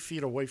 40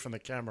 feet away from the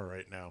camera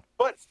right now.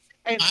 But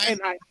I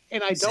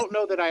don't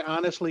know that I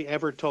honestly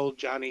ever told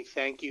Johnny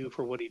thank you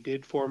for what he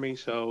did for me.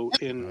 So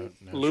in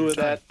lieu of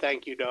that,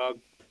 thank you, dog.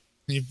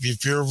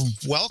 You're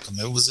welcome.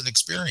 It was an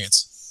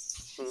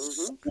experience.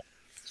 Mm-hmm.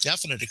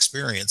 Definite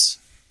experience.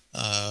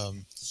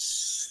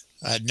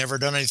 I'd never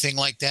done anything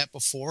like that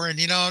before. And,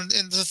 and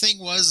the thing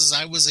was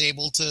I was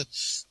able to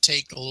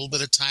take a little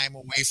bit of time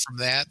away from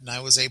that, and I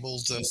was able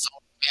to find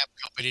a cab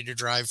company to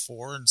drive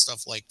for and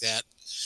stuff like that.